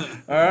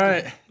 All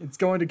right, it's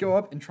going to go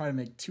up and try to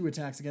make 2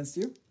 attacks against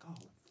you. Oh,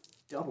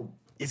 double.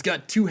 It's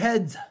got 2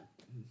 heads.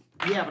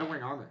 Yeah, but I'm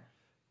wearing armor.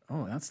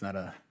 Oh, that's not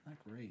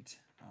great.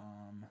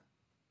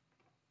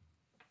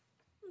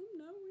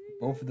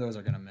 Both of those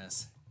are gonna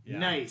miss. Yeah.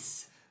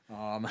 Nice.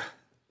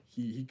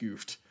 He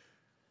goofed.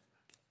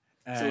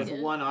 So with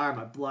one arm,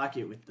 I block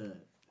it with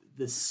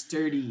the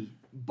sturdy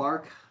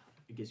bark.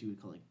 I guess you would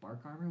call it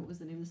bark armor. What was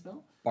the name of the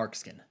spell? Bark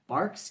skin.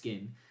 Bark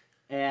skin.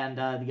 And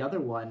the other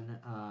one,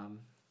 I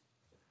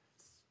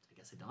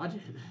guess I dodge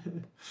it.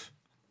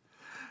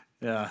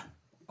 Yeah.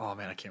 Oh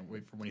man, I can't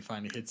wait for when he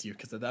finally hits you,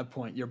 because at that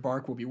point your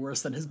bark will be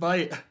worse than his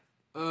bite.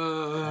 No.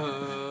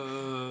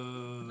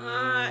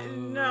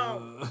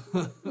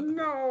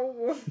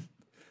 No.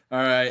 All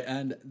right,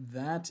 and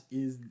that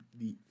is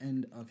the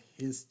end of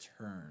his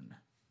turn.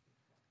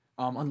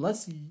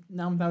 Unless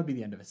that would be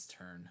the end of his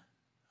turn.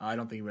 I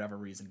don't think he would have a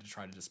reason to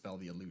try to dispel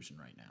the illusion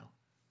right now.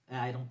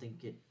 I don't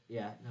think it.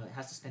 Yeah, no, it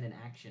has to spend an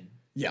action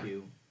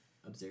to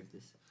observe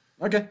this.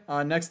 Okay.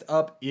 Next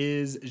up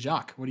is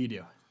Jacque. What do you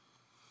do?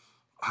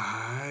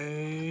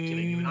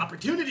 Giving you an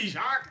opportunity,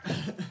 Jacque.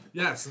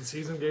 Yeah, since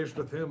he's engaged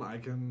with him, I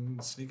can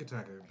sneak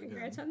attack him again.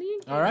 Congrats on the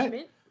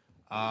engagement.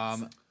 All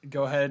right.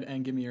 Go ahead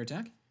and give me your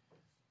attack.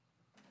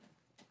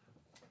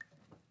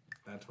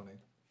 Nat 20.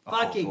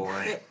 Fucking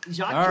boy.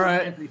 Jacque All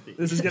right. everything.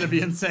 This is gonna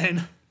be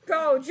insane.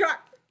 Go,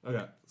 Jacque.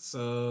 Okay,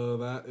 so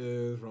that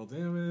is roll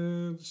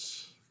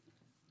damage.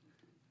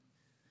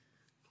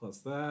 Plus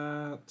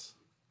that.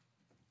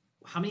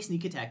 How many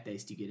sneak attack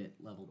dice do you get at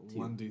level 2?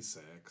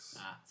 1d6.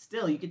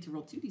 Still, you get to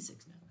roll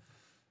 2d6 now.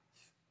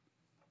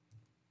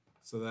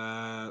 So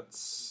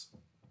that's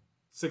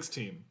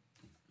 16.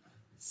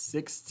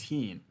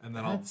 16. And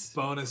then I'll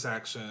bonus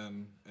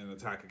action and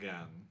attack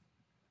again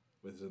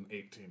with an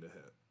 18 to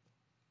hit.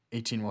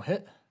 18 will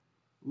hit.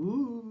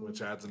 Ooh.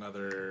 Which adds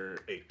another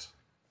 8.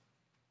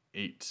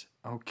 8.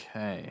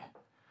 Okay.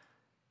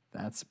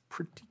 That's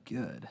pretty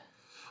good.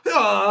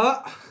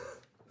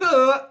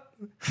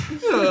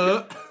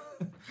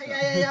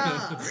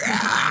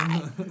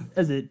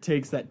 As it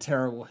takes that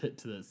terrible hit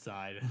to the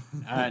side.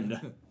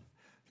 And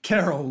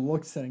Carol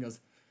looks at it and goes,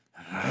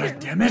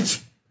 damn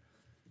it.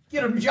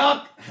 Get him,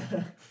 Jacque!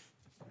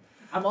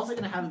 I'm also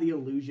going to have the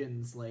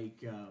illusions,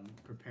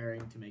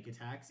 preparing to make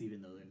attacks,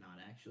 even though they're not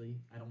actually.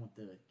 I don't want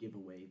to give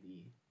away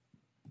the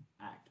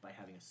act by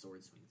having a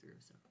sword swing through,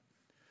 so.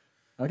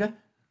 Okay.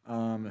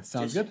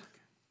 Sounds good.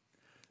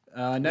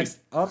 Next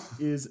up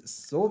is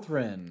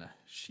Solthrin.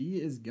 She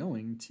is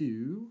going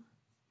to...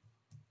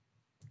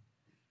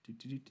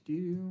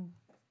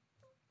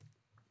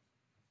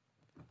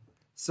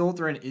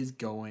 Solthrin is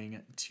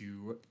going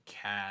to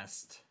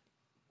cast...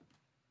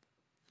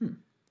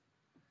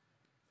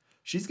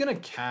 She's going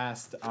to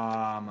cast...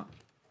 Man,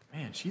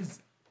 she's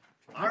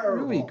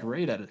really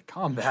great at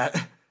combat.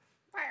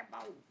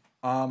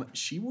 Fireball.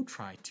 She will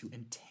try to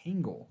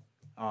entangle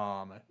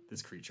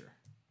this creature.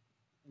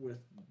 With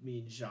me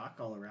and Jacque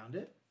all around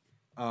it?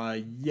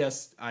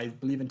 Yes, I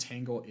believe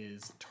entangle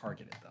is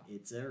targeted though.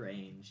 It's a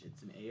range.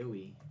 It's an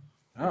AoE.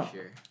 Oh,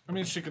 Sure. I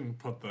mean, she can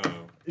put the...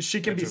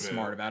 she can be That's a bit-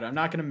 smart about it. I'm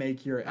not gonna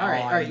make your All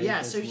right, make yeah.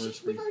 this So worse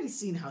for we've you. already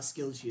seen how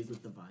skilled she is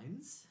with the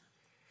vines.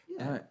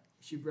 Yeah, Alright.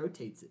 she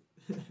rotates it.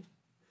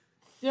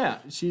 Yeah,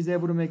 she's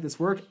able to make this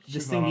work. She's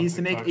This not thing on needs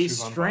to make TikTok, a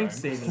she's on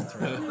strength Vine. saving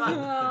throw.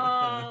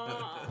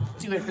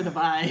 Do it for the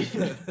vine.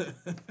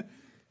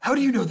 How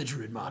do you know the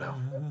druid motto?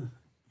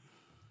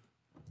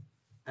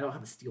 I don't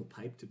have a steel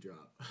pipe to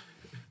drop.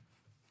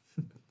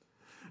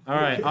 All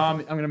right.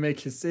 I'm gonna make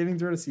his saving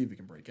throw to see if he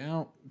can break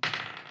out.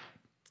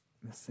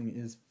 This thing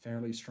is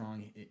fairly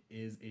strong. It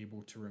is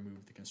able to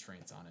remove the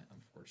constraints on it,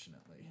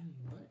 unfortunately.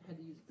 What? Had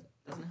to use it.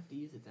 Doesn't have to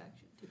use its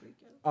action to break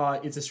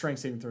out. It's a strength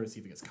saving throw to see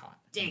if it gets caught.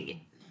 Dang it.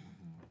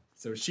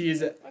 So she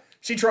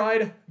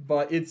tried,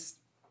 but it's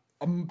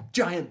a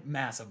giant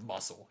mass of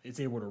muscle. It's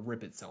able to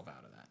rip itself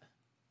out of that.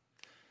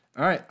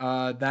 All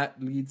right.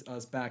 That leads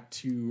us back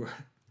to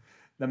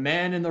the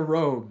man in the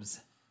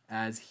robes,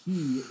 as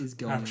he is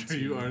going After to.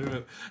 you already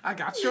went, I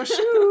got your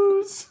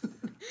shoes.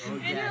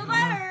 And your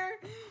letter.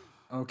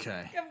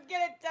 Okay. Come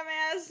get it,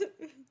 dumbass.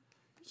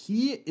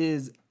 He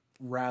is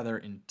rather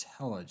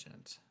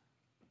intelligent.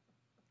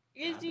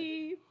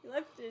 He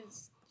left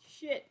his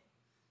shit.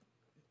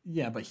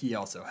 Yeah, but he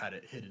also had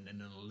it hidden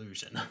in an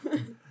illusion.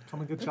 Come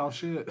and get y'all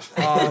shit.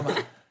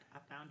 I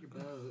found your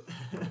boat.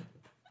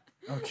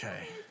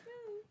 Okay.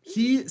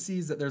 He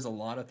sees that there's a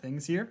lot of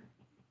things here,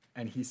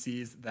 and he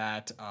sees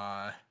that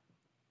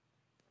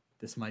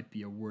this might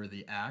be a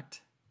worthy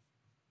act.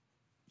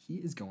 He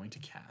is going to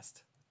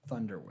cast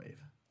Thunderwave.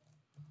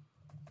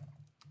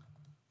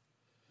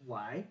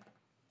 Why?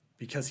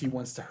 Because he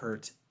wants to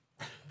hurt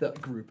the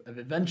group of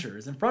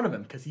adventurers in front of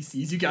him, because he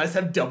sees you guys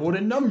have doubled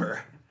in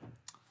number.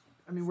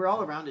 I mean, we're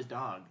all around his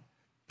dog.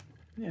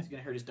 Yeah. He's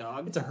gonna hurt his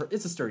dog.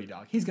 It's a sturdy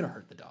dog. He's going to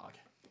hurt the dog.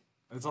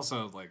 It's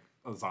also like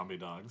a zombie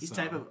dog. He's so.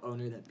 the type of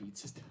owner that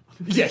beats his dog.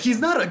 Yeah, he's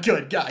not a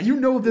good guy. You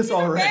know this He's a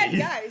bad already.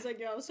 guy. He's like,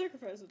 yeah, I'll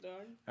sacrifice the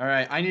dog. All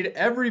right, I need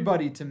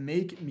everybody to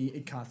make me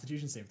a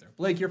Constitution save throw.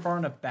 Blake, you're far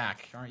enough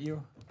back, aren't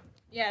you?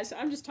 Yeah, so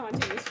I'm just taunting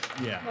this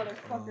Yeah.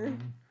 motherfucker.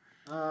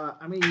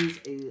 I'm gonna use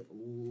a.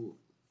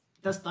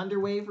 Does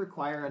Thunderwave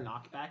require a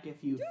knockback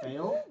if you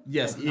fail?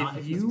 Yes, Not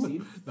if you you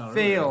succeed? No, it really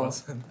fail,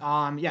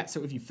 wasn't. yeah.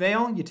 So if you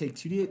fail, you take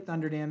 2d8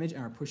 thunder damage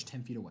and are pushed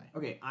 10 feet away.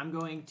 Okay, I'm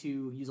going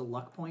to use a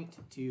luck point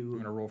to. I'm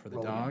gonna roll for the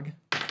roll dog.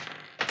 again.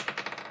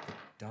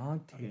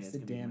 Dog Okay, takes that's the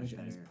gonna be much damage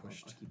and is better.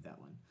 pushed. I'll keep that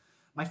one.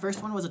 My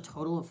first one was a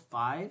total of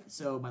 5,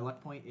 so my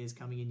luck point is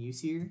coming in use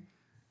here.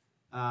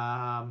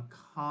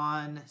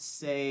 Con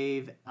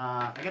save.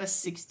 I got a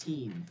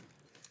 16.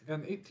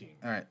 And 18.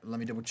 All right, let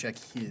me double check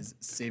his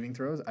saving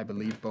throws. I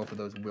believe both of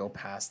those will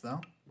pass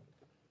though.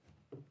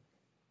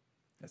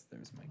 Yes,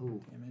 there's my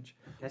Ooh. damage.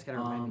 You guys gotta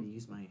remind me to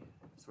use my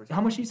source.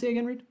 How much do you say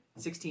again, Reed?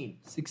 16.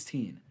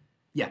 16.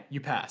 Yeah,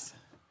 you pass.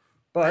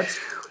 But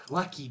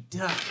Lucky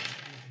duck.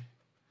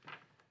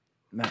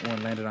 that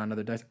one landed on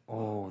another dice.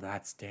 Oh,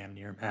 that's damn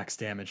near max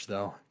damage,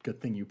 though.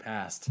 Good thing you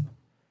passed.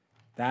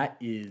 That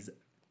is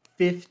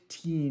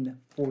 15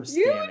 force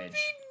You would damage. be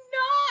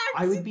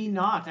knocked. I would be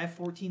knocked. I have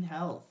 14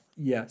 health.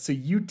 Yeah, so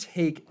you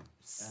take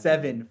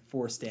 7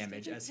 force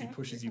damage as he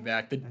pushes you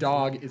back. The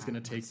dog is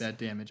going to take that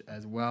damage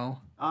as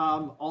well.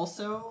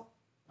 Also,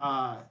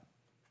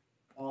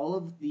 all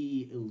of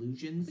the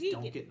illusions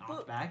don't get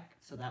knocked back,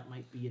 so that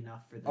might be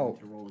enough for them Oh,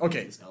 to roll against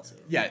okay. the spell save.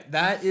 Yeah,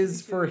 that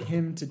is for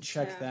him to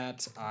check Yeah.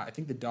 that. I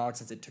think the dog,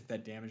 since it took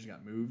that damage and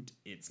got moved,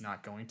 it's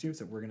not going to.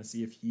 So we're going to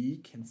see if he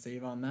can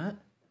save on that.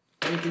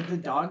 Wait, did the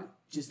dog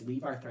just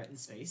leave our threatened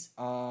space?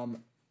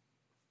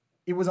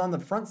 It was on the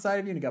front side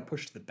of you and it got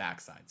pushed to the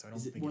back side. So I don't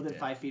Is it think more it than did.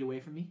 5 feet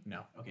away from me?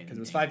 No. Okay, Because it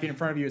was then 5 feet in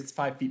front of you. It's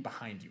 5 feet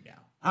behind you now.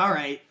 All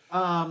right.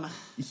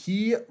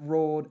 He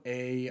rolled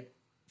a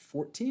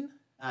 14.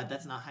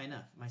 That's not high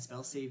enough. My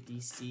spell save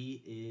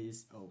DC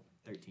is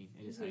 13.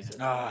 It is high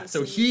enough.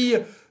 So he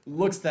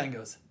looks at that and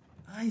goes,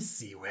 I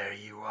see where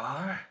you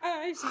are.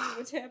 I see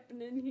what's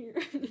happening here.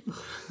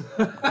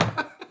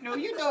 No,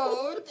 you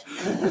don't.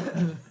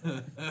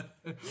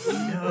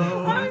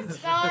 I'm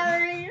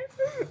sorry.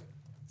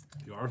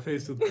 You are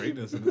faced with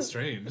greatness and it's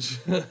strange.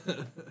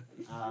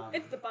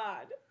 It's the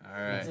bod. All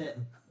right. That's it.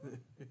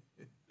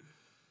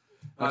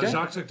 Okay.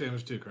 Jacque took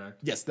damage too, correct?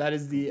 Yes, that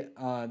is the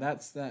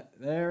that's that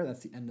there.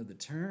 That's the end of the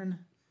turn.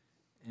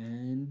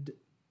 And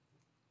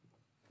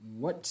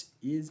what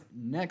is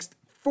next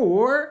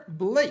for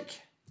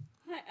Blake?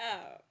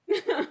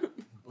 Oh.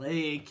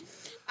 Blake,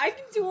 I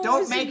can do don't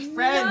almost make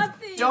friends.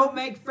 nothing. Don't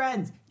make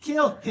friends.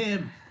 Kill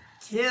him.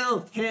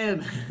 Kill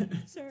him.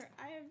 Sir,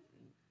 I have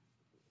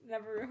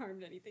never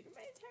harmed anything in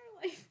my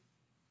entire life.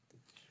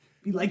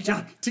 Be like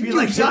Jacque. Didn't Be you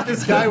like hit Jacque.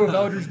 this guy with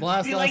Eldritch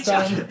Blast Be last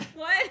like time? Jacque.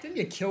 What? Didn't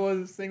you kill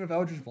this thing with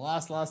Eldritch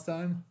Blast last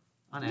time?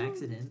 On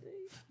accident.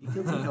 You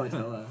killed some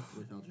Koatoa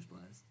with Eldritch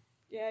Blast.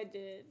 Yeah, I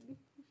did.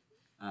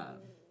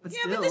 But Yeah,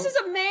 still. but this is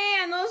a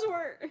man. Those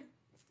were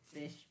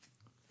fish.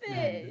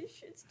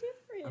 fish. It's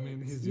different. I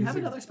mean, he's You have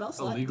using another spell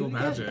slot. illegal Do it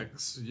again.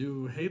 magics.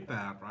 You hate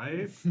that,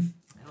 right?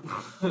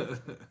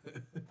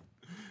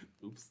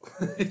 Oops.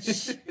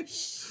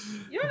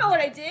 You don't know what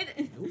I did.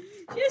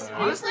 She has to be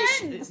Honestly,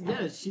 friends. yeah,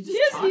 she just She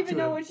doesn't talked even to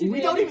know him. what she We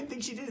did. don't even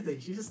think she did anything.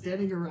 She's just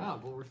standing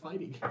around while we're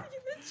fighting.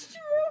 That's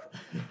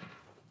true.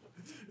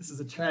 This is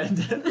a trend.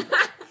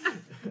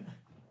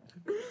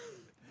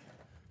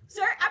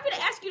 Sir, I'm gonna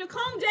ask you to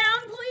calm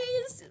down,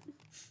 please.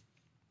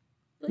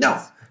 No.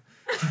 All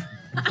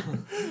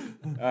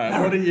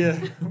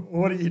right,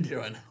 what are you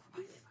doing?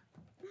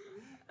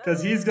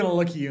 Because he's gonna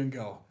look at you and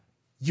go,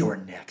 "You're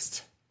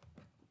next."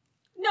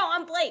 No,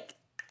 Blake.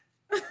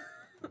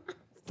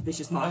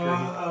 Vicious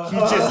mockery. He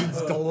just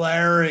is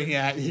glaring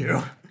at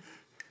you.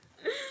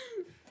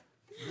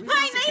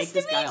 Hi, nice Take to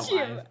this guy meet you.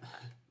 alive.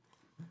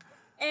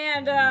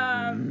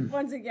 And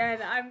once again,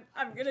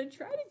 I'm gonna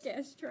try to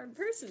cast Charm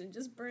Person and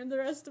just burn the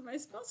rest of my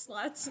spell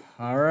slots.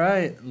 All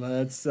right,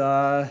 let's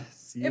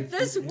see If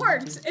this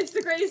works, it's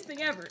the greatest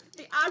thing ever.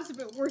 The odds of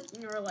it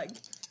working are like.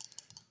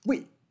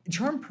 Wait,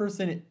 Charm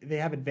Person, they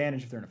have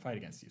advantage if they're in a fight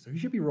against you, so you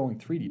should be rolling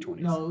 3d20s.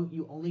 No,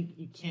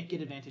 you can't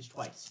get advantage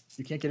twice.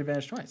 You can't get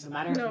advantage twice. No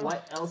matter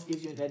what else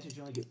gives you advantage,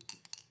 you only get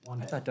one.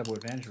 I hit. thought double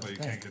advantage was So you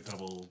bad. can't get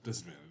double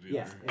disadvantage either.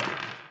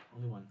 Yeah,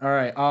 only one. All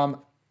right,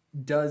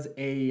 does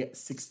a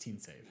 16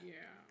 save?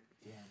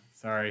 Yeah.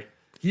 Sorry.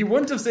 He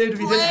wouldn't have saved if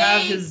he didn't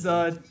have his,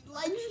 Like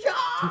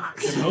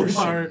Jacque! So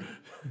far,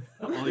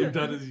 all you've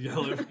done is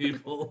yell at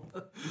people.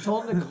 You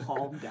told him to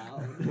calm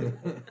down.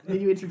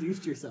 Then you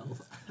introduced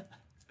yourself.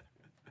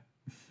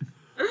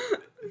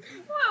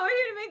 Well, we're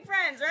here to make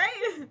friends,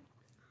 right?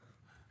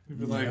 You'd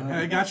be like, hey,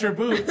 I got your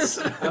boots.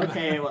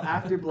 Okay, well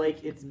after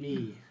Blake, it's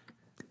me.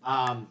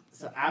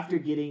 So after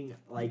getting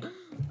like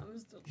I'm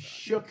still trying.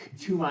 shook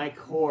to my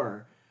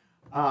core,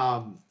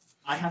 I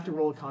have to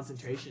roll a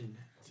concentration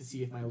to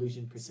see if my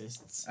illusion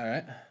persists. all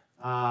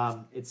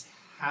right. It's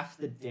half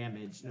the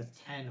damage. No, it's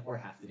 10 or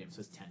half the damage, so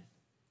it's 10.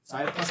 So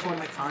I have +4 to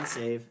my con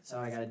save, so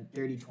I got a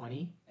dirty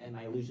 20, and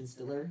my illusion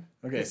stiller.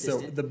 Okay, so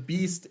persistent. the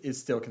beast is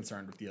still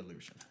concerned with the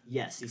illusion.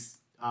 Yes, he's.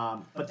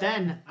 But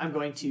then I'm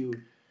going to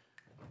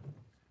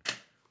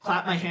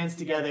clap my hands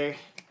together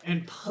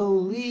and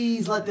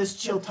please let this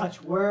chill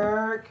touch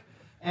work.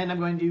 And I'm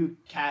going to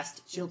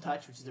cast chill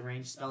touch, which is a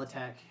ranged spell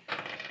attack.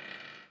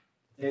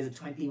 There's a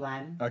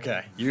 21.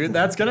 Okay,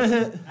 that's gonna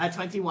hit. At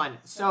 21.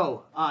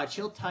 So,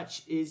 chill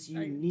touch is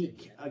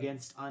unique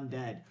against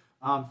undead.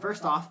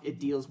 First off, it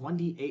deals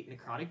 1d8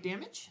 necrotic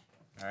damage,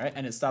 All right,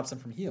 and it stops them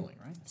from healing,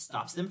 right?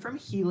 stops them from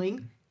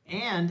healing,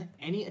 and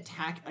any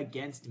attack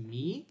against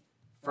me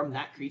from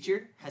that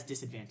creature has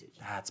disadvantage.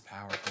 That's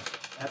powerful.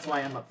 That's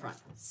why I'm up front.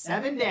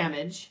 7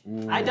 damage.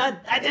 I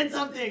did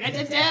something. I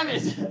did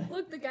damage.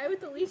 Look, the guy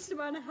with the least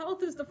amount of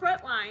health is the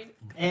front line.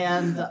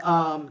 And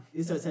so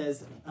it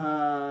says,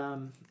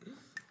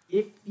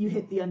 if you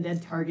hit the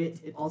undead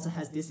target, it also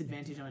has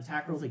disadvantage on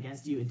attack rolls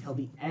against you until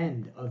the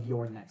end of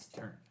your next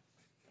turn.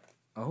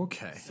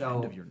 Okay, So,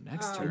 end of your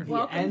next turn. The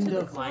Welcome end to the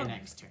of my club.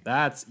 next turn.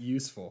 That's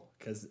useful,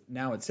 because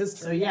now it's his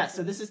So turn. yeah,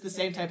 so this is the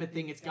same type of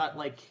thing. It's got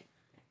like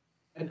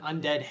an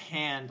undead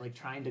hand, like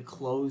trying to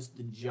close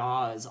the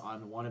jaws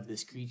on one of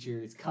this creature.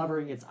 It's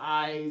covering its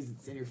eyes.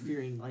 It's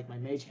interfering like my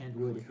mage hand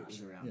would if it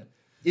was around. Yeah.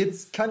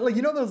 It's kind of like,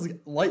 you know those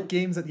light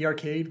games at the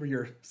arcade where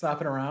you're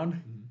slapping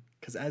around?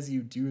 Because as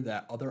you do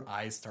that, other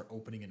eyes start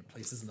opening in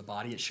places in the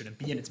body it shouldn't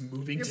be, and it's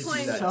moving You're to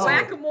playing do that. So-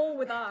 whack-a-mole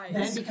with eyes.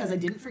 Then, because I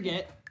didn't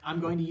forget,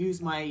 I'm going to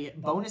use my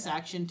bonus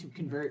action to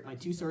convert my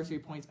 2 sorcery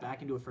points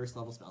back into a first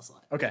level spell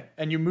slot. Okay,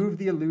 and you move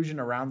the illusion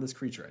around this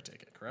creature, I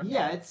take it, correct?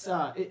 Yeah, it's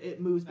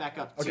it moves back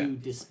up Okay. to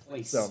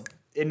displace. So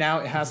now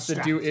it has to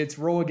do Distract. its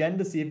roll again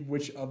to see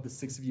which of the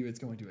 6 of you it's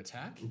going to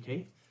attack.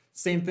 Okay.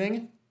 Same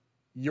thing.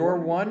 You're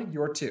 1,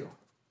 you're 2.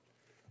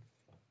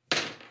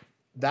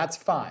 That's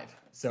 5.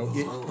 So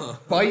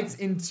it bites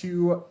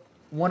into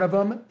one of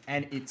them,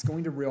 and it's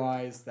going to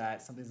realize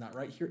that something's not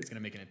right here. It's going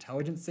to make an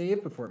intelligence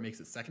save before it makes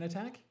its second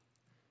attack.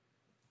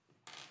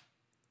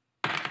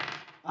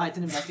 It's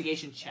an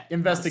investigation check.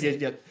 Investigate.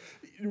 Yeah.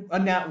 A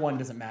nat 1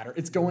 doesn't matter.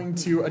 It's going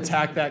to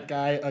attack that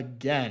guy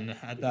again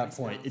at that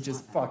point. It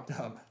just fucked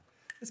up.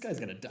 This guy's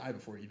going to die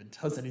before he even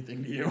does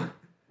anything to you.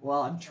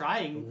 Well, I'm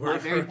trying my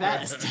very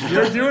best.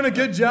 You're doing a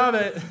good job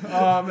at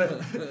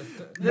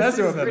This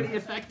messing is with pretty him.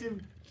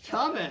 effective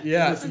comment.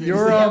 Yeah, Listen to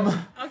you're this.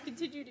 I'll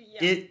continue to yell.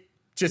 it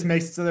just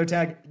makes its other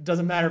attack.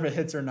 Doesn't matter if it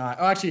hits or not.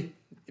 Oh, actually,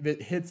 if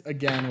it hits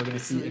again, we're gonna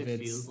That's see what if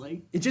it it's. feels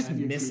like. It just Have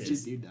your misses.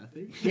 creatures do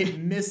nothing. It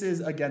misses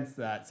against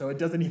that, so it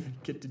doesn't even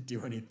get to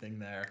do anything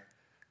there.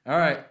 All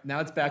right, now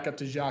it's back up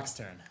to Jacques'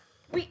 turn.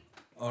 Wait,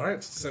 All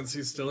right, since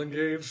he's still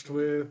engaged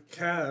with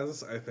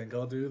Kaz, I think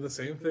I'll do the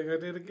same thing I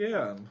did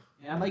again.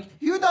 And I'm like,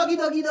 you doggy,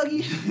 doggy,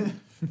 doggy.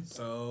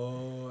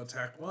 So,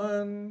 attack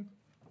 1.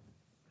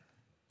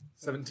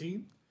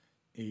 17.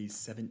 A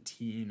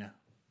 17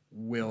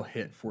 will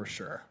hit for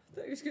sure. I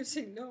thought he was gonna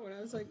say no, and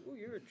I was like, "Oh,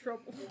 you're in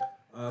trouble."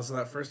 So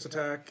that first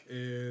attack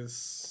is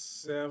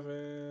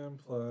 7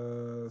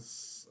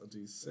 plus a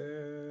d6.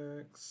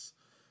 It's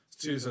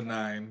 2, so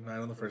 9. 9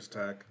 on the first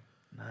attack.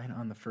 9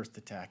 on the first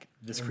attack.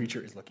 This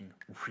creature is looking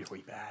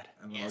really bad.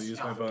 And then I'll use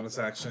my bonus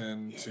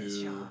action to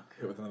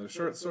hit with another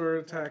short sword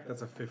attack.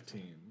 That's a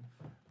 15.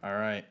 All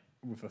right,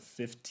 with a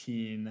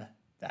 15,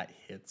 that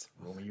hits.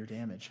 Roll me your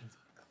damage.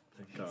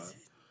 Thank God.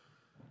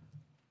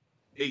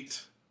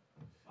 8.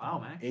 Wow,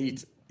 Max.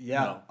 8.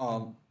 Yeah.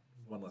 No.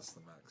 1 less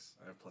than max.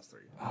 I have +3.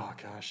 Oh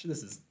gosh,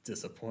 this is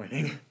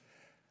disappointing.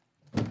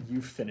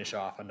 You finish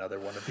off another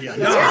one of the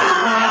undead.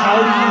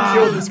 How do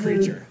you kill this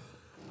creature?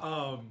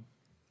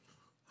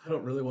 I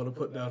don't really want to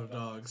put down a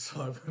dog,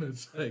 so I'm gonna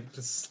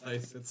just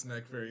slice its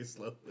neck very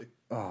slowly.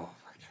 Oh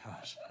my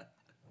gosh.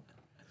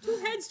 2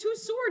 heads, 2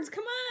 swords.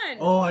 Come on.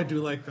 Oh, I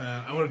do like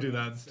that. I want to do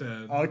that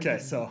instead. Okay,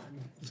 so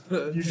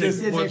You just-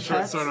 just one Scissor short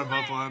cuts. sword on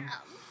both one.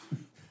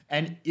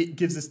 and it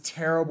gives this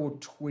terrible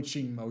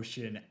twitching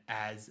motion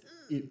as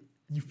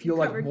you feel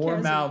like Covered more Kaz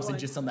in mouths than blood.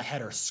 just on the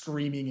head are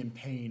screaming in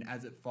pain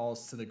as it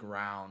falls to the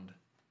ground,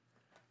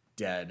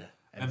 dead.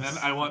 And then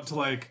I want to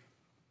like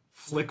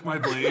flick my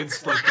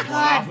blades, like the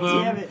blood God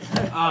off damn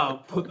them,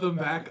 it. put them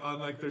back on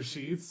like their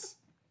sheaths,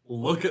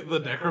 look at the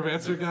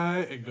necromancer guy,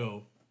 and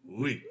go,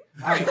 "Wait."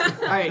 All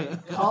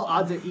right. Call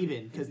odds are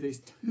even because there's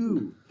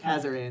 2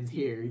 Kazarans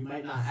here. You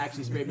might not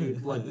actually spray me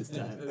with blood this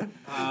time.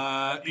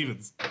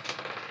 Evens.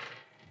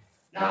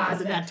 Ah,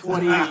 it's a nat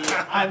 20.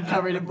 I'm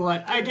covered in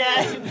blood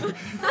again.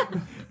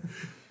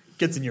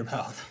 Gets in your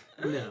mouth.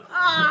 No.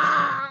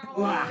 Ah.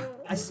 Wow,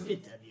 I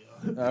spit at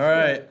you. All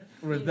right.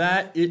 With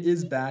that, it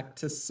is back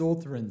to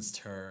Sulthrin's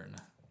turn.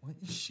 What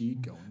is she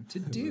going to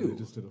I do?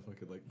 just did a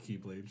fucking like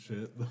keyblade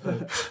shit.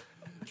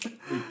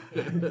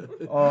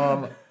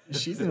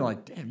 She's gonna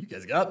like, damn, you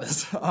guys got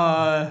this.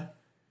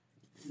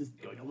 This is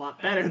going a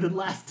lot better than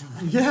last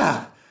time.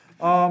 Yeah.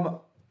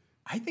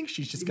 I think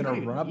she's just gonna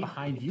might run up even-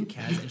 behind you,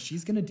 Kaz, and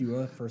she's gonna do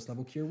a first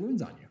level cure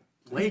wounds on you.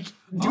 Blake,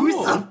 do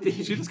something.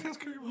 She just cast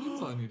Cure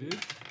Wounds on you, dude.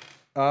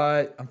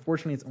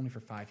 Unfortunately, it's only for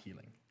 5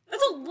 healing.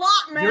 That's a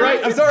lot, man. You're right.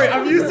 I'm sorry.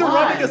 I'm used to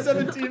Why? running a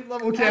 17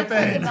 level That's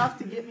campaign. enough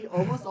to get me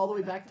almost all the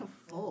way back to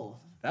full.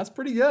 That's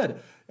pretty good.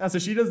 Yeah, so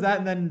she does that,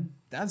 and then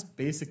that's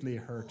basically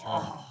her turn.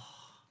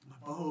 My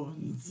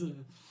bones.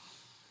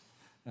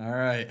 All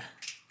right.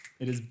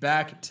 It is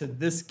back to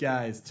this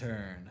guy's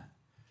turn.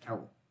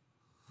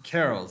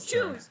 Carol's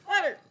turn. Choose.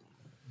 Letter.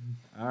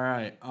 All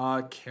right.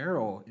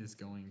 Carol is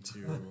going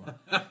to.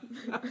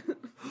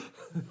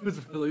 It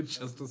was really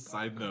just a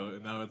side note,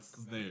 and now it's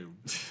his name.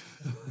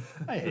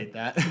 I hate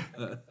that.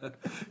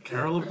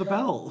 Carol of the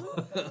Bell.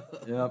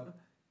 Yep.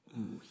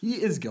 He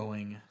is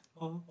going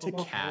to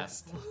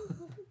cast.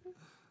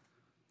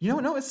 You know,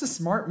 no, it's a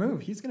smart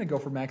move. He's going to go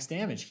for max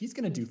damage. He's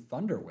going to do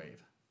Thunder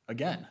Wave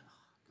again.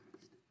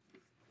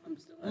 I'm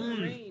still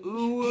in range.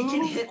 He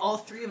can hit all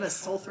 3 of us,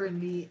 Sulfur and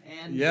me,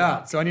 and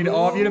Yeah. So I need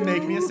all of you to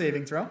make me a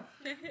saving throw.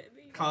 Hit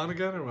me. Con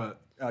again or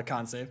what?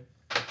 Con save.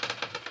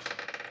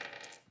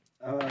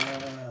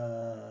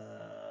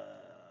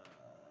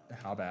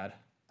 How bad?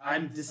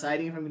 I'm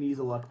deciding if I'm going to use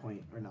a luck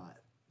point or not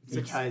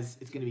because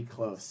it's going to be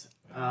close.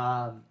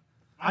 I'm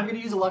going to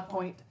use a luck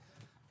point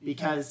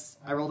because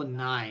I rolled a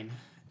 9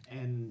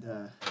 and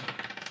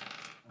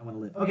I want to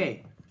live.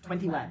 Okay,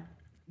 21.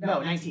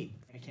 No, 19.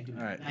 I can't do that.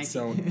 All right. 19.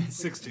 So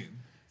 16.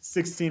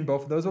 16.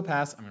 Both of those will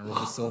pass. I'm going to roll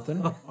for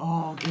Sultan.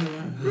 Oh,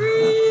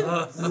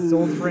 good.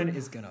 Sultan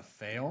is going to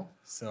fail.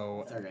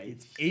 So It's all right.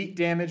 it's 8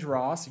 damage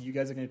raw. So you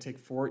guys are going to take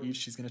 4 each.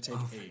 She's going to take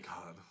Oh, 8. thank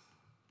God.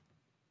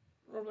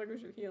 Roll like we're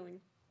healing.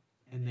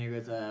 And there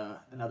was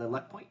another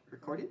luck point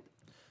recorded.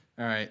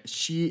 All right.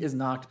 She is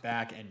knocked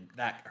back, and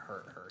that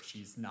hurt her.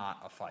 She's not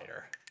a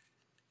fighter.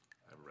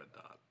 I have a red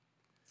dot.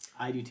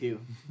 I do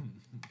too.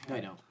 No, I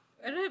don't.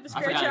 I don't have a I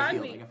scratch forgot I on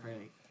healed. me. I got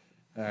pretty.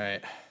 All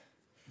right.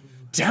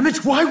 Damn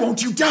it! Why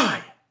won't you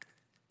die?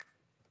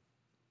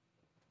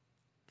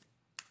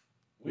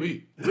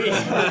 Wait.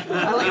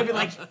 I like to be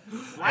like,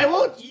 why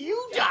won't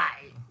you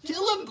die?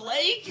 Kill him,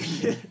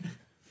 Blake.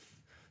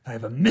 I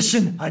have a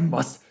mission I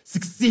must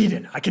succeed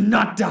in. I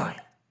cannot die.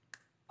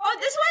 Oh,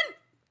 this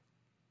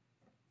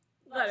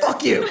one? Letter.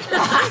 Fuck you!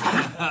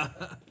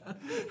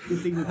 Good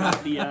thing we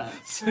got the.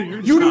 So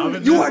your You job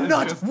in you this are is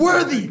not just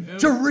worthy fucking him?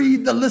 to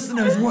read the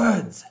listener's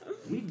words.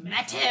 We've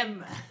met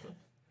him.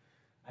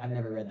 I've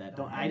never read that.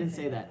 I didn't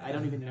say that. I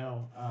don't even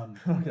know. I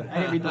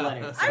didn't read the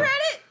letter. I read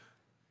it.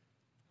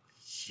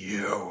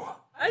 You.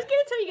 I was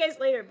gonna tell you guys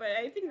later, but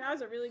I think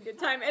now's a really good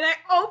time. And I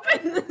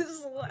opened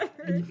this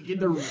letter. You begin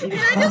to read I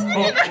it. just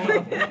began to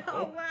read it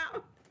out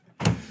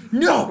loud.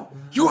 No,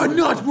 you are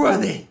not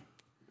worthy.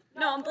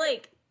 No, I'm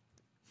Blake.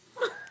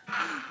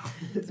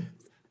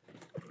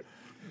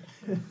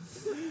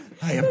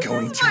 I am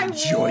going This is to my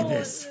enjoy role,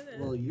 this. isn't it?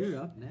 Well, you're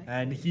up next.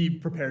 And he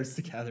prepares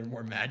to gather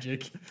more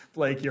magic.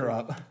 Blake, you're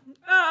up.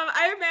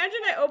 I imagine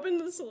I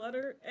opened this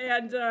letter,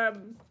 and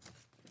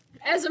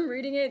as I'm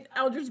reading it,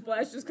 Eldritch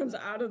Blast just comes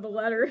out of the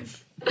letter.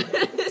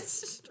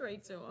 It's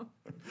straight to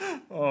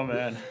him. Oh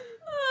man.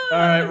 All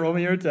right, roll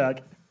me your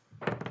attack.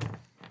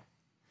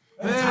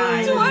 Time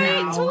is 20,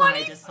 now, my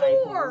 24.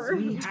 disciples.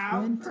 We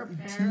have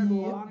prepared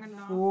long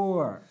enough.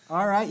 4.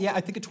 All right, yeah,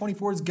 I think a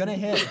 24 is gonna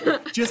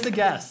hit. Just a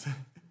guess.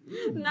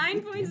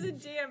 9 points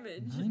of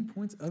damage. 9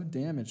 points of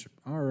damage.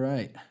 All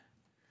right.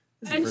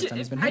 This is the And first time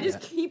he's been I hit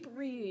just yet. keep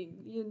reading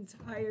the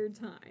entire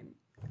time.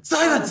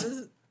 Silence! This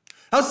is-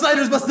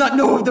 Outsiders must not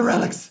know of the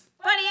relics.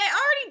 Buddy,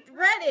 I already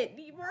read it.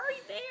 You were already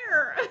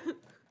there.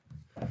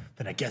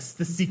 Then I guess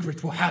the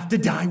secret will have to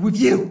die with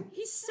you.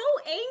 He's so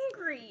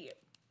angry.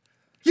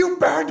 You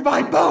burned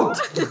my boat.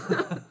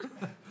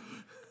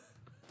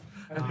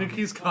 I think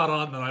he's caught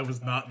on that I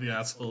was not the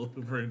asshole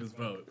who burned his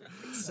boat.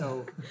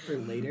 So for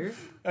later,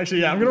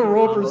 Actually, yeah, I'm gonna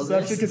roll I'll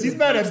perception because he's this.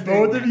 mad at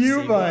both of you,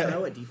 Saving but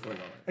throw a D4 lower.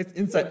 it's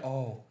inside.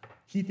 Oh,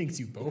 he thinks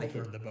you both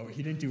burned the boat.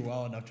 He didn't do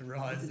well enough to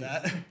realize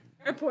that.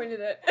 I pointed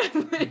at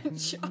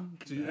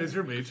Jacque. Is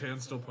your mage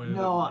hand still pointed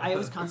No, at I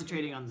was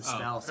concentrating on the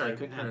spell, so I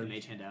couldn't have the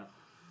mage hand out.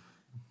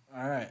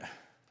 All right.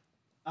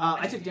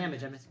 I took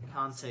damage. I missed a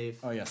con save.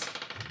 Oh, yes.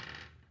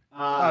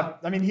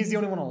 I mean, he's the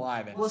only one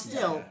alive. And Well,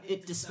 still,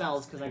 it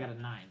dispels because I got a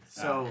 9.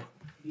 So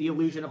the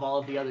illusion of all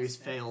of the others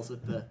fails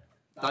with the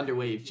thunder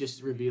wave,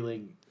 just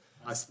revealing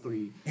us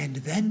 3. And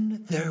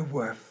then there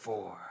were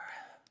 4.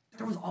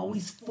 There was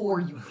always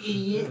 4, you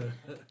idiot.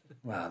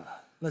 Well,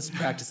 let's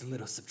practice a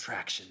little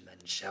subtraction then,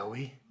 shall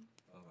we?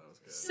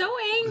 So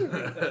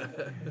angry.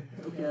 Okay,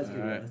 that's good.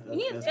 Alright. You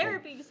need a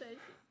therapy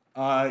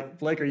session.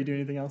 Blake, are you doing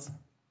anything else?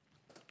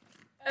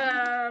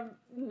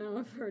 No,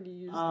 I've already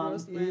used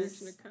most of my is-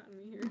 action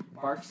economy here.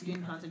 Bark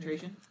skin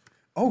concentration.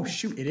 Oh,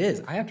 shoot, it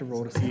is. I have to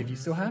roll to see if you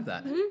still have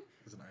that. All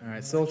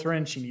right,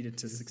 Silverin, she needed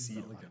to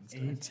succeed on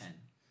 8. 10.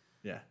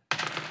 Yeah.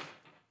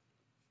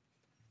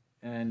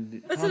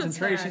 And That's an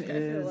concentration attack, I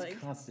feel is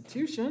like.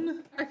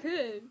 Constitution. I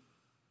could.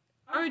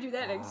 I'm gonna do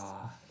that next.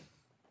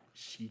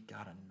 She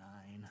got a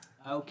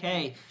 9.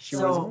 Okay, She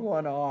was so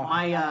 1 off.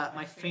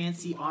 my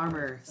fancy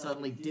armor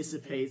suddenly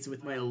dissipates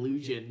with my You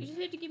illusion. just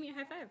had to give me a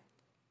high five.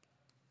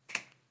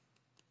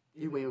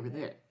 You're way over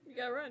there. You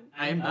gotta run.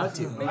 I am about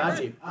to. I'm about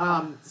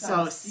to.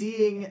 So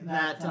seeing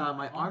that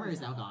my armor is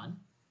now gone,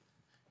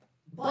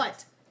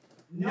 but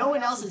no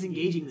one else is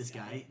engaging this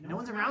guy. No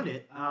one's around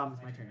it. It's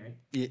my turn, right?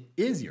 It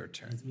is your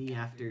turn. It's me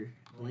after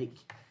Blake.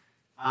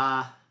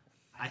 I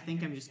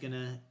think I'm just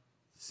gonna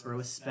throw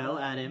a spell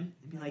at him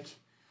and be like,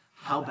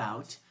 "How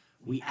about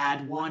we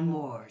add 1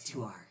 more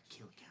to our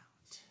kill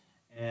count?"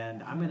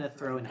 And I'm gonna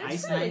throw an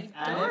ice That's really knife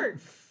at him. dark.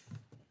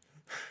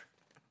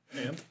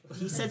 And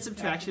He said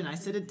subtraction. I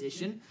said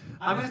addition.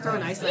 I'm gonna throw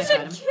an ice You knife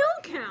said at him.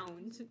 kill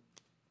count.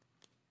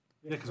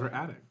 yeah, because we're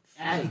adding.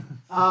 Adding.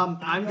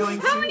 I'm going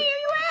to. How many are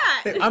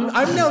you at? I'm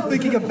now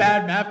thinking of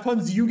bad math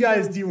puns. You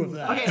guys deal with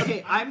that.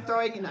 Okay. I'm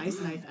throwing an ice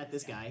knife at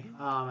this guy.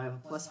 I have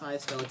a +5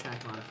 spell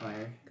attack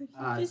modifier. Could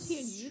he just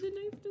hand you the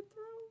knife to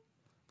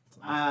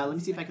throw? Let me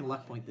see if I can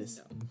luck point this,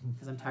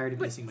 because I'm tired of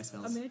missing my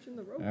spells. Imagine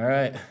the rope. All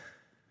right.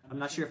 I'm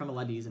not sure if I'm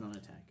allowed to use it on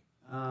attack.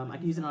 I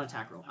can use it on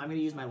attack roll. I'm going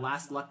to use my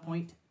last luck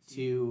point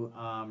to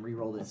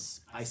re-roll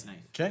this ice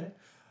knife. Okay.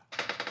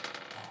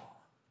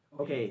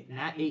 Okay,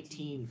 nat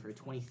 18 for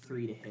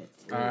 23 to hit.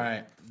 All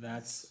right.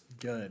 That's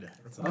good.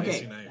 That's an icy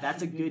Okay, knife.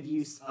 that's a good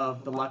use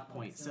of the luck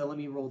point. So let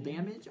me roll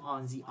damage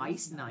on the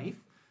ice knife.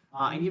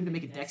 I need him to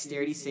make a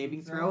dexterity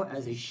saving throw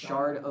as a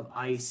shard of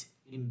ice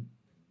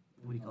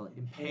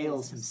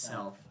impales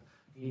himself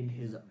in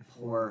his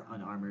poor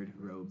unarmored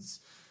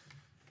robes.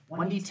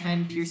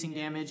 1d10 piercing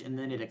damage, and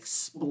then it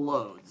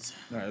explodes.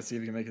 All right. Let's see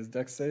if he can make his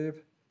dex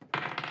save.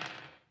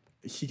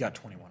 He got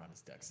 21 on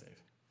his dex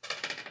save.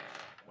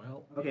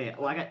 Well, Okay,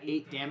 well I got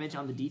 8 damage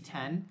on the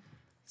d10.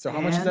 So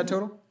how much is that And-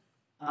 total?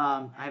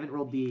 I haven't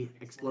rolled the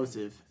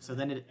explosive, so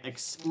then it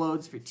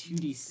explodes for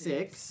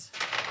 2d6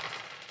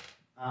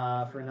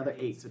 for another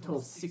 8, so total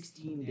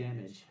 16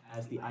 damage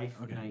as the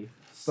knife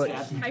But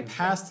stabs he into him.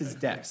 passed his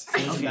dex. So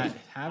does Okay. that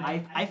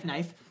have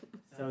Knife.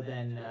 So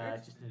then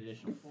just an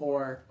additional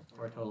 4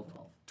 for a total of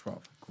 12.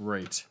 12?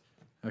 Great.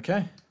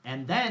 Okay.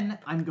 And then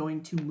I'm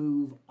going to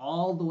move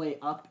all the way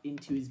up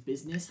into his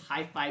business,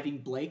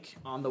 high-fiving Blake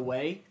on the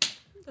way.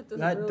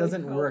 That really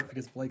doesn't help. work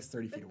because Blake's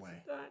 30 feet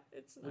away.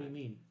 It's What do you not.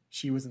 mean?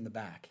 She was in the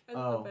back. It's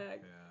Oh. the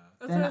bag.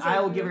 That's Then what was I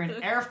will like, give her what an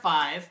the- air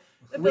 5,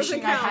 That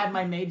wishing doesn't I had count.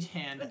 my mage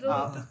hand That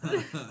up.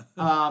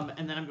 doesn't-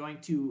 And then I'm going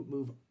to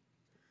move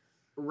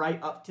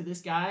right up to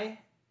this guy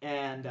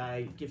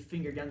and give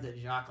finger guns at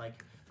Jacque,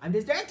 like, I'm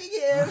distracting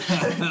him!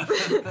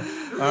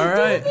 All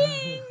right.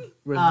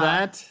 With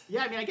that.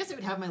 Yeah, I mean, I guess I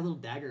would have my little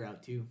dagger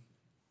out too.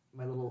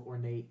 My little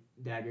ornate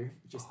dagger.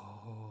 Just,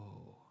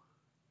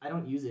 I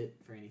don't use it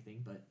for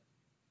anything, but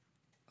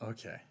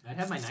Okay. I'd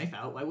have my knife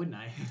out. Why wouldn't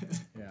I?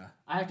 Yeah.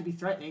 I have to be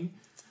threatening.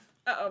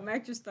 Uh-oh,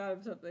 Mac just thought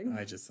of something.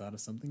 I just thought of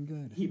something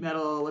good. Heat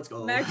metal, let's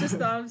go. Mac just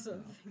thought of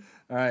something.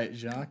 All right,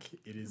 Jacques,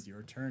 it is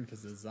your turn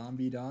because the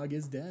zombie dog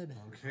is dead.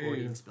 okay.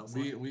 Orient spell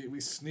slot. We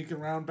sneak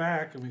around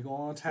back and we go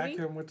on attack Sweet.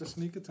 him with the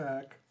sneak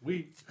attack. All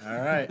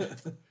right.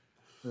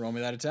 Roll me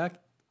that attack.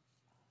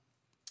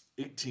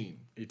 18.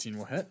 18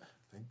 will hit.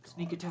 Thank God.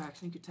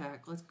 Sneak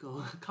attack, let's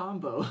go.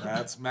 Combo.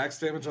 That's max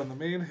damage on the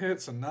main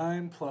hit, so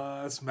 9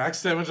 plus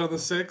max damage on the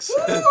 6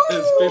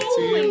 is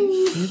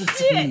 15.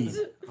 15.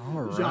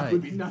 All Jacques right.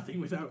 would be nothing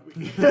without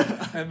me.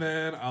 And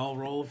then I'll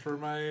roll for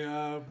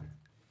my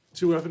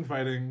 2 weapon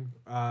fighting.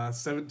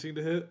 17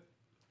 to hit.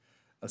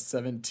 A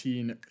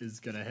 17 is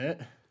going to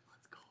hit.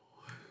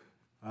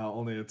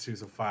 Only a 2,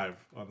 so 5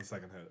 on the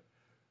second hit.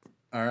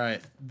 All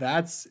right.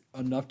 That's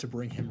enough to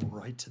bring him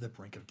right to the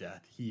brink of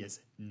death. He is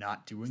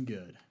not doing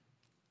good.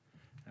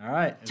 All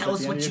right. is Tell that us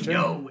the end what of you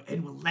your turn? know,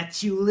 and we'll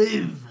let you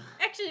live.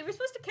 Actually, we're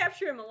supposed to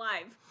capture him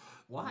alive.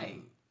 Why?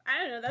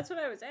 I don't know. That's what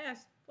I was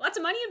asked. Lots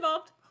of money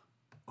involved.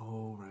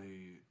 Oh,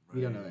 right.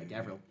 We don't know that.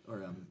 Gavril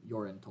or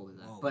Yorin told her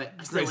that. But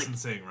I still, like,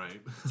 Grayson's saying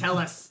right. tell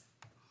us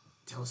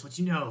what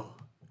you know,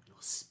 and we'll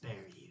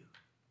spare you.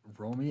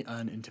 Roll me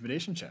an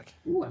intimidation check.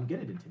 Ooh, I'm good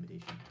at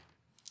intimidation.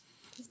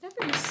 He's not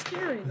very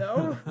scary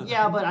though.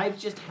 Yeah, but I've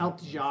just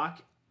helped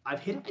Jacque. I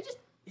just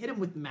hit him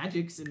with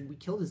magics and we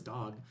killed his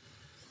dog.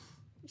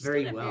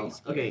 Very Still not well. very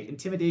scary. Okay,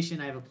 intimidation,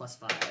 I have a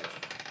 +5.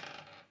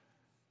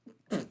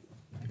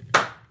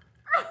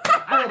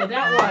 I rolled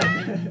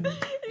that one.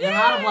 I'm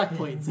out of luck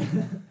points.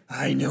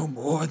 I know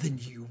more than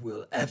you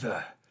will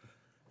ever.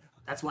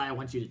 That's why I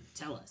want you to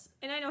tell us.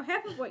 And I know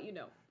half of what you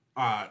know.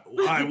 I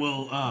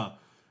will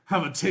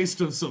have a taste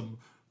of some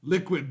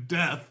liquid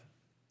death.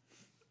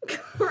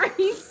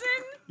 Grayson,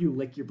 You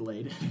lick your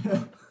blade.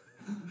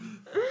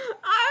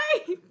 I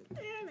can't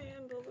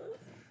handle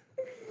this.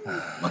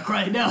 Look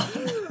right now.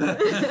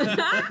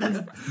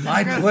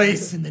 My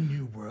place in the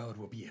new world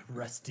will be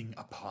resting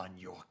upon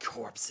your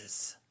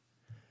corpses.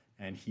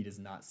 And he does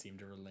not seem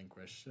to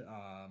relinquish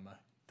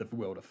the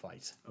will to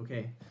fight.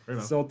 Okay.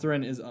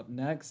 Sultran is up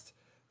next.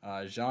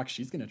 Jacque,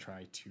 she's going to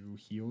try to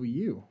heal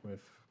you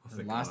with her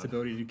thank last God.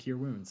 ability to cure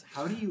wounds.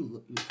 How do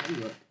you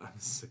look? I'm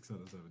 6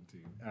 out of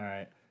 17. All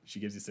right. She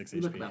gives you 6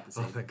 You look HP. about the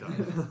Oh, same. thank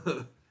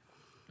God.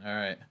 All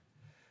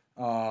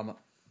right.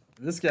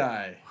 This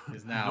guy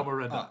is now No more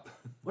red up. dot.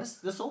 What does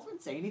the Sultan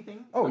say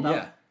anything? Oh,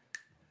 about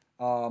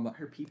yeah.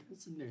 her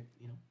peoples and their,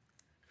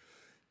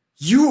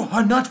 You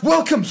are not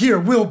welcome here,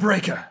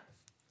 Willbreaker.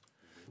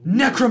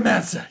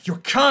 Necromancer, your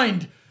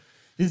kind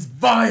is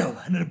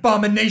vile and an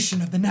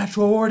abomination of the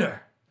natural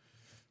order.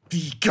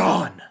 Be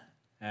gone.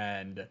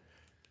 And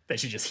then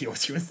she just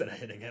heals you instead of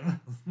hitting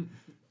him.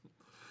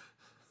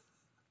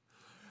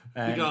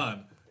 Be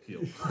gone.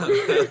 Heal.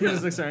 He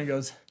just looks at her and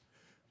goes,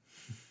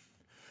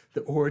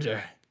 the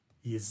order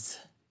is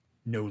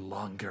no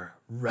longer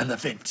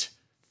relevant.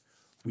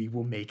 We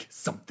will make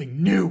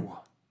something new,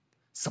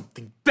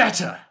 something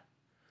better.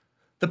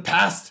 The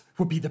past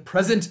will be the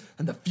present,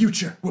 and the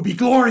future will be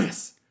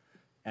glorious.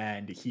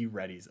 And he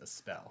readies a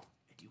spell.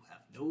 you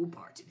have no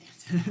part in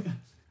it.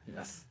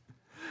 Yes.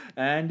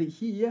 And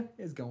he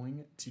is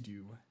going to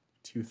do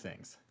 2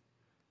 things.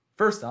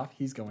 First off,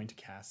 he's going to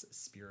cast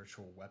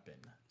Spiritual Weapon.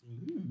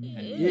 And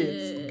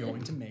it's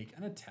going to make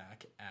an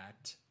attack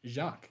at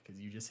Jacque, because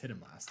you just hit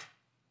him last.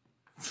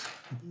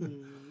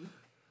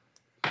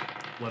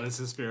 What does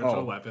his spiritual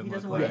Oh. weapon He look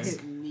doesn't want to like?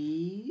 hit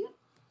me.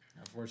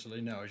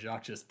 Unfortunately, no.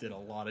 Jacque just did a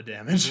lot of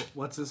damage.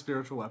 What's his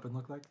spiritual weapon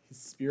look like? His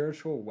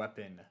spiritual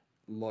weapon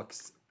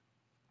looks...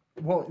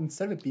 Well,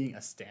 instead of it being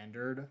a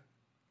standard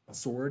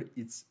sword,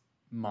 it's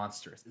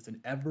monstrous. It's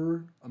an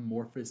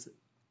ever-amorphous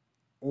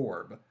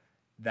orb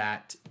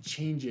that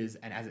changes,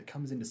 and as it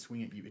comes in to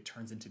swing at you, it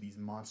turns into these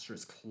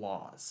monstrous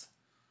claws.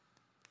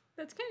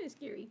 That's kind of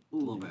scary. A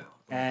little bit.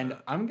 And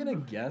I'm going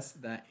to guess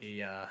that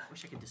a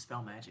Wish I could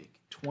dispel magic.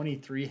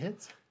 23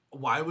 hits.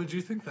 Why would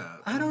you think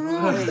that? I don't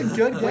know. It's a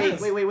good guess.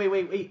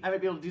 Wait. I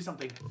might be able to do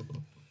something. I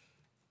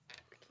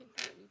can't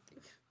do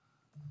anything.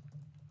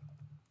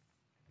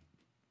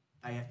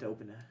 I have to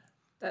open a...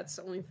 That's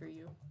only for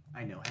you.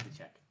 I know, I have to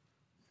check.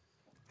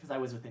 Because I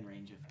was within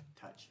range of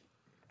touch.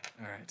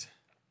 All right.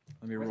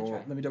 Let me Worth a roll. try.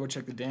 Let me double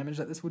check the damage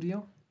that this will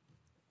deal.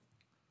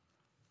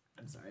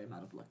 I'm sorry, I'm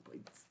out of luck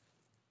points.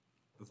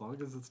 As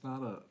long as it's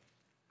not a...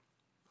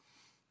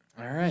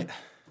 All right.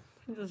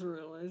 I just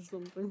realized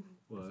something.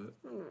 What?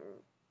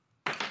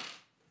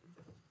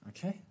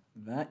 Okay.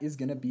 That is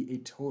going to be a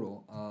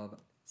total of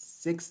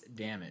 6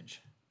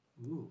 damage.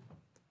 Ooh.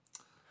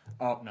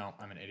 Oh, no.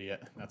 I'm an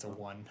idiot. That's a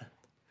 1.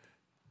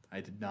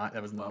 I did not.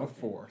 That was not a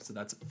 4. So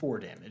that's 4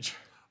 damage.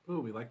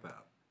 Ooh, we like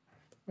that.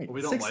 Wait, Well,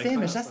 we don't 6 like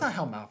damage? that, That's but- not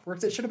how math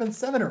works. It should have been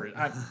 7 or...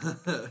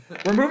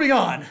 We're moving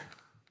on.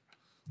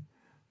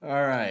 All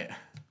right.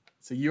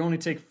 So you only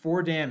take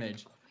 4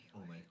 damage.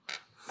 Only.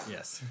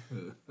 Yes.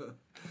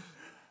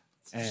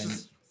 It's And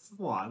just it's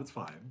a lot. It's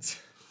fine.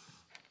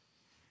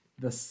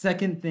 the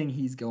second thing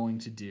he's going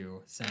to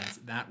do, since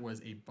that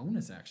was a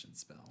bonus action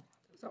spell.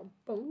 It's a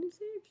bonus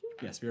action?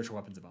 Yeah, spiritual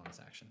weapon's a bonus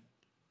action.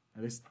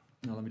 At least,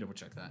 no, let me double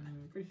check that.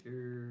 I'm pretty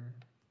sure...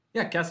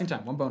 Yeah, casting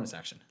time, 1 bonus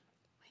action.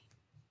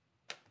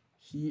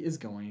 He is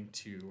going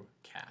to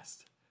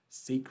cast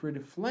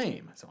Sacred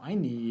Flame. So I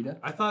need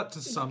I thought to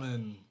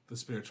summon the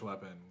spiritual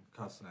weapon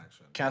costs an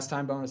action. cast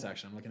time bonus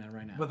action. I'm looking at it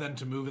right now. But then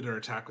to move it or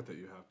attack with it,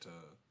 you have to...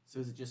 So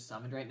is it just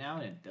summoned right now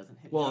and it doesn't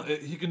hit Well, me?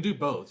 you can do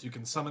both. You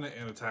can summon it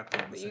and attack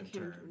it on the But you same can't do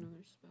turn.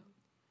 another spell.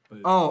 But,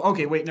 Oh,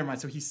 okay, wait, never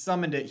mind. So he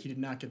summoned it. He did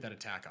not get that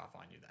attack off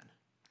on you then.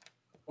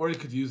 Or you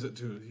could use it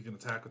to... He can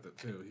attack with it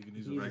too. He can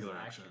use He a uses regular an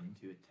action.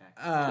 to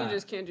attack. You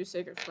just can't do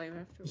Sacred Flame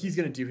afterwards. He's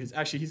going to do his...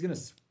 Actually, he's going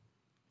to...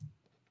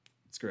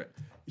 Screw it.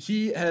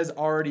 He has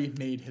already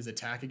made his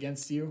attack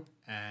against you,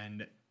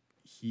 and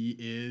he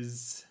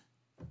is...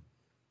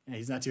 Yeah,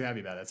 he's not too happy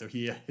about it, so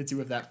he hits you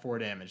with that 4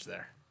 damage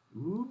there.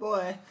 Ooh,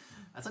 boy.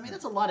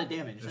 That's a lot of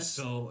damage. It's That's,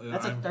 still...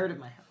 that's a I'm third of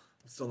my health.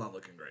 still not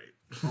looking great.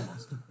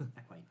 Almost.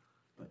 Not quite.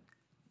 But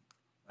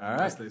All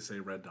Unless right. they say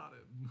red dotted.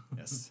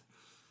 Yes.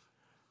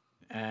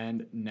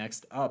 And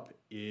next up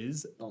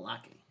is the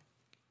lackey.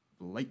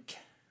 Blake.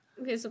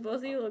 Okay, so both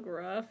of you look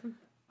rough.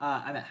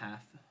 I'm at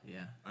half.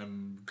 Yeah.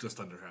 I'm just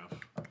under half.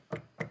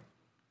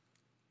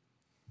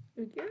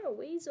 Dude, you're a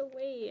ways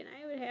away, and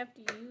I would have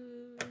to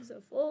use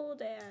a full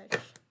dash.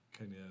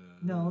 can you?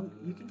 No,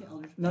 you can get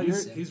Eldritch. No,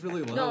 He's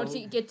really low. No, to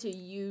get to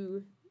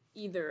you,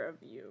 either of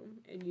you,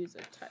 and use a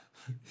touch.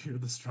 You're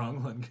the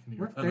strong one. Can you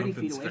We're run 30 up and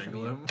feet away from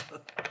strangle you. him?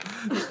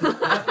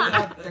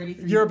 About 30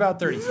 feet. You're about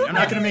 30 feet. I'm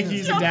not going to make you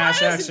use a Jump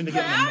dash on his action to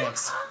get in the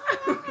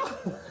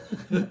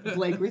back. mix.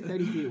 Blake, we're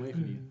 30 feet away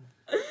from you.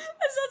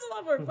 That sounds a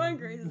lot more fun,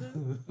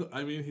 Grayson.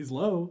 I mean, he's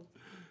low.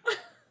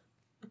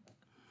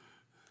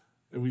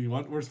 And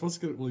we're supposed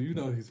to get. Well, you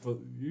know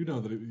you know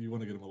that you want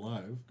to get him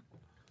alive.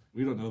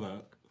 We don't know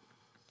that.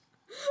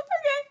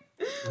 Okay.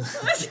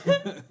 Let's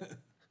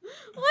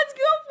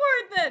go for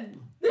it then.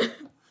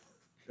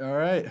 All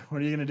right.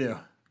 What are you going to do? I'm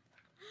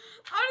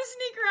gonna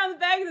sneak around the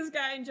back of this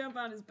guy and jump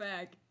on his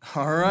back.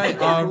 All right.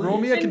 Roll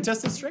me a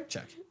contested strength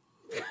check.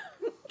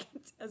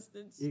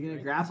 Contested. You're going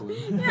to grapple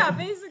him. Yeah,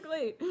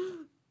 basically.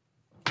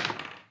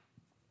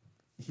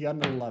 He got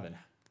an 11.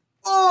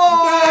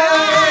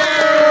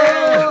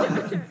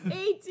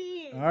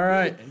 18. All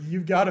right.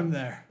 You got him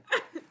there.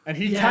 And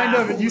he kind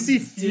of, you see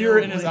fear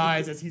in his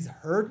eyes as he's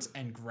hurt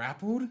and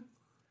grappled.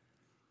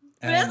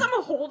 But as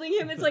I'm holding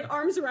him, it's like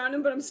arms around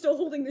him, but I'm still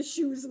holding the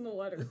shoes and the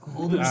letter.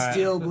 Hold him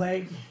still,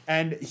 Blake.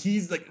 And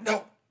he's like,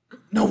 no,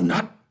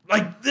 not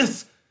like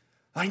this.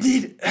 I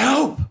need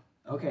help.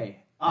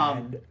 Okay.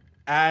 And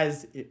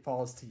as it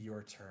falls to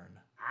your turn,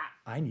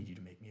 I need you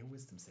to make me a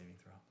wisdom saving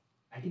throw.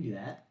 I can do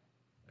that.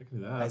 I can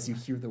do that. As you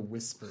hear the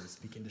whispers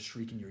begin to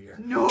shriek in your ear.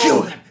 No!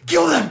 Kill them!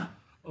 Kill them!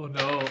 Oh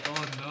no!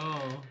 Oh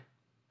no!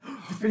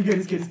 It's pretty good.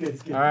 It's good. It's good.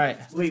 It's good. All right.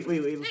 Wait.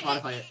 Let's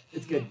modify it.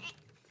 It's good.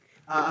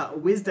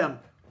 Wisdom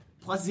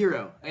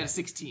 +0. I got a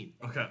 16.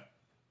 Okay.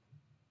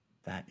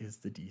 That is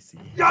the DC.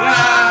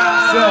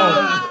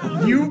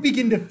 So you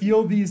begin to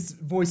feel these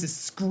voices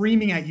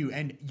screaming at you,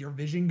 and your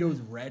vision goes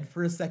red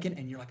for a second,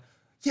 and you're like,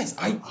 yes,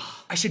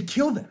 I should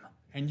kill them.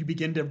 And you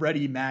begin to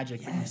ready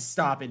magic and you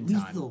stop in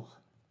time. Lethal.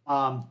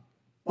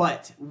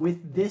 But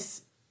with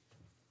this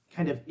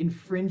kind of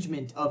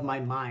infringement of my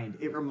mind,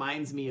 it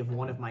reminds me of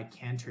one of my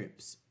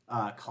cantrips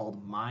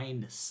called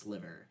Mind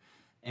Sliver.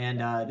 And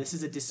this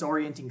is a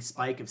disorienting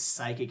spike of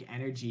psychic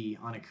energy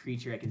on a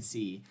creature I can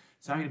see.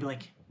 So I'm going to be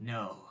like,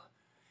 no.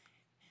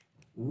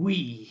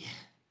 We.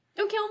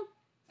 Don't kill him.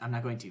 I'm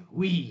not going to.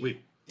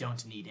 We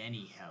don't need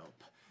any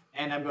help.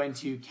 And I'm going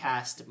to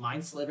cast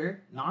Mind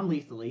Sliver,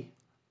 non-lethally,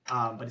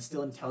 but it's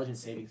still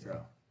intelligence saving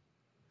throw.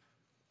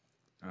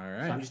 All So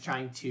I'm right. just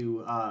trying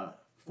to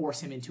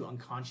force him into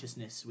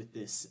unconsciousness with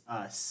this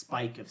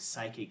spike of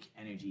psychic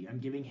energy. I'm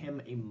giving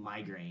him a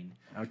migraine.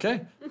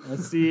 Okay.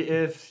 Let's see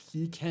if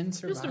he can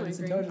Just a survive this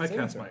migraine. intelligence I saving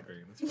cast throw.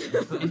 migraine.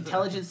 That's fine.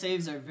 Intelligence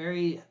saves are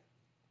very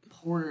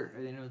poor,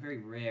 very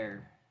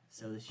rare.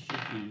 So this should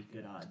be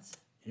good odds.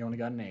 He only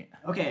got an 8.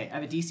 Okay, I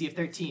have a DC of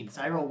 13.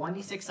 So I roll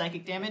 1d6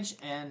 psychic damage,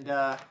 and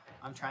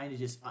I'm trying to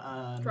just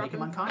make him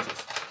him.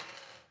 unconscious.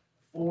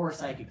 4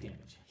 psychic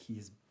damage.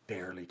 He's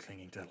barely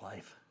clinging to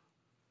life.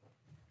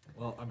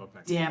 Well, I'm up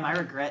next. Damn, I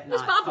regret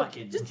Just not pop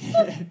fucking. him. Just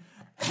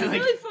It's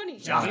really funny.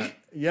 Jacque.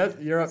 Yep,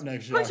 you're up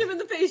next, Punch Jacques. him in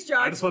the face, I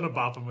Jacque. just want to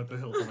bop him with the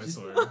hilt of my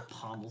sword.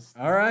 Pommels.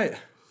 All right.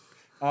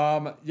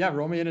 Yeah,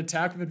 roll me an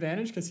attack with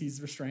advantage because he's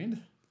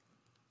restrained.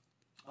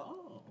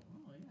 Oh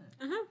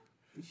yeah. Uh-huh.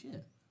 Good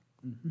shit.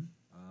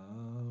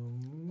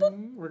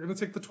 We're gonna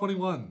take the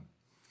 21.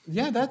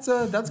 Yeah, that's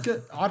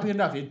good. Oddly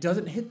enough, it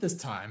doesn't hit this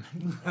time.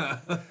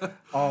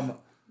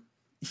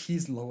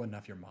 He's low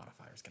enough. Your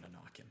modifier's gonna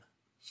knock him.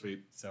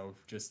 Sweet. So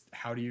just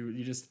how do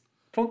you just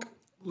plunk?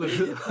 To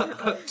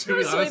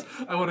be honest,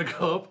 I want to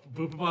go up,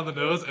 boop him on the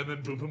nose, and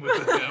then boop him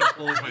with the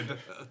handful of my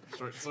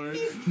short sword.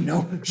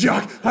 No,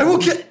 Jacques, I will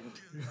kill.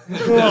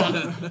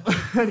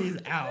 And he's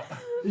out.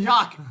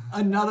 Jacque,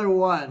 another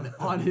one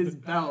on his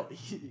belt.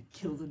 He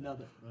killed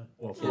another.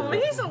 Oh,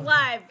 he's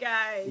alive,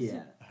 guys.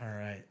 Yeah. All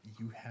right,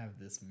 you have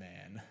this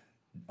man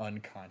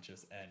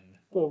unconscious and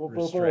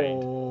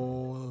restrained.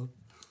 All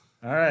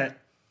right,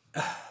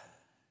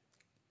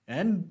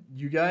 and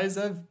you guys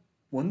have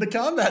won the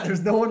combat.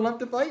 There's no one left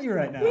to fight you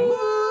right now.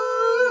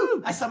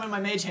 Woo! I summoned my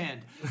mage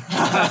hand.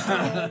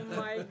 Oh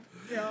my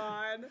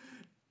god.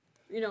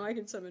 You know, I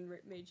can summon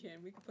Mage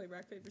Hand. We can play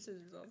rock, paper,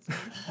 scissors all the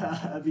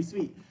time. That'd be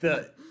sweet.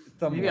 The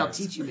Maybe I'll Morse.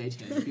 teach you mage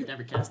hand if you've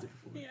never cast it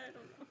before. Yeah, I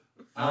don't know.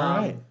 All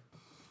right.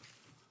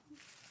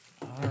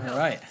 All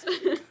right.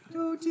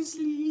 Go to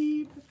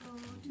sleep.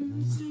 Go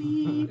to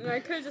sleep. I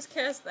could have just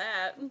cast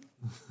that.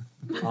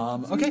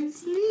 Okay.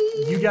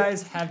 You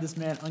guys have this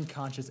man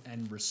unconscious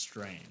and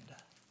restrained.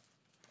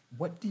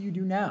 What do you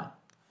do now?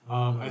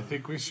 I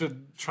think we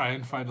should try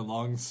and find a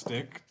long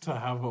stick to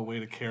have a way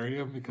to carry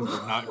him because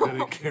we're not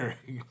good at carrying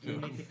You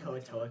him. make the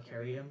Koatoa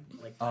carry him,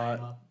 like tie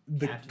him up.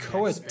 The Captain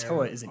Jack Sparrow.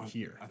 Koatoa isn't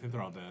here. I think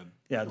they're all dead.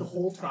 Yeah. The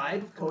whole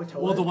tribe of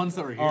Koatoa. Well, the ones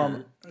that were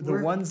here.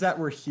 The ones that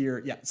were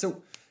here, yeah.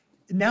 So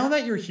now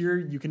that you're here,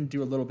 you can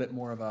do a little bit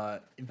more of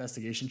a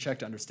investigation check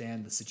to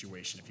understand the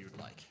situation if you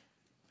would like.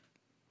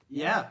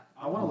 Yeah,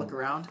 I want to look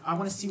around. I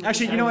want to see. What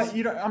Actually, this you know guy's-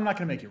 what? I'm not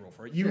going to make you roll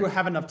for it. You Sure.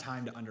 have enough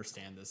time to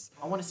understand this.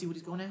 I want to see what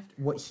he's going after.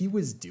 What he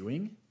was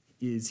doing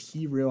is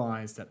he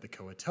realized that the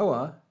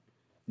Koatoa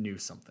knew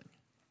something.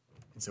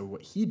 And so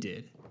what he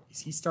did is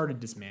he started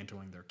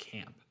dismantling their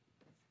camp.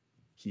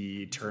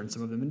 He turned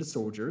some of them into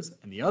soldiers,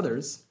 and the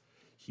others,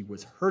 he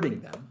was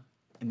hurting them,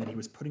 and then he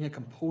was putting a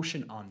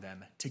compulsion on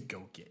them to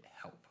go get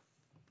help.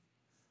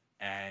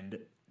 And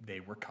they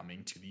were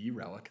coming to the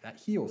relic that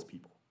heals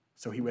people.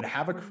 So he would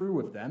have a crew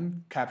of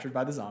them captured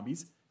by the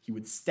zombies. He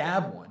would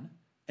stab one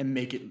and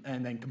make it,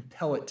 and then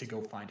compel it to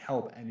go find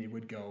help, and it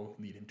would go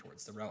lead him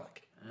towards the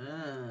relic.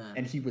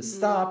 And he was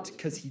stopped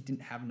because he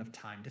didn't have enough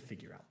time to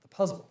figure out the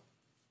puzzle.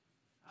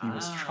 He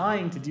was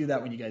trying to do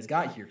that when you guys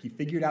got here. He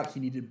figured out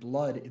he needed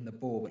blood in the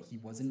bowl, but he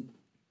wasn't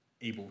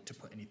able to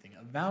put anything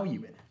of value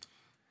in it.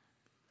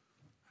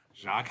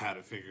 Jacque had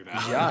it figured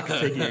out. Jacque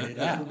figured it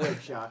out. Good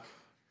work, Jacque.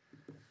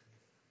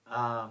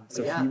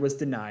 So he was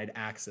denied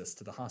access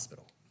to the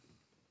hospital.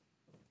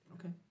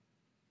 Okay.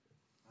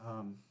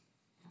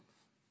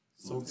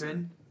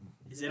 Sultan,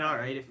 is it all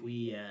right if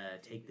we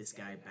take this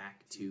guy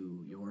back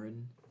to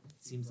Yorin?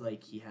 Seems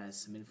like he has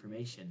some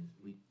information.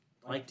 We'd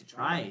like to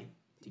try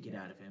to get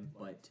out of him,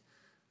 but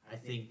I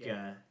think if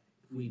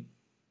we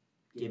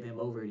give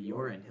him over to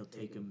Yorin, he'll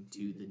take him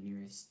to the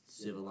nearest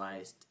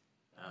civilized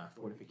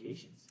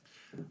fortifications.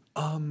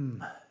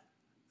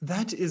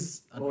 That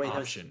is an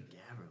option.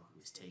 Gavril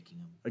who's taking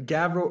him.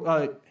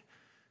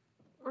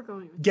 We're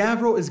going with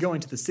Gavril is going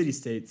to the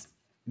city-states.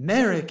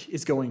 Merrick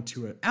is going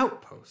to an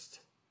outpost.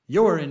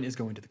 Yorin is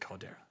going to the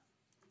caldera.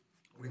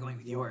 We're going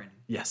with Yorin.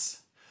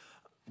 Yes.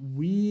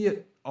 We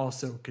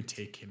also could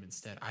take him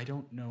instead. I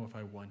don't know if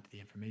I want the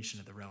information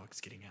of the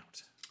relics getting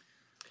out.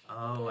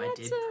 Oh, I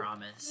did That's a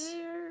promise.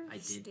 fair I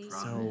did statement. So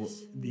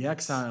promise. the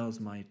exiles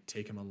might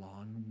take him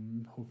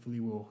along. Hopefully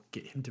we'll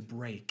get him to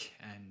break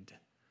and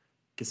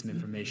get some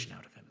information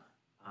out of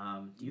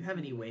him. Do you have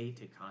any way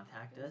to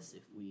contact us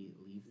if we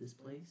leave this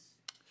place?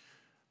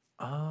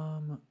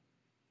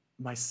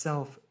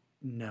 Myself,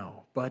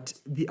 no. But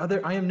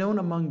I am known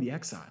among the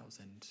exiles,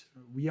 and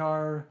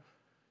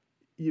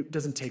it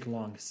doesn't take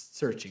long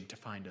searching to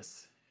find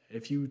us.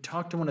 If you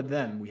talk to one of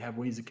them, we have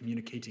ways of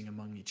communicating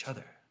among each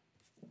other.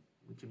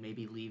 We could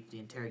maybe leave the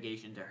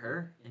interrogation to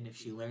her, and if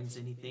she learns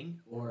anything,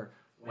 or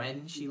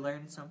when she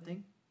learns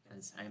something,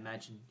 because I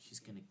imagine you're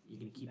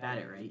gonna keep at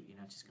it, right? You're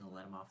not just gonna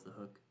let him off the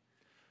hook.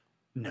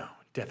 No,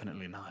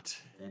 definitely not.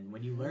 Then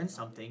when you learn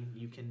something,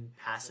 you can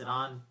pass it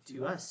on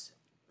to us.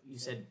 You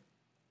said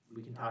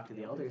we can talk to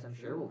the elders. I'm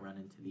sure we'll run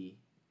into the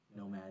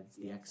nomads,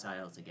 the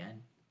exiles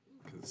again.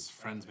 Because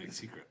friends make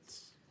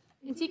secrets.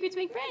 And secrets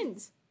make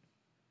friends.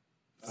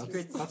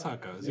 That's how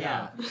it goes.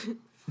 Yeah.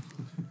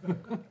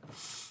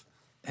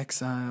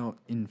 Exile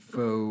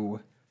info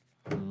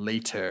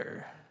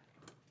later.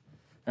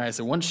 All right,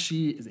 so once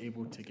she is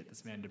able to get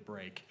this man to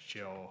break,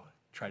 she'll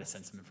try to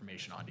send some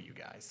information on to you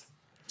guys.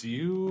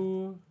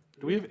 Do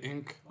we have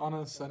ink on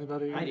us,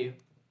 anybody? I do.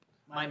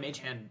 My mage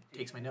hand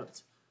takes my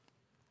notes.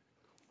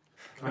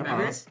 Can I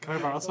Remember?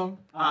 borrow some?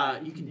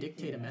 You can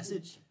dictate a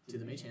message to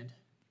the mage hand.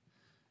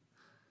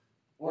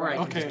 Or I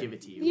can Okay. just give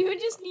it to you. You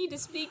just need to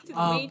speak to the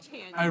mage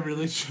hand. I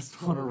really just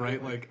want to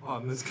write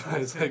on this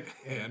guy's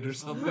hand or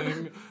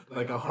something,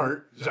 like a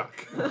heart,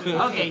 Jacque.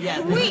 Okay, yeah.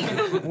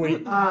 Wait,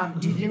 Wait,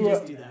 Do you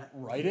just do that?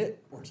 write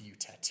it or do you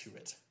tattoo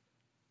it?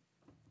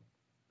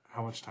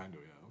 How much time do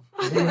we have?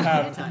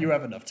 You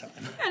have enough time.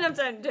 enough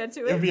time to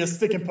tattoo It would it. be a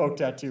stick and poke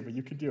tattoo, but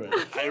you could do it.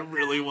 I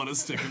really want a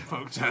stick and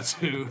poke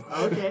tattoo.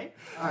 Okay.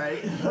 All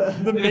right.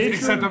 The matron,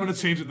 Except I'm gonna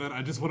change it. Then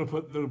I just want to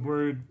put the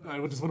word. I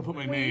just want to put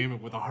my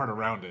name with a heart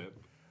around it,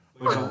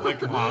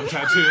 like a mom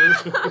tattoo.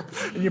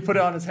 and you put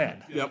it on his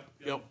hand. Yep.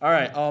 All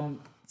right.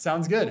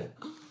 Sounds good.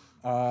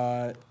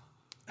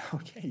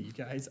 Okay, you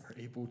guys are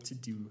able to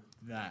do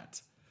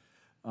that.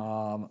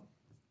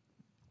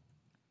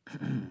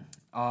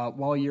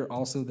 While you're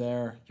also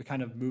there, you're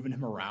kind of moving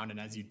him around, and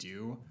as you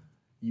do,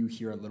 you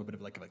hear a little bit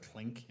of a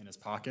clink in his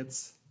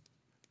pockets.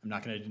 I'm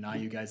not going to deny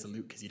you guys the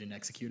loot because you didn't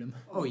execute him.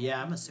 Oh yeah,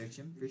 I'm gonna search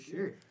him for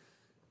sure.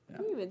 I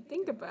didn't even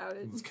think about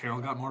it. Has Carol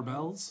got more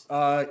bells?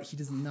 He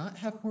does not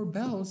have more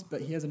bells,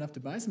 but he has enough to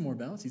buy some more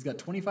bells. He's got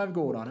 25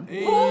 gold on him.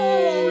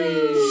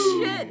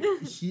 Holy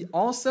shit! He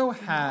also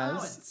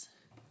has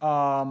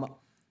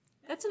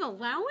That's an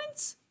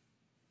allowance?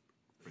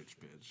 Rich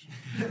bitch.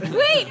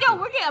 Wait, no,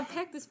 we're gonna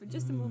unpack this for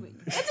just a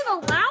moment. That's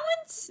an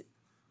allowance?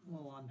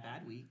 Well, on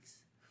bad weeks.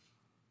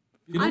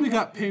 You only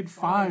got paid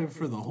 5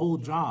 for the whole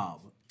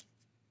job.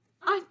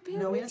 On bad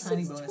No, we had a weeks,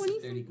 signing it's bonus 20.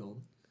 of 30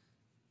 gold.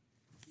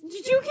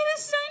 Did you get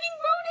a signing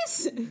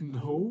bonus?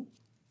 No.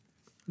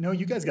 No,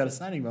 you guys got a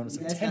signing bonus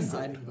You of guys 10 have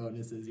gold. signing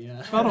bonuses,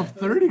 yeah. Out of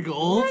 30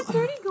 gold. That's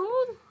 30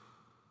 gold.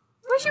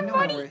 Where's your I know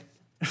my money? worth.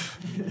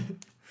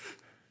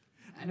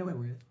 I know my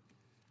worth.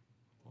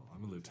 Well,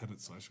 I'm a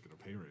lieutenant, so I should get a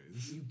pay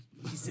raise.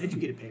 He said you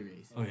get a pay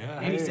raise. Oh yeah.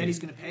 And he said he's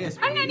gonna pay us.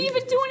 I'm not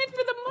even doing it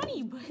for the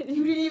money, but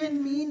You didn't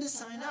even mean to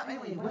sign up.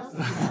 Anyway, what else?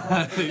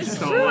 It's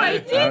true, I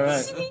did All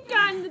right. sneak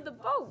onto the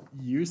boat.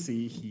 You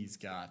see he's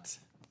got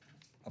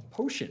a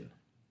potion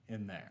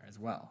in there as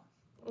well.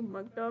 Oh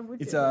my god, we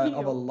It's can't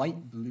of a heal.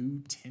 light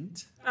blue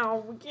tint.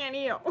 Oh, we can't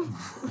heal.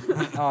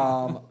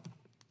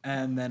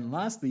 And then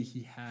lastly,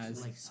 he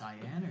has Like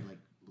cyan or like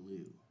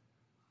blue?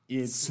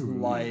 it's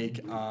like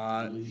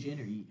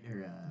Illusion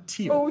or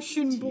teal.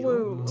 Ocean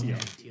blue. Teal.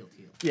 Teal.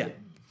 Yeah.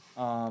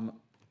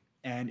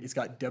 And it's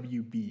got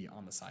WB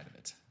on the side of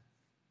it.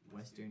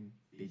 Western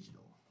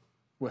Digital.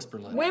 West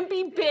Berlin.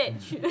 Wimpy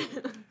bitch.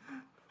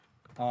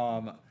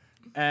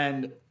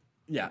 And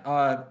yeah,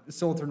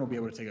 Solthern will be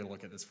able to take a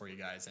look at this for you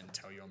guys and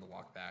tell you on the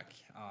walk back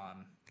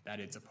that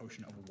it's a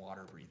potion of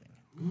water breathing.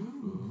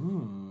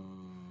 Ooh.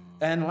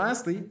 And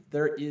lastly,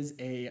 there is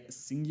a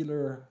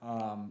singular,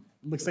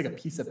 looks like a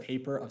piece of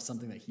paper of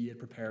something that he had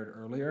prepared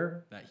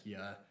earlier that he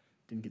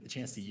didn't get the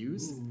chance to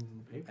use.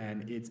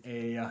 And it's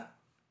a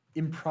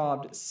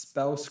improv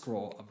spell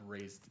scroll of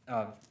raised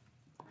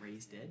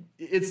Dead?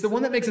 It's the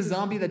one that makes a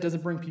zombie that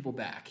doesn't bring people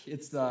back.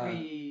 It's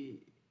the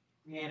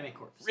Reanimate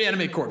corpse.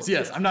 Reanimate corpse,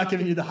 yes. I'm not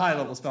giving you the high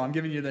level spell. I'm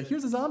giving you the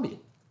here's a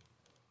zombie.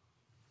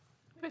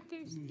 But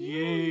there's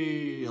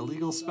Yay,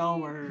 illegal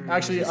spell word.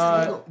 Actually,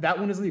 that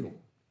one is legal.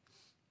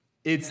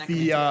 It's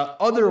the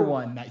other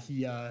one that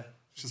he.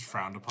 It's just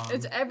frowned upon.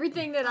 It's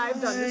everything that I've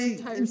done this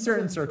entire in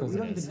certain story. circles, We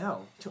don't it is. even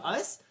know. To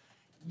us,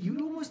 you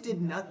almost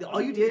did nothing.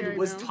 All you did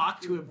was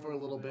talk to him for a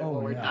little bit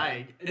while we're yeah.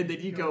 dying, and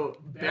then you go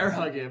bear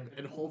hug him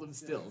and hold him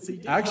still. So you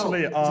did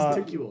Actually, help. It just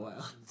took you a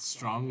while.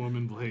 Strong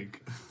woman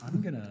Blake.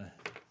 I'm gonna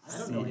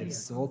see know if any of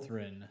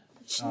Solthrin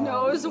She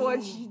knows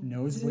what she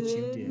knows what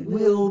you did.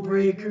 Will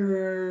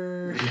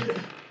breaker.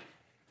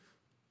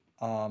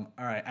 All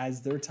right,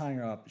 as they're tying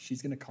her up,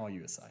 she's gonna call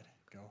you aside.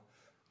 Go,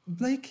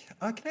 Blake.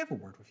 Can I have a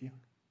word with you?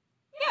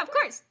 Yeah, of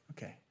course.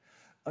 Okay.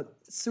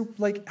 So,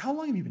 like, how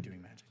long have you been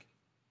doing magic?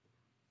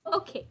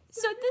 Okay,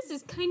 so this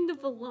is kind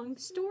of a long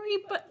story,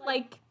 but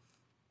like,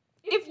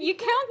 if you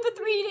count the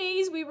 3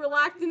 days we were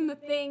locked in the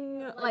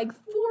thing, like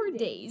 4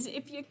 days.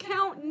 If you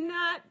count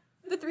not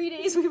the 3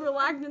 days we were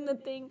locked in the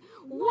thing,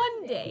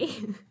 1 day.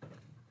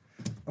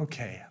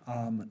 Okay.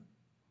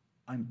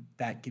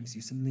 That gives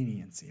you some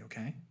leniency,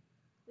 okay?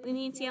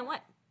 Leniency on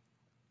what?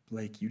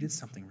 Blake, you did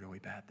something really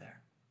bad there.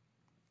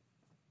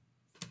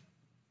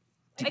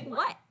 Like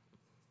what?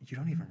 You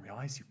don't even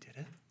realize you did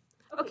it?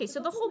 Okay, so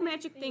the whole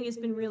magic thing has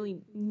been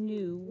really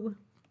new.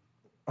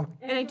 Oh.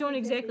 And I don't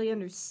exactly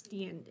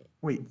understand it.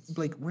 Wait,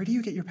 Blake, where do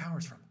you get your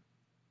powers from?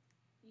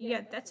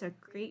 Yeah, that's a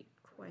great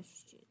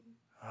question.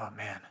 Oh,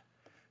 man.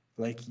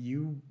 Blake,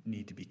 you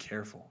need to be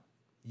careful.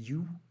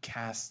 You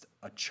cast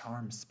a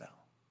charm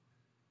spell.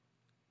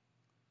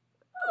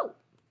 Oh,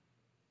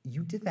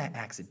 You did that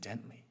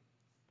accidentally.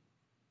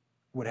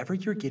 Whatever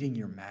you're getting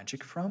your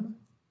magic from,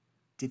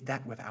 did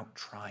that without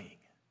trying.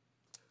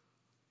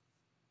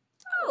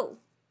 oh.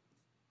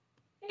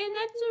 And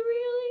that's a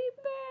really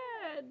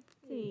bad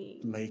thing.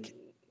 Blake,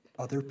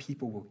 other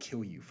people will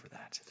kill you for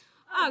that.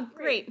 Oh,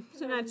 great.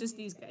 So not just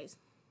these guys.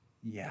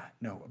 Yeah,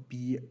 no,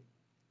 you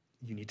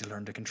need to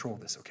learn to control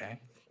this, okay?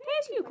 Can I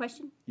ask you a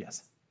question?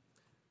 Yes.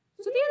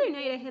 So the other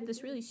night I had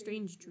this really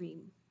strange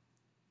dream.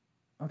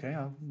 Okay,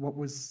 what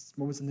was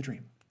in the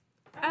dream?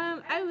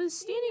 I was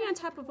standing on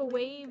top of a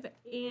wave,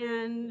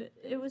 and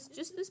it was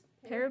just this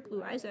pair of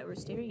blue eyes that were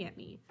staring at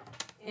me.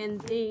 And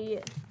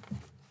they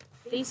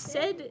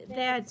said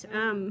that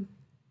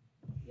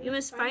you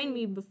must find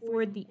me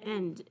before the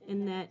end,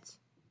 and that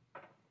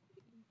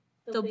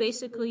they'll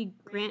basically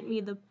grant me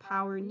the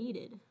power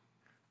needed.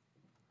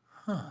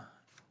 Huh.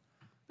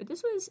 But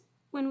this was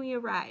when we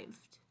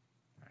arrived.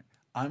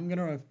 I'm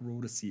gonna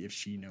roll to see if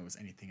she knows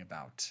anything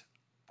about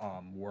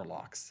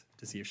warlocks,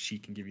 to see if she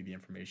can give you the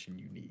information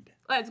you need.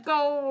 Let's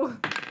go!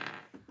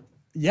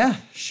 Yeah,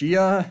 she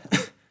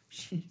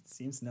she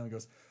seems to know.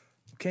 Goes,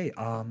 okay.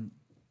 I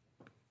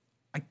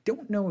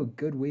don't know a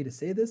good way to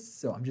say this,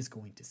 so I'm just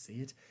going to say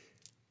it.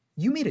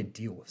 You made a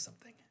deal with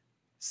something.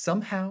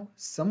 Somehow,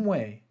 some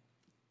way,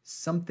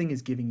 something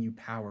is giving you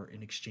power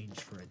in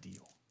exchange for a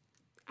deal.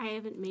 I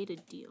haven't made a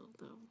deal,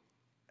 though.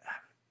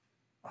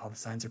 All the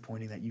signs are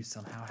pointing that you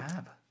somehow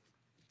have.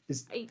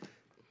 I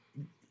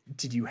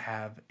Did you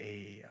have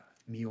a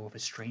meal with a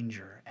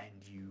stranger and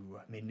you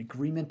made an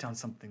agreement on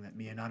something that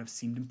may not have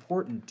seemed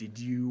important? Did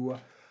you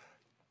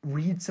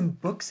read some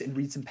books and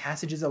read some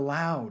passages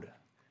aloud?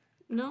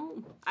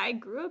 No, I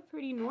grew up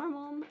pretty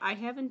normal. I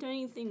haven't done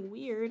anything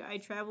weird. I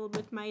traveled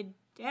with my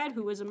dad,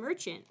 who was a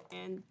merchant,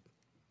 and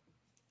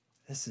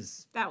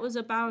that was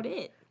about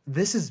it.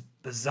 This is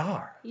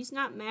bizarre. He's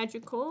not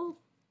magical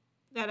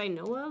that I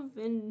know of,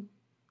 and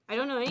I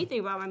don't know anything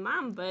about my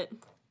mom, but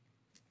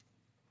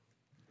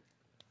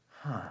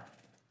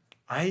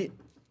I'm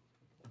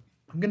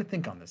gonna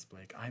think on this,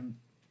 Blake. I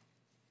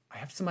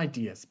have some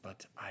ideas,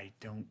 but I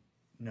don't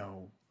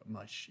know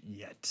much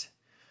yet.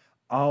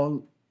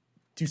 I'll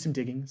do some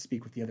digging,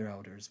 speak with the other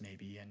elders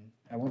maybe, and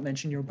I won't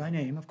mention you by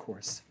name, of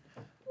course.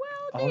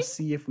 well, I'll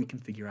see if we can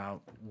figure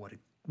out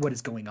what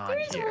is going on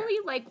there's here. only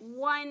like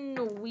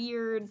one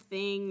weird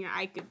thing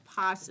I could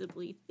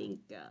possibly think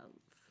of.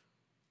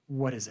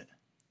 What is it?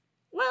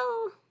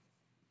 Well,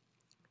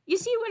 you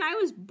see, when I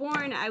was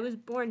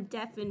born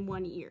deaf in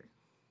one ear.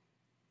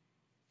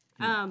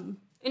 And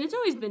it's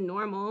always been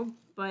normal,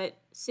 but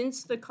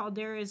since the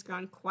caldera has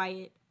gone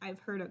quiet, I've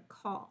heard a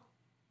call.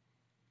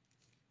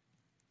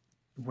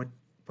 What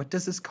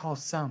does this call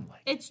sound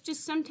like? It's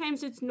just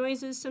sometimes it's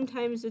noises,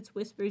 sometimes it's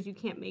whispers you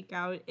can't make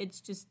out.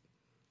 It's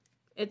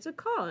a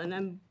call,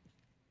 and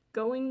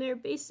going there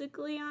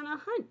basically on a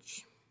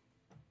hunch.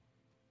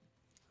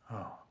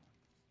 Oh.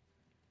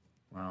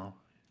 Well,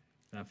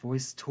 that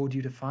voice told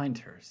you to find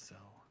her, so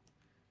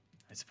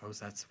I suppose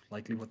that's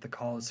likely what the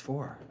call is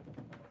for.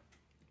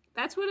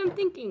 That's what I'm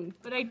thinking,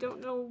 but I don't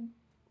know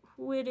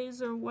who it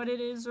is or what it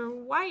is or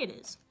why it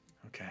is.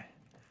 Okay.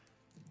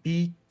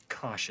 Be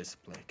cautious,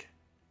 Blake.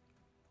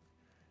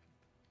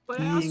 But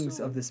Beings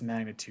of this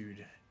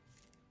magnitude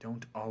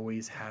don't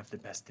always have the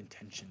best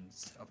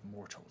intentions of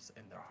mortals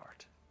in their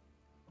heart.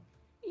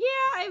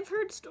 Yeah, I've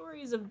heard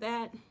stories of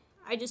that.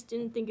 I just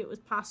didn't think it was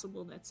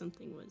possible that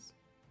something was...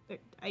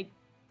 I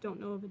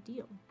don't know of a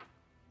deal.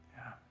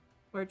 Yeah.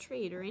 Or a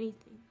trade or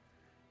anything.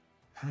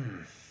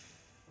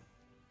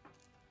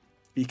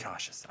 Be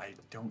cautious. I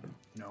don't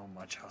know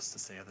much else to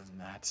say other than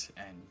that,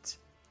 and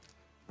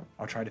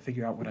I'll try to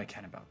figure out what I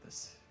can about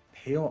this.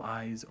 Pale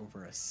eyes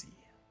over a sea.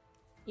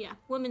 Yeah,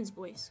 woman's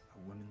voice.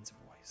 A woman's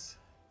voice.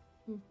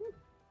 Mm-hmm.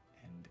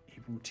 And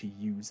able to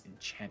use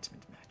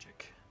enchantment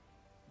magic.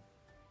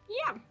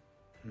 Yeah.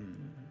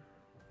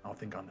 I'll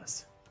think on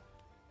this.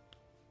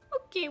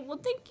 Okay, well,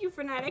 thank you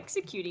for not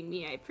executing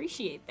me. I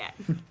appreciate that.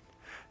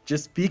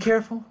 Just be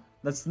careful.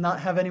 Let's not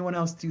have anyone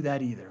else do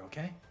that either,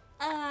 okay?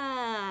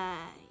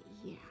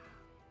 Yeah.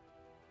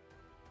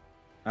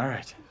 All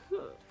right.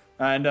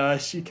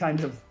 And she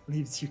kind of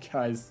leaves you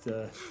guys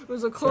to... It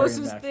was the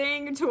closest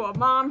thing to a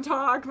mom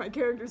talk my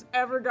character's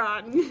ever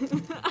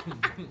gotten.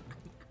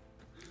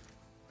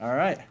 All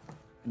right.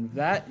 And with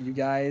that, you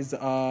guys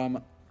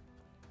are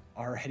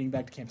heading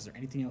back to camp. Is there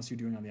anything else you're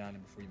doing on the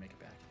island before you make it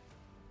back?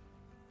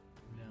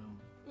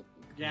 No.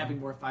 Grabbing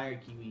more fire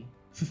kiwi.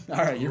 All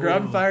right, you're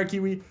grabbing fire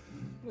kiwi.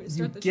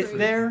 You the get trade.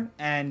 there,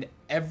 and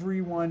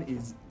everyone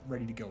is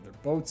ready to go. Their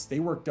boats, they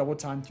worked double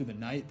time through the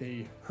night.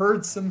 They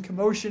heard some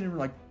commotion and were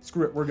like,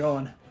 screw it, we're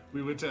going.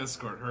 We went to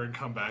escort her and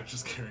come back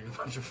just carrying a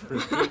bunch of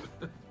fruit.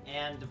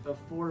 And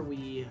before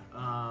we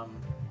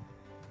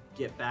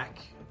get back,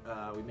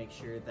 we make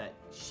sure that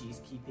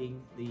she's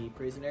keeping the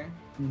prisoner.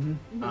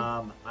 Mm-hmm.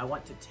 I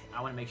want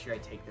to make sure I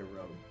take their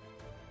robe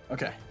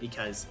Okay.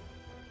 because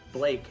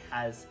Blake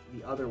has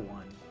the other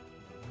one,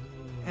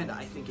 and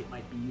I think it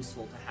might be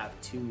useful to have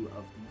two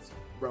of these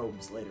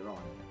robes later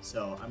on.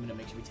 So I'm gonna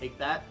make sure we take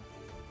that,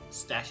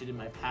 stash it in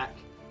my pack,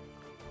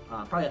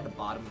 probably at the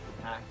bottom of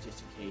the pack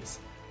just in case,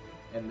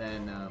 and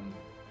then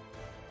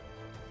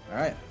All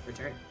right.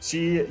 return.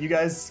 You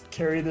guys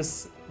carry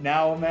this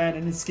now man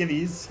and his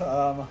skivvies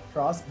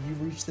across. You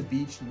reach the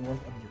beach north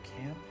of your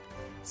camp.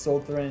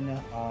 Solthrin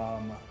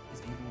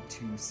is able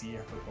to see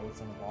her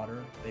boats on the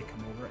water. They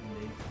come over and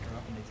they pick her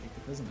up and they take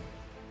the prisoner.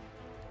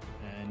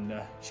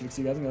 And she looks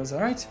at you guys and goes,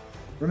 all right,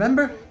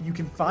 remember, you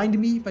can find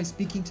me by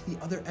speaking to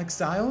the other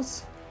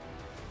exiles.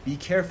 Be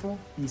careful,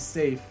 be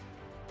safe.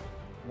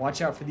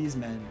 Watch out for these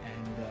men,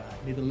 and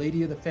may the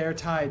Lady of the Fair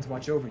Tides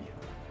watch over you.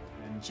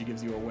 And she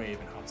gives you a wave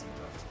and hops in the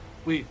boat.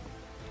 Wait.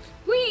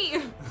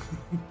 Whee!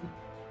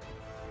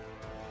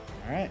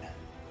 All right.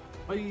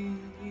 Bye.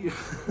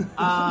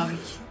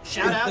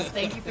 Shout outs,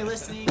 thank you for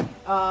listening.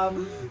 I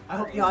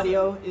hope the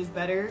audio is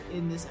better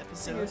in this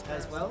episode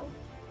as well.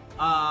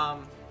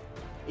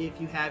 If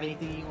you have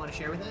anything you want to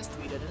share with us,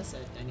 tweet at us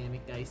at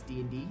Dynamic Dice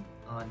D&D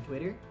on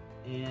Twitter.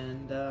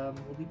 And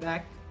we'll be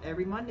back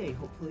every Monday,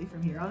 hopefully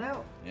from here on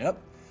out.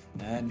 Yep.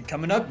 And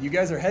coming up, you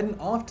guys are heading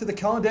off to the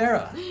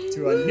Caldera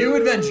to a new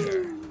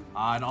adventure.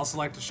 I'd also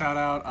like to shout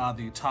out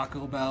the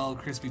Taco Bell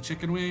crispy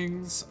chicken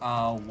wings,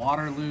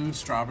 Waterloo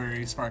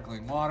strawberry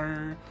sparkling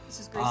water, This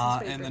is Grace's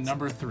and the favorites.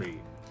 number 3.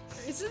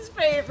 Grace's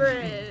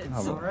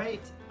favorites. All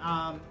right.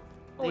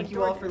 Thank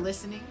you all for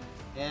listening,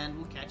 and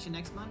we'll catch you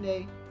next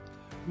Monday.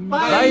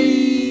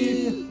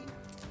 Bye.